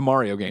either of the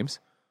Mario games.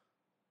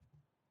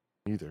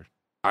 Either.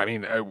 I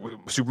mean,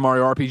 Super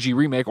Mario RPG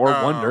Remake or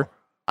Wonder.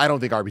 I don't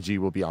think RPG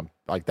will be on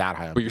like that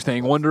high. But you're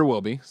saying Wonder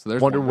will be. So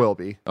there's Wonder will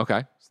be.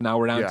 Okay, so now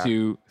we're down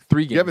to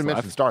 3 games. You haven't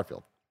left. mentioned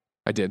Starfield.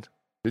 I did.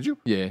 Did you?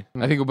 Yeah.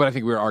 I think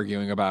we were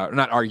arguing about,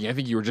 not arguing, I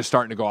think you were just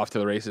starting to go off to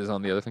the races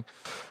on the other thing.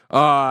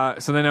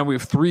 So then now we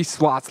have 3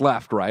 slots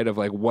left, right, of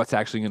like what's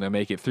actually going to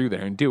make it through there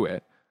and do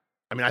it.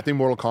 I mean, I think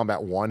Mortal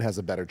Kombat 1 has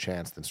a better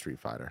chance than Street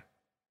Fighter.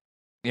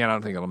 Yeah, I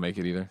don't think it'll make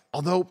it either.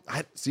 Although,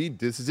 see,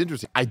 this is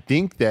interesting. I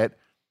think that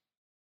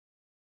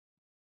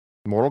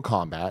Mortal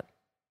Kombat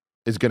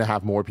is going to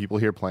have more people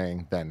here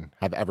playing than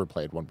have ever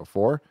played one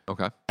before.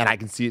 Okay. And I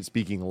can see it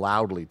speaking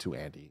loudly to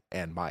Andy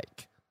and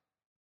Mike.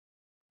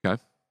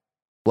 Okay.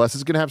 Bless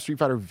is going to have Street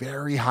Fighter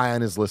very high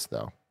on his list,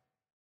 though.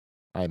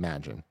 I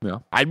imagine. Yeah.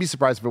 I'd be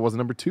surprised if it wasn't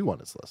number 2 on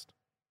his list.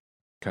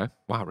 Okay.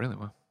 Wow, really?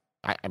 Wow.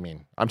 I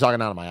mean, I'm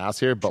talking out of my ass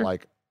here, but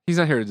like... He's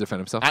not here to defend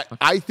himself.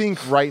 I think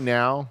right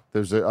now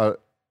there's a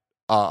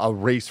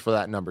race for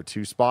that number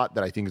 2 spot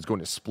that I think is going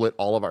to split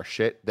all of our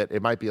shit, that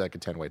it might be like a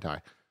 10-way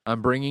tie.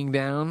 I'm bringing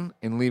down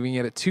and leaving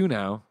it at 2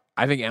 now.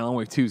 I think Alan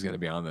Wake 2 is going to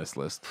be on this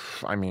list.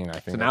 I mean, I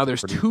think so now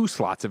there's 2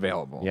 slots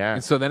available. Yeah.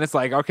 And so then it's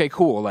like, okay,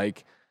 cool.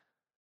 Like,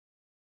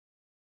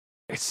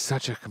 it's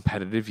such a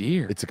competitive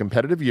year. It's a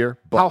competitive year.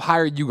 But, how high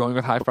are you going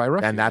with Hi-Fi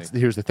Rush? And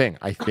here's the thing.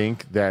 I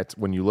think that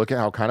when you look at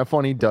how Kind of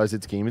Funny does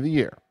its Game of the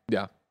Year,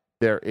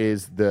 there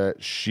is the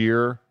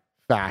sheer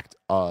fact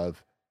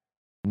of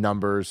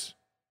numbers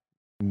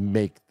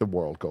make the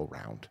world go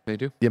round. They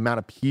do. The amount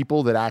of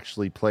people that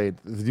actually played,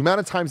 the amount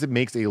of times it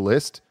makes a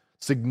list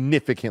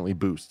significantly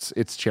boosts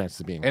its chances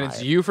of being And higher.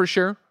 it's you for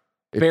sure.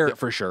 Barrett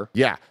for sure.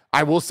 Yeah.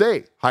 I will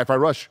say Hi-Fi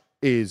Rush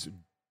is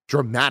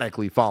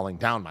dramatically falling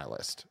down my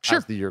list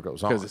as the year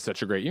goes on. Because it's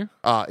such a great year.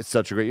 It's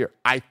such a great year.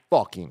 I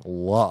fucking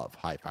love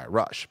Hi-Fi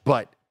Rush,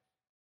 but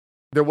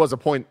there was a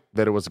point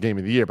that it was a game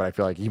of the year, but I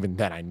feel like even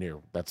then I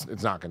knew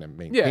it's not going to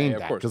maintain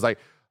that. Because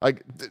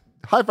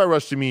Hi-Fi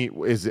Rush to me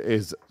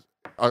is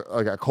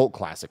like a cult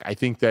classic. I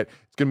think that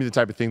it's going to be the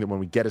type of thing that when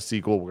we get a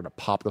sequel, we're going to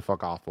pop the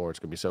fuck off for. It's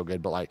going to be so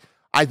good. But like,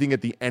 I think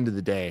at the end of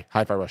the day,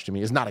 Hi-Fi Rush to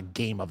me is not a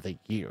game of the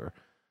year.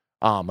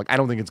 Like, I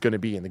don't think it's going to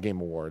be in the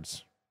Game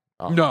Awards.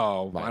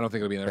 No, I don't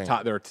think it'll be in their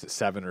top. They're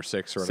 7 or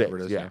 6 or whatever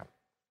it is. Yeah.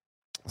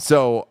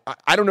 So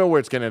I don't know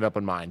where it's going to end up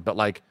in mine, but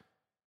like,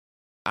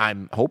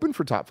 I'm hoping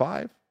for top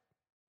 5.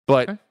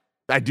 But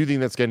I do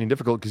think that's getting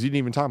difficult because you didn't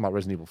even talk about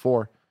Resident Evil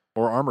 4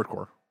 or Armored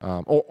Core.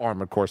 Or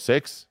Armored Core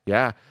 6.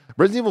 Yeah,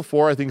 Resident Evil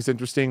 4 I think is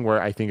interesting.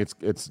 Where I think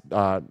it's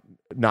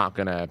not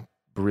going to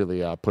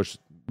really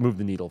move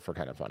the needle for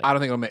kind of funny. I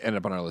don't think it'll end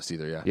up on our list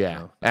either. Yeah.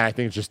 No. And I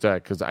think it's just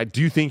because I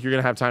do think you're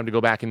going to have time to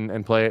go back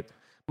and play it.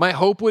 My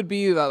hope would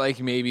be that, like,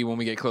 maybe when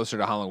we get closer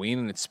to Halloween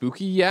and it's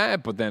spooky,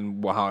 but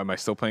then how am I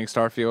still playing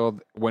Starfield?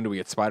 When do we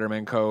get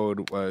Spider-Man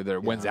code?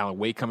 When's Alan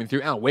Wake coming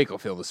through? Alan Wake will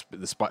feel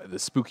the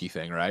spooky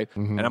thing, right?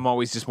 Mm-hmm. And I'm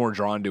always just more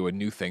drawn to a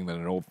new thing than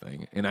an old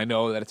thing. And I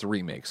know that it's a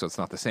remake, so it's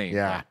not the same.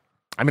 Yeah.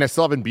 I mean, I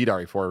still haven't beat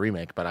RE4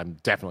 remake, but I'm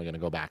definitely going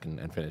to go back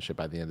and finish it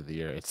by the end of the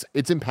year.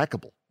 It's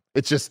impeccable.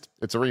 It's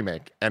a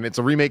remake, and it's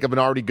a remake of an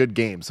already good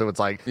game. So it's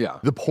like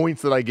the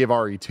points that I give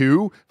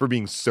RE2 for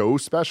being so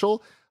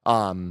special.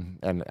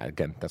 And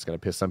again, that's going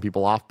to piss some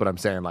people off, but I'm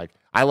saying, like,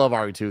 I love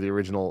RE2, the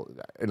original,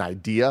 an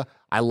idea.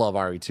 I love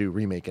RE2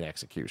 remake and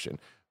execution.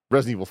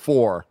 Resident Evil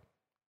 4,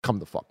 come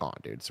the fuck on,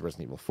 dude. It's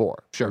Resident Evil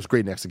 4. Sure. It was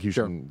great in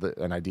execution,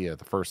 an idea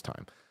the first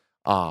time.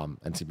 And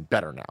it's even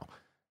better now.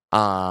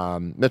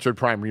 Metroid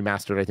Prime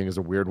Remastered, I think, is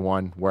a weird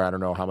one where I don't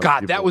know how much.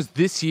 God, that was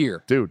this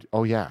year. Dude,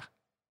 oh yeah.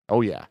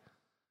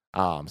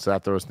 So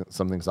that throws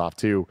some things off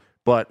too.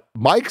 But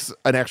Mike's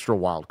an extra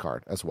wild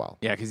card as well.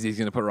 Yeah, because he's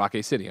going to put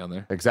Rocket City on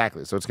there.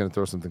 Exactly. So it's going to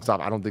throw some things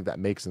off. I don't think that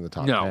makes in the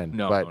top 10.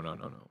 No.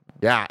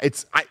 Yeah,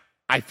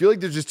 I feel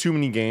like there's just too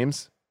many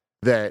games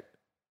that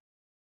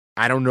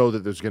I don't know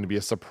that there's going to be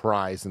a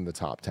surprise in the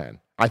top 10.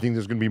 I think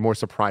there's going to be more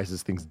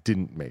surprises things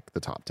didn't make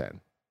the top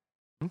 10.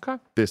 Okay.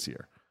 This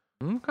year.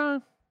 Okay.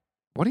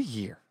 What a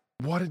year.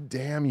 What a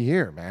damn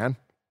year, man.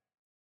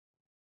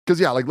 Because,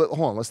 hold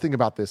on. Let's think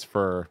about this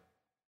for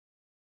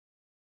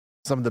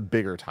some of the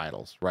bigger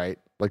titles, right?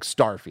 Like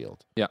Starfield.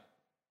 Yeah.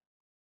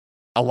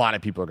 A lot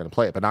of people are going to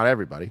play it, but not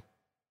everybody.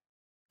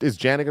 Is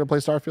Janet going to play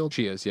Starfield?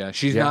 She is, yeah.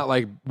 She's not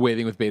like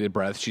waiting with bated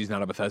breath. She's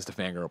not a Bethesda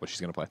fangirl, but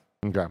she's going to play.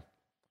 Okay.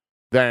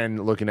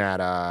 Then looking at,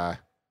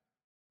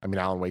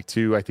 Alan Wake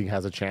 2, I think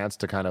has a chance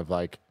to kind of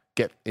like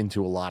get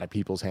into a lot of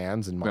people's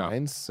hands and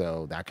minds.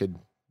 So that could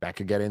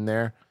get in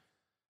there.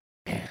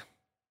 Man,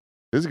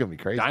 this is gonna be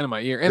crazy.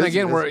 Dynamite year. And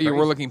again,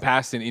 we're looking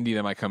past an indie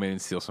that might come in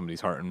and steal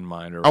somebody's heart and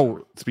mind.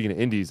 Or speaking of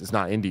indies, it's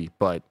not indie,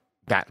 but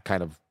that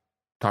kind of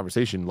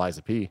conversation,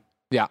 Liza P.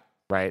 Yeah.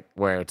 Right?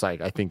 Where it's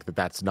like, I think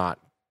that's not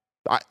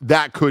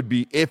that could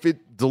be, if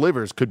it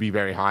delivers, could be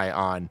very high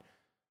on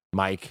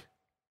Mike,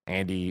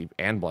 Andy,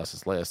 and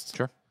Bless's list.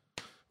 Sure.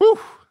 Woo.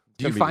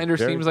 Viewfinder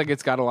seems like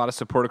it's got a lot of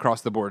support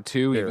across the board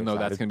too, even though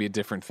that's going to be a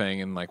different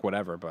thing and like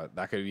whatever. But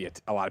that could be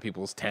a lot of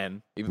people's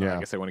 10, even though I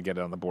guess they want to get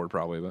it on the board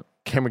probably. But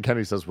Cameron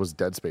Kennedy says, was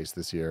Dead Space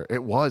this year?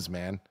 It was,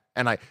 man.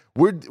 And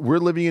we're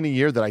living in a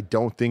year that I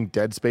don't think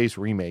Dead Space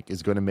remake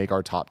is going to make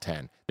our top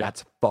 10.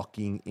 That's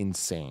fucking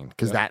insane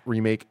because that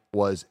remake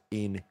was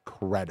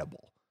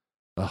incredible.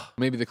 Ugh.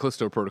 Maybe the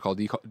Callisto Protocol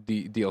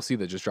DLC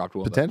that just dropped.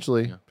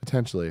 Potentially.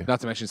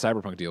 Not to mention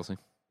Cyberpunk DLC.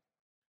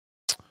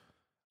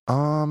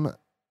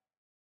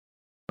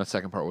 That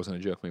second part wasn't a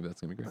joke. Maybe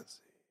that's going to be great.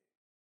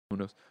 Who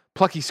knows?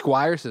 Plucky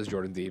Squire, says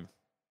Jordan Deeb.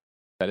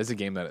 That is a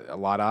game that a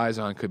lot of eyes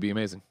on. Could be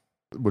amazing.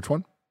 Which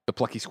one? The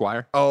Plucky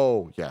Squire.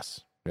 Oh,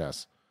 yes.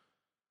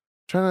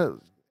 Trying to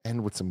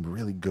end with some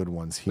really good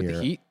ones here. With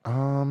the heat,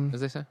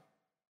 as they say.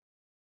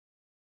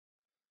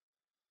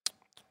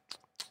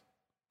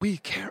 We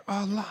care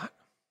a lot.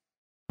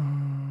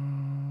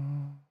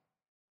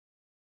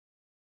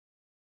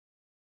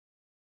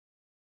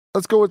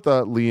 Let's go with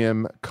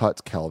Liam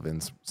Cut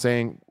Kelvins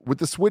saying, with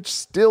the Switch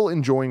still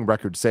enjoying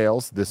record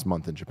sales this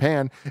month in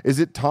Japan, is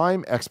it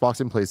time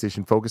Xbox and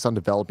PlayStation focus on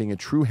developing a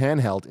true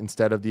handheld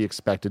instead of the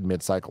expected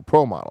mid-cycle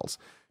Pro models?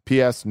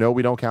 P.S. No,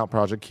 we don't count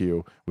Project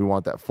Q. We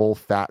want that full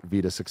fat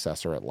Vita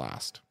successor at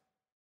last.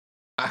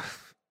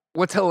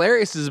 What's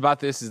hilarious about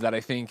this is that I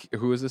think,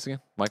 who is this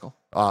again? Michael?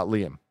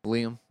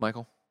 Liam,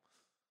 Michael,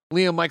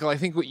 I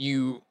think what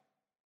you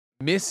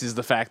miss is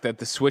the fact that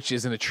the Switch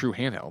isn't a true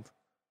handheld.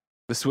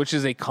 The Switch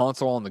is a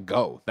console on the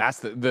go. That's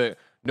the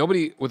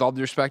nobody, with all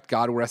due respect,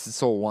 God rest his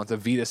soul, wants a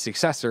Vita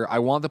successor. I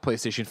want the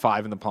PlayStation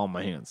 5 in the palm of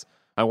my hands.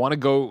 I want to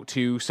go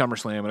to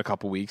SummerSlam in a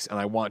couple weeks, and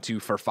I want to,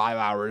 for 5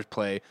 hours,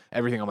 play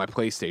everything on my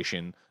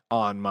PlayStation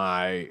on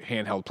my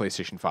handheld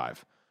PlayStation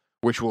 5,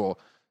 which will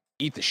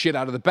eat the shit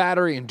out of the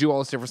battery and do all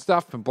this different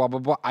stuff and blah, blah,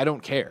 blah. I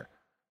don't care.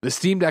 The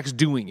Steam Deck's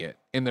doing it.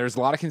 And there's a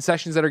lot of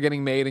concessions that are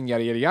getting made and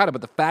yada, yada, yada.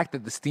 But the fact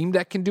that the Steam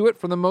Deck can do it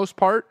for the most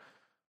part,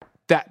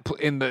 that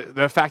in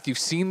the fact you've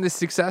seen this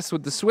success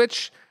with the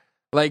Switch,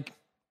 like,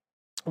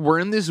 we're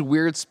in this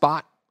weird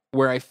spot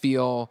where I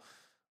feel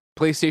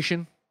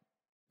PlayStation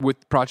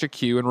with Project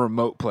Q and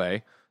Remote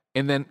Play,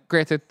 and then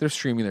granted they're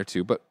streaming there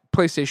too, but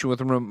PlayStation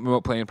with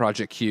Remote Play and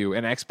Project Q,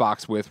 and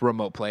Xbox with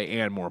Remote Play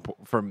and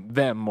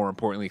more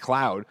importantly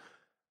cloud.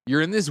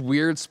 You're in this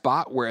weird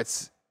spot where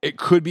it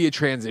could be a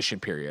transition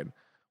period,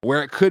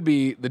 where it could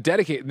be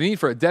the need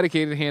for a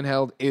dedicated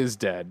handheld is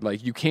dead.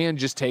 Like, you can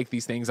just take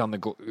these things on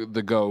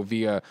the go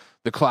via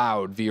the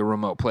cloud, via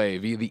Remote Play,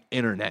 via the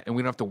internet, and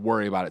we don't have to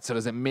worry about it. So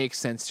does it make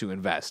sense to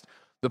invest?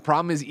 The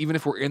problem is, even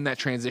if we're in that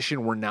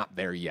transition, we're not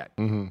there yet.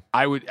 Mm-hmm.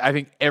 I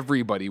think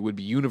everybody would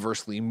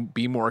universally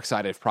be more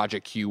excited if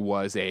Project Q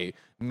was a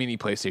mini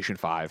PlayStation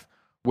 5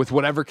 with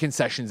whatever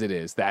concessions it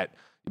is, that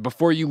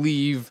before you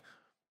leave,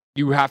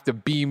 you have to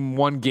beam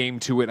one game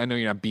to it. I know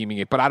you're not beaming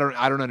it, but I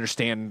don't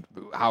understand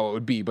how it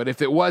would be. But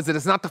if it was that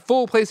it's not the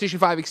full PlayStation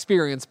 5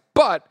 experience,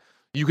 but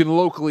you can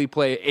locally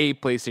play a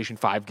PlayStation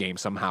 5 game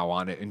somehow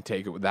on it and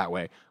take it that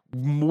way,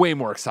 way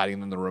more exciting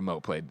than the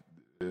Remote Play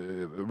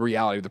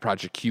reality of the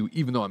Project Q,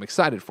 even though I'm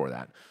excited for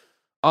that.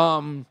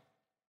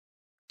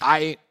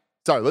 Sorry,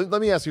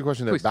 let me ask you a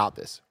question about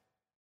this.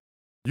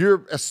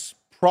 You're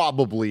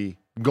probably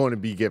going to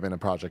be given a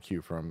Project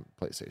Q from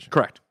PlayStation.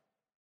 Correct.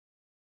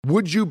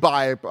 Would you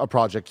buy a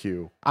Project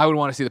Q? I would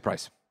want to see the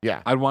price.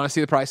 Yeah. I'd want to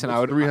see the price, and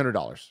I would...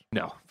 $300.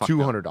 No.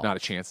 $200. No, not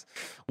a chance.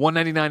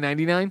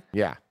 $199.99?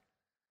 Yeah.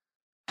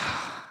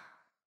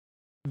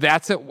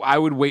 I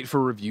would wait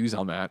for reviews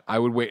on that. I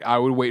would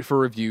wait for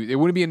reviews. It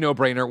wouldn't be a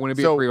no-brainer. It wouldn't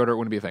be a pre-order. It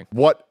wouldn't be a thing.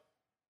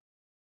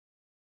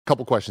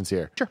 Couple questions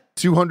here. Sure.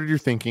 200 you're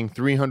thinking,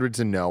 300's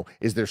a no.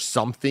 Is there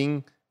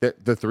something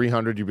that the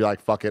 300 you'd be like,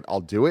 fuck it,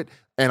 I'll do it?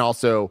 And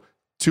also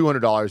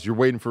 $200, you're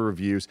waiting for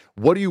reviews.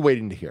 What are you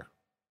waiting to hear?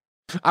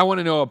 I want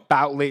to know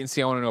about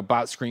latency. I want to know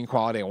about screen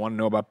quality. I want to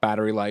know about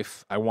battery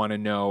life. I want to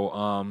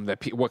know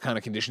what kind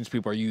of conditions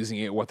people are using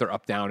it, what their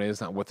up down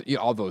is,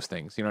 all those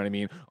things. You know what I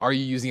mean? Are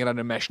you using it on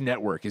a mesh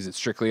network? Is it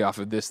strictly off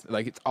of this?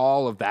 Like, it's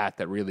all of that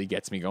really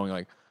gets me going.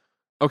 Like,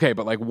 okay,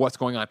 but like, what's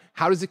going on?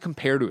 How does it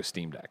compare to a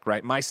Steam Deck?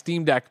 Right? My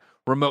Steam Deck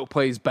Remote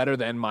plays better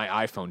than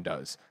my iPhone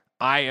does.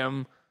 I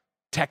am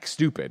tech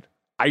stupid.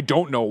 I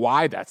don't know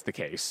why that's the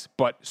case,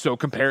 but so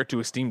compare it to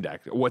a Steam Deck.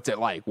 What's it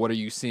like? What are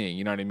you seeing?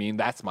 You know what I mean?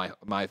 That's my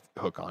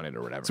hook on it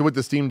or whatever. So with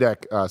the Steam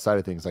Deck side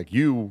of things, like,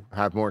 you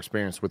have more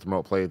experience with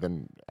Remote Play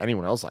than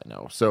anyone else I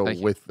know. So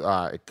with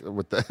the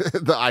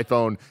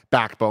iPhone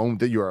backbone,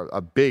 that you're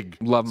a big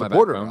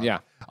supporter of, yeah,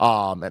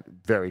 and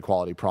very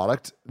quality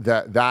product.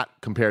 That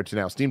compared to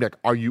now Steam Deck,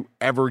 are you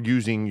ever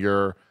using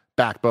your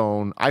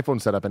backbone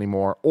iPhone setup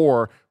anymore,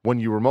 or when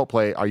you Remote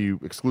Play, are you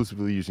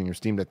exclusively using your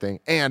Steam Deck thing?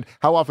 And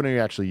how often are you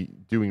actually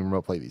doing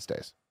Remote Play these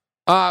days?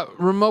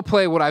 Remote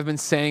Play, what I've been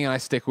saying and I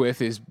stick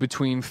with, is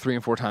between 3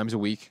 and 4 times a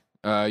week.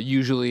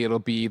 Usually it'll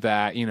be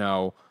that,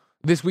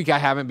 this week I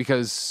haven't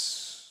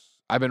because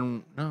I've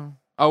been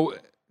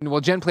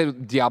Jen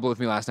played Diablo with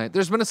me last night.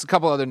 There's been a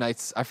couple other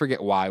nights, I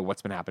forget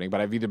what's been happening,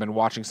 but I've either been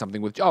watching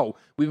something we've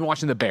been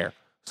watching The Bear,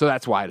 so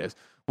that's why it is.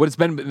 What it's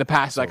been in the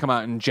past, I come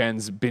out and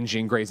Jen's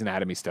binging Grey's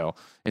Anatomy still.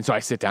 And so I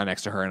sit down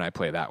next to her and I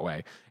play that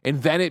way.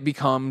 And then it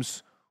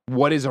becomes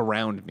what is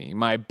around me.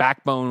 My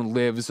backbone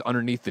lives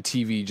underneath the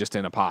TV just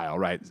in a pile,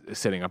 right?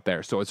 Sitting up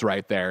there. So it's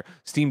right there.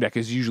 Steam Deck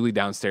is usually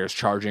downstairs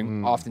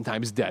charging,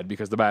 oftentimes dead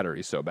because the battery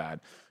is so bad.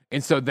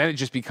 And so then it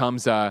just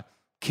becomes a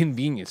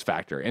convenience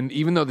factor. And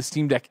even though the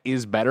Steam Deck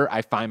is better,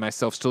 I find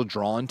myself still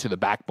drawn to the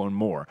backbone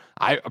more.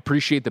 I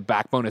appreciate the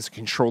backbone as a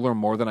controller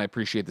more than I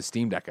appreciate the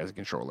Steam Deck as a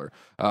controller.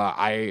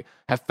 I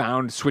have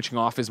found, switching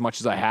off as much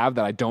as I have,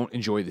 that I don't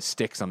enjoy the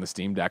sticks on the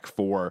Steam Deck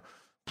for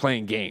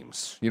playing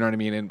games. You know what I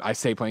mean? And I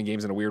say playing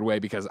games in a weird way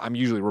because I'm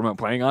usually remote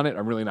playing on it.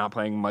 I'm really not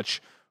playing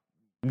much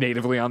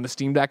natively on the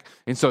Steam Deck.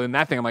 And so in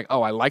that thing, I'm like,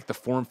 I like the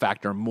form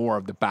factor more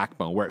of the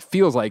backbone, where it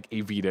feels like a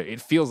Vita. It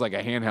feels like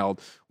a handheld,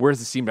 whereas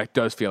the Steam Deck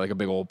does feel like a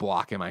big old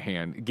block in my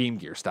hand, Game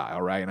Gear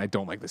style, right? And I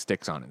don't like the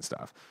sticks on it and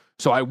stuff.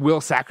 So I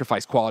will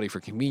sacrifice quality for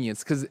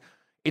convenience, because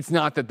it's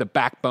not that the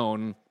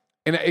backbone,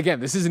 and again,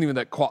 this isn't even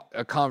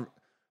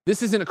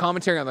this isn't a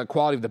commentary on the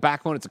quality of the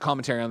backbone. It's a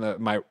commentary on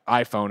my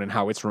iPhone and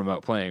how it's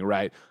remote playing,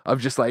 right?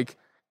 Of just like,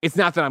 it's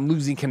not that I'm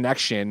losing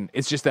connection.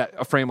 It's just that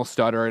a frame will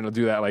stutter and it'll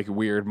do that like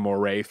weird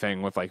moire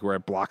thing with like where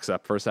it blocks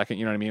up for a second.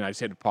 You know what I mean? I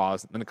just hit to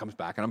pause, then it comes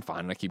back and I'm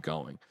fine and I keep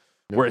going.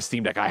 Yep. Whereas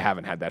Steam Deck, I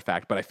haven't had that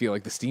fact, but I feel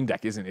like the Steam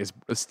Deck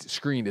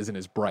screen isn't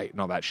as bright and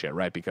all that shit,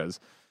 right?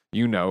 Because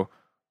the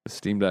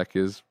Steam Deck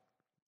is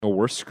a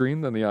worse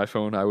screen than the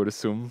iPhone, I would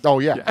assume. Oh,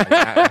 yeah.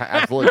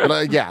 Absolutely.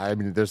 But, I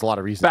mean, there's a lot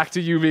of reasons. Back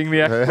to you being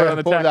the expert on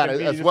the tech that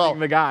as well.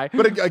 The guy.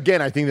 But again,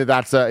 I think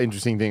that's an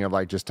interesting thing of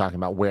like just talking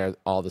about where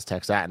all this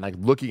tech's at and like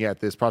looking at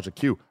this Project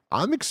Q.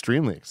 I'm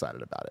extremely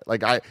excited about it.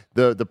 Like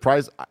the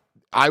price,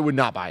 I would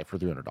not buy it for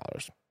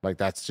 $300. Like,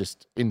 that's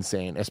just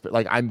insane.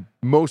 Like, I'm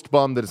most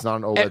bummed that it's not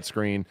an OLED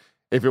screen.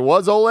 If it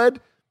was OLED,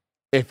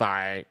 if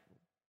I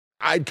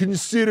I'd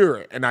consider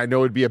it, and I know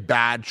it'd be a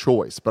bad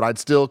choice, but I'd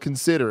still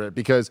consider it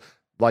because,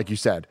 like you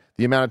said,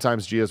 the amount of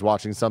times Gia's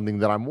watching something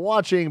that I'm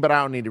watching, but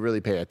I don't need to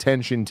really pay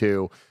attention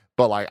to,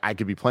 but like I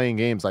could be playing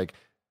games, like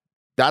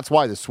that's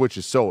why the Switch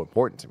is so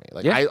important to me.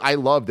 Like I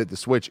love that the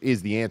Switch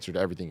is the answer to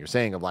everything you're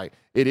saying of like,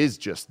 it is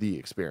just the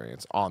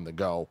experience on the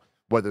go,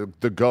 whether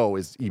the Go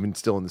is even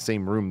still in the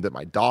same room that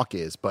my dock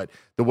is, but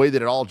the way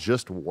that it all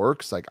just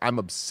works, like I'm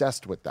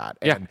obsessed with that.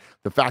 And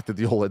the fact that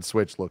the OLED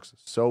Switch looks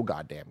so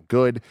goddamn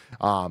good,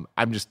 I'm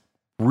just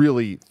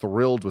really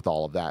thrilled with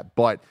all of that.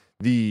 But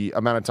the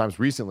amount of times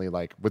recently,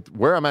 like with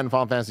where I'm at in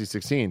Final Fantasy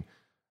 16,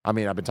 I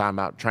mean, I've been talking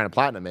about trying to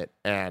platinum it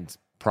and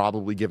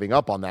probably giving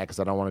up on that because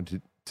I don't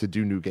want to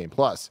do New Game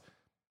Plus.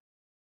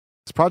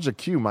 This Project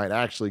Q might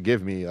actually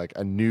give me like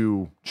a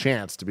new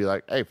chance to be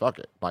like, hey, fuck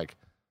it. Like,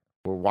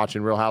 we're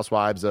watching Real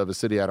Housewives of a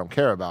city I don't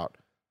care about.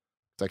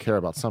 Because I care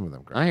about some of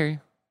them. Greg. I hear you.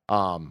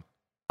 I'm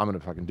going to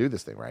fucking do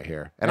this thing right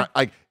here. And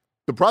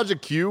the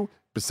Project Q,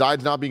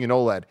 besides not being an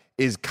OLED,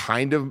 is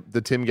kind of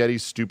the Tim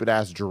Geddes stupid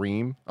ass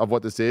dream of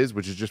what this is,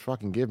 which is just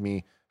fucking give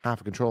me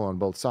half a controller on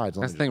both sides.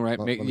 That's the thing, right?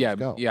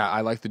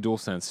 I like the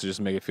DualSense to just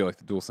make it feel like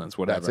the DualSense,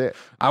 whatever. That's it.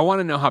 I want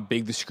to know how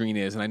big the screen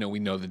is, and I know we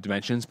know the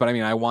dimensions, but I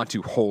mean, I want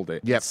to hold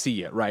it and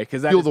see it, right?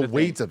 Because feel the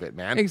weight of it,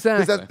 man.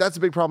 Exactly. That's a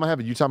big problem I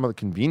have. You talking about the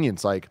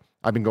convenience, like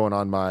I've been going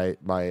on my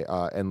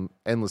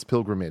endless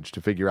pilgrimage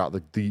to figure out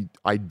the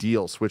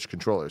ideal Switch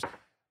controllers.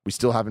 We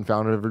still haven't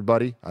found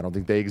everybody. I don't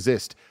think they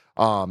exist.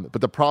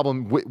 But the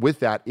problem with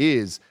that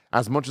is,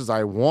 as much as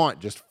I want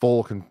just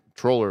full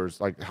controllers,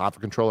 like half a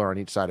controller on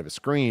each side of a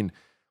screen,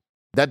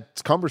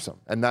 that's cumbersome.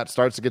 And that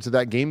starts to get to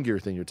that Game Gear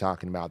thing you're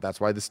talking about. That's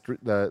why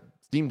the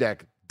Steam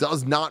Deck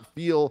does not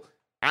feel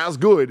as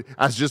good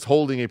as just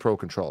holding a Pro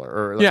controller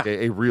or like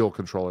a real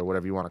controller,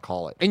 whatever you want to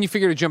call it. And you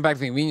figure to jump back to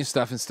the convenience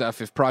stuff,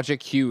 if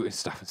Project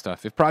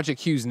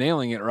Q's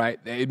nailing it right,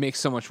 it makes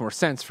so much more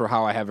sense for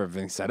how I have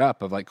everything set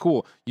up of like,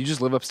 cool, you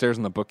just live upstairs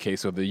in the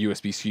bookcase with the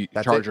USB-C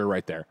charger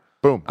right there.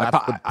 Boom. That's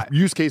the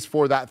use case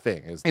for that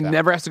thing. It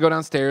never has to go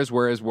downstairs,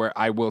 whereas where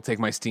I will take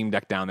my Steam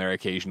Deck down there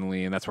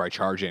occasionally, and that's where I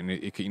charge it.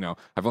 And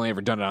I've only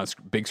ever done it on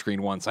a big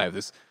screen once. I have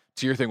this,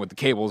 to your thing with the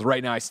cables,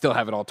 right now I still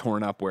have it all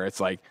torn up where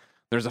it's like,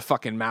 there's a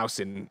fucking mouse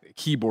and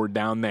keyboard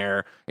down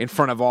there in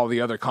front of all the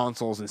other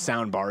consoles and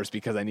sound bars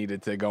because I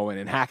needed to go in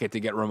and hack it to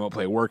get Remote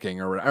Play working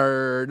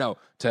to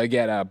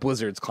get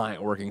Blizzard's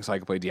client working so I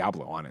could play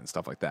Diablo on it and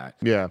stuff like that.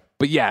 Yeah.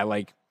 But yeah,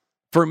 like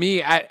for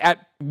me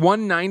at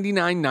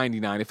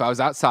 $199.99, if I was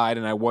outside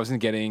and I wasn't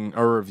getting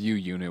a review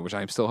unit, which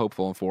I'm still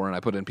hopeful for, and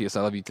I put in PS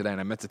I Love You today, and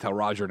I meant to tell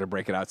Roger to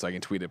break it out so I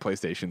can tweet at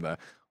PlayStation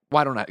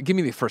why don't I give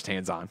me the first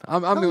hands on?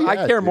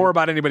 I care more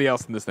about anybody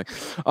else than this thing.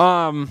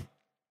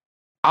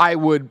 I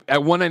would, at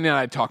 $199,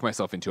 I'd talk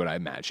myself into it, I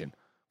imagine.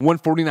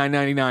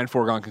 $149.99,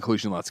 foregone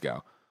conclusion, let's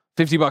go.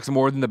 $50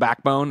 more than the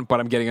backbone, but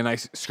I'm getting a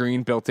nice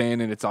screen built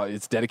in, and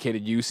it's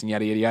dedicated use, and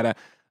yada, yada, yada.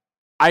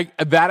 I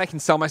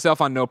can sell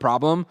myself on no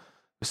problem.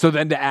 So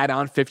then to add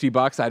on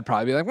 $50, I'd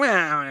probably be like,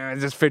 well,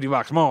 it's just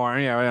 $50 more.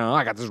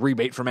 I got this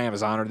rebate from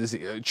Amazon or this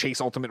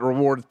Chase Ultimate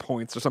Reward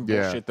points or some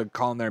bullshit to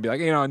call in there and be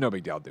like, no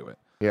big deal, I'll do it.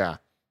 Yeah.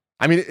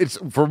 I mean, it's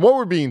from what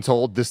we're being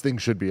told, this thing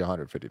should be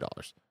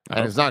 $150.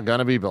 And it's not going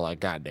to be, but like,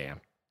 goddamn.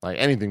 Like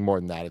anything more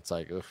than that, it's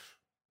like, it's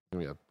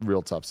going to be a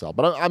real tough sell.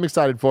 But I'm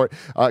excited for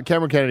it.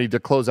 Cameron Kennedy, to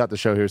close out the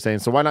show here, saying,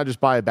 so why not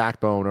just buy a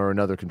backbone or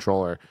another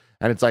controller?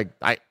 And it's like,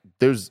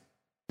 to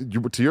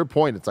your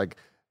point, it's like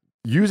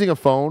using a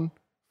phone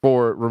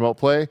for remote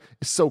play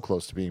is so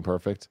close to being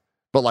perfect.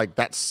 But like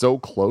that's so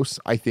close,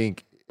 I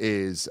think,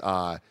 is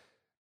a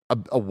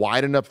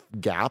wide enough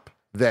gap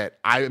that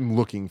I'm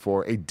looking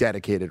for a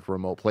dedicated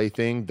remote play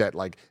thing that,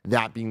 like,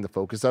 that being the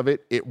focus of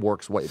it, it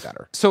works way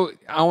better. So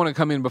I want to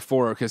come in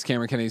before, because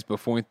Cameron Kennedy's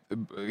before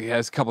he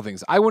has a couple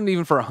things. I wouldn't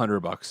even for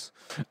 $100.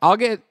 I'll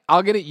get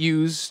it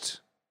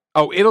used.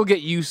 Oh, it'll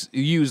get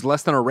used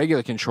less than a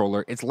regular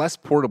controller. It's less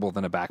portable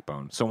than a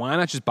backbone. So why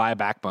not just buy a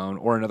backbone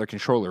or another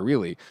controller,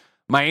 really?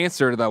 My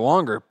answer to the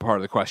longer part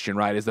of the question,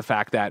 right, is the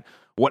fact that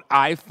what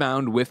I've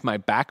found with my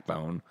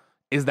backbone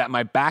is that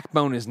my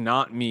backbone is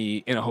not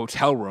me in a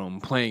hotel room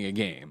playing a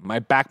game. My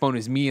backbone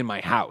is me in my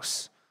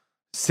house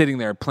sitting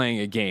there playing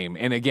a game.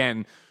 And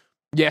again,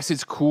 yes,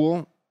 it's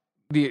cool.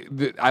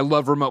 I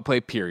love remote play,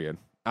 period.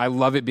 I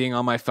love it being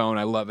on my phone.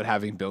 I love it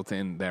having built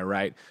in there,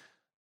 right?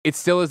 It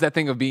still is that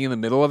thing of being in the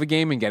middle of a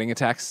game and getting a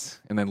text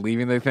and then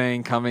leaving the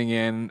thing, coming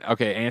in,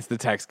 okay, answer the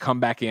text, come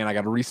back in, I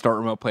got to restart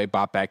remote play,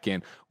 bop back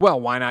in.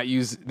 Well, why not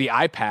use the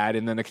iPad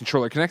and then a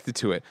controller connected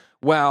to it?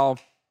 Well,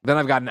 then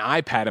I've got an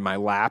iPad in my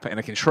lap and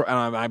a control,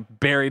 and I'm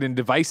buried in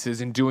devices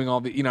and doing all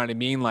the, you know what I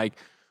mean? Like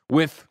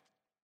with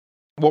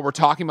what we're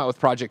talking about with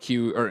Project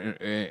Q or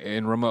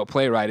in remote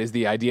play, right, is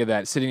the idea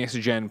that sitting next to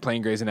Jen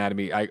playing Grey's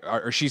Anatomy, I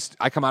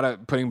come out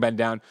of putting Ben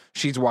down,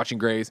 she's watching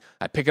Grey's,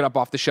 I pick it up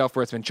off the shelf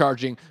where it's been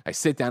charging, I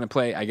sit down and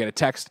play, I get a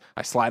text,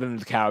 I slide it under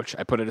the couch,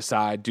 I put it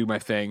aside, do my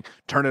thing,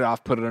 turn it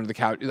off, put it under the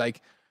couch.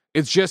 Like,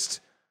 it's just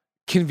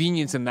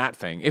convenience in that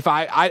thing. If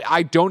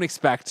I don't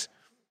expect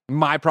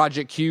my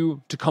Project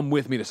Q to come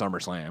with me to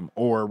SummerSlam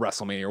or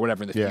WrestleMania or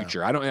whatever in the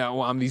future. I don't know,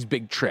 on these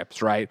big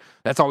trips, right?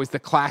 That's always the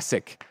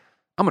classic.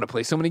 I'm going to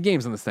play so many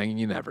games on this thing, and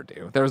you never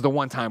do. There was the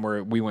one time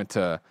where we went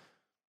to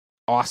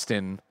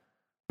Austin,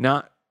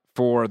 not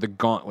for the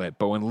Gauntlet,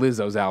 but when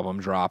Lizzo's album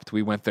dropped,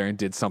 we went there and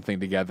did something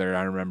together,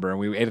 I remember, and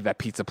we ate at that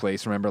pizza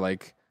place, remember,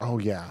 like,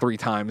 3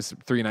 times,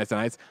 3 nights and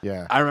nights.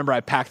 Yeah. I remember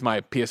I packed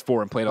my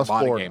PS4 and played a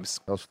lot of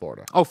games. That was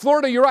Florida. Oh,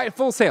 Florida, you're right,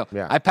 Full Sail.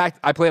 Yeah. I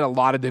played a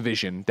lot of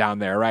Division down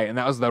there, right? And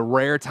that was the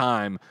rare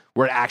time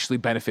where it actually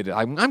benefited.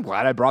 I'm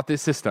glad I brought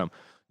this system.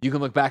 You can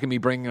look back at me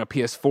bringing a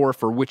PS4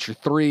 for Witcher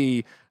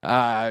 3,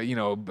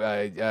 no,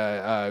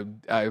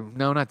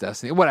 not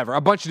Destiny, whatever,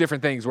 a bunch of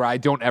different things where I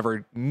don't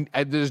ever,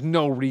 there's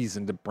no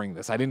reason to bring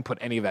this. I didn't put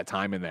any of that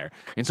time in there.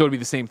 And so it'd be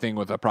the same thing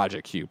with a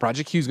Project Q.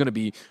 Project Q is going to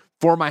be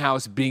for my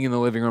house being in the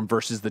living room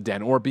versus the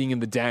den, or being in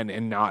the den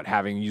and not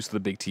having use of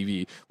the big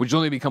TV, which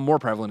only become more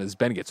prevalent as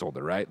Ben gets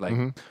older, right?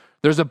 Like,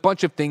 there's a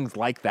bunch of things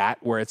like that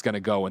where it's going to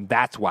go, and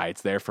that's why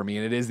it's there for me.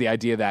 And it is the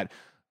idea that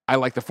I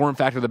like the form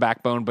factor of the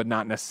backbone, but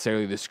not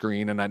necessarily the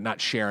screen, and I'm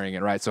not sharing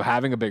it, right? So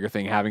having a bigger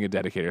thing, having a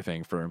dedicated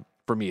thing, for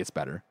me, it's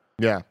better.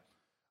 Yeah.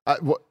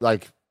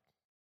 Like,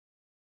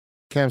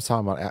 Cam's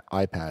talking about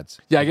iPads.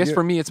 Yeah, I guess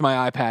for me, it's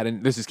my iPad,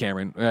 and this is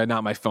Cameron,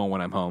 not my phone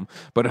when I'm home.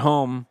 But at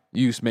home,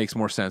 use makes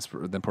more sense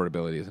than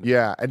portability, isn't it?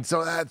 Yeah, and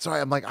so that's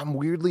why I'm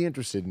weirdly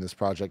interested in this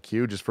Project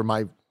Q, just for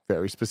my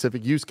very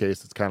specific use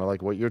case. It's kind of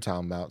like what you're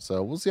talking about.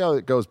 So we'll see how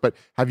it goes. But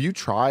have you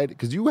tried,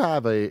 because you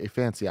have a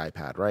fancy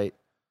iPad, right?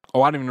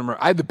 Oh, I don't even remember.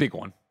 I had the big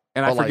one,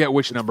 and I forget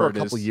which number it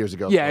is. A couple years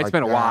ago. Yeah, it's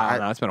been a while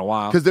now. It's been a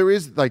while. Because there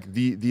is like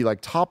the like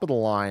top of the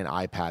line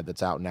iPad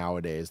that's out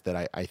nowadays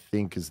that I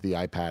think is the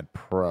iPad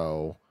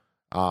Pro,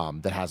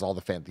 that has all the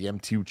the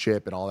M2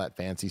 chip and all that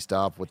fancy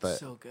stuff with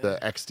the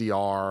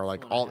XDR,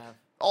 like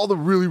all the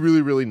really,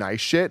 really, really nice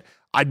shit.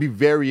 I'd be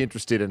very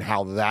interested in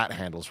how that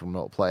handles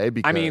remote play.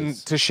 Because, I mean,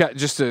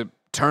 just to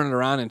turn it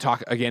around and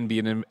talk again, be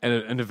an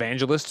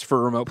evangelist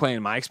for remote play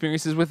and my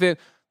experiences with it.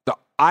 The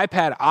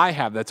iPad I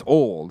have that's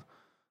old,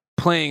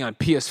 playing on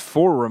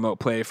PS4 remote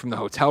play from the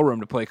hotel room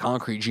to play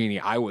Concrete Genie,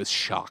 I was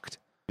shocked.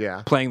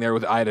 Yeah. Playing there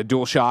I had a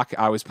DualShock.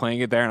 I was playing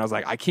it there, and I was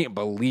like, I can't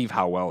believe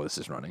how well this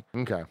is running.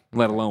 Okay.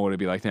 Let alone what it'd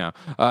be like now.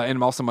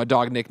 And also, my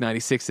dog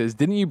Nick96 says,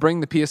 "Didn't you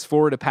bring the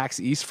PS4 to PAX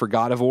East for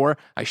God of War?"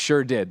 I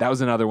sure did. That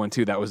was another one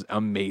too. That was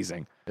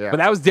amazing. Yeah. But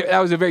that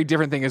was a very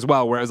different thing as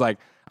well, where it was like,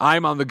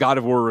 I'm on the God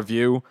of War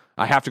review.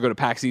 I have to go to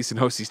PAX East and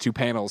host these 2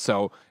 panels.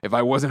 So if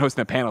I wasn't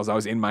hosting the panels, I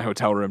was in my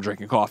hotel room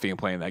drinking coffee and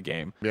playing that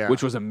game,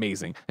 which was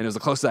amazing. And it was the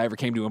closest I ever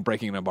came to him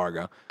breaking an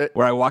embargo,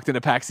 where I walked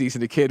into PAX East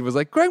and a kid was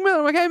like, "Greg Miller."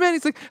 I'm like, "Hey, man."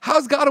 He's like,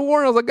 "How's God of War?"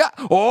 And I was like, "God."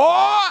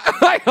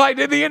 Oh, I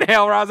did the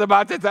inhale where I was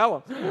about to tell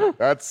him.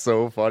 That's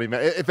so funny,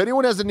 man. If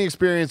anyone has any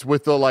experience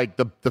with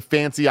the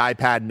fancy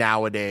iPad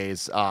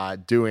nowadays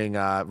doing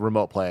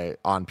remote play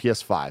on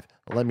PS5,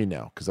 let me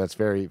know, because that's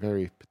very,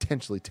 very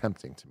potentially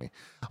tempting to me.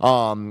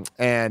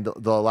 And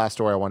the last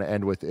story I want to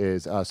end with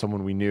is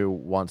someone we knew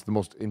once, the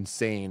most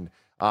insane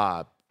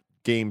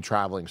game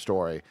traveling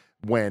story,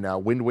 when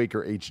Wind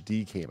Waker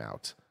HD came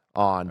out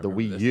on the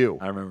Wii U.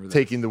 I remember this.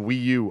 Taking the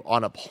Wii U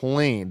on a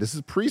plane. This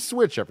is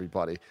pre-Switch,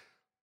 everybody.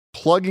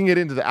 Plugging it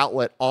into the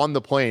outlet on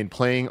the plane,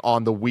 playing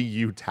on the Wii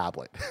U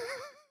tablet.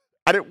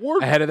 And it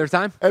worked. Ahead of their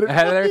time.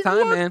 Ahead of their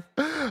time, man.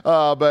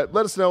 But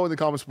let us know in the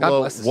comments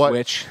below what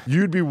Switch.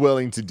 You'd be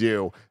willing to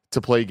do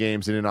to play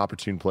games in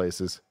inopportune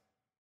places.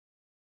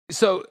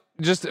 So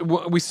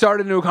we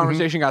started a new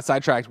conversation, got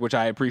sidetracked, which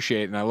I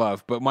appreciate and I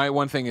love. But my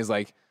one thing is,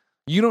 like,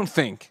 you don't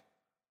think,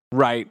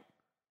 right,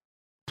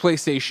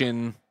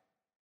 PlayStation,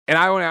 and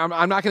I'm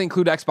not going to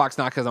include Xbox,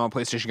 not because I'm a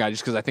PlayStation guy,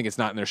 just because I think it's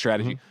not in their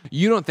strategy.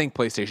 You don't think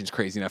PlayStation's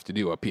crazy enough to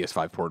do a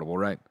PS5 portable,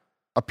 right?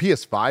 A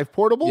PS5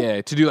 portable?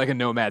 Yeah, to do like a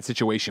Nomad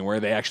situation where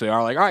they actually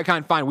are like, all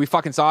right, fine, we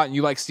fucking saw it, and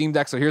you like Steam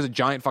Deck, so here's a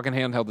giant fucking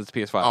handheld that's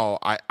PS5. Oh,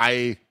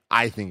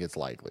 I think it's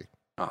likely.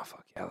 Oh,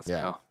 fuck yeah, let's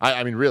go.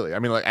 I mean, really. I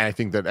mean, like, I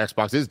think that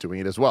Xbox is doing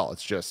it as well.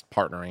 It's just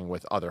partnering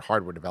with other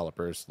hardware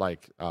developers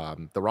like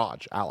the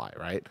ROG Ally,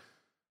 right?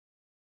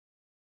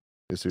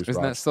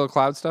 Isn't that still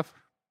cloud stuff?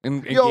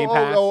 In Game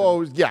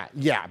Pass?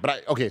 Yeah.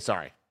 But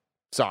sorry.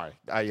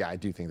 I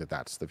do think that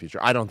that's the future.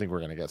 I don't think we're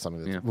going to get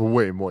something that's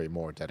way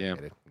more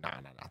dedicated. No.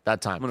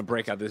 That time. I'm going to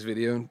break out this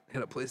video and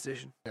hit up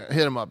PlayStation. Yeah,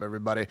 hit them up,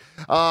 everybody.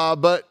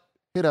 But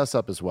hit us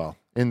up as well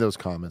in those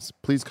comments.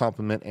 Please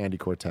compliment Andy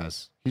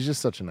Cortez. He's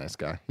just such a nice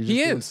guy. He's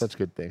just doing such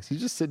good things.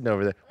 He's just sitting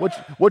over there.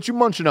 What you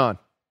munching on?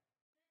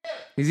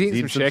 He's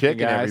eating some chicken,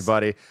 guys.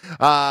 Everybody.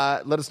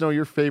 Let us know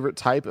your favorite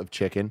type of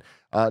chicken.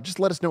 Just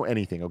let us know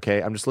anything,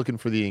 okay? I'm just looking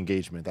for the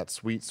engagement, that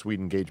sweet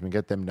engagement.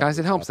 Get them guys.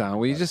 It helps out.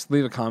 Will you just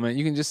leave a comment?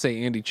 You can just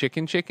say Andy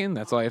chicken.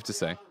 That's all I have to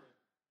say.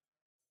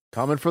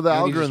 Comment for the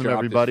Andy algorithm,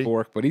 everybody.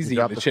 Fork, but he's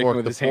eating the chicken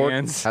with his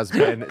hands. Has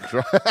been.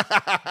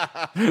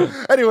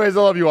 Anyways,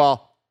 I love you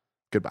all.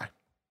 Goodbye.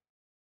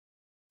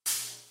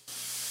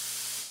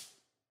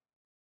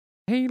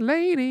 Hey,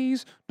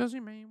 ladies, does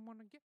your man want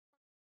to get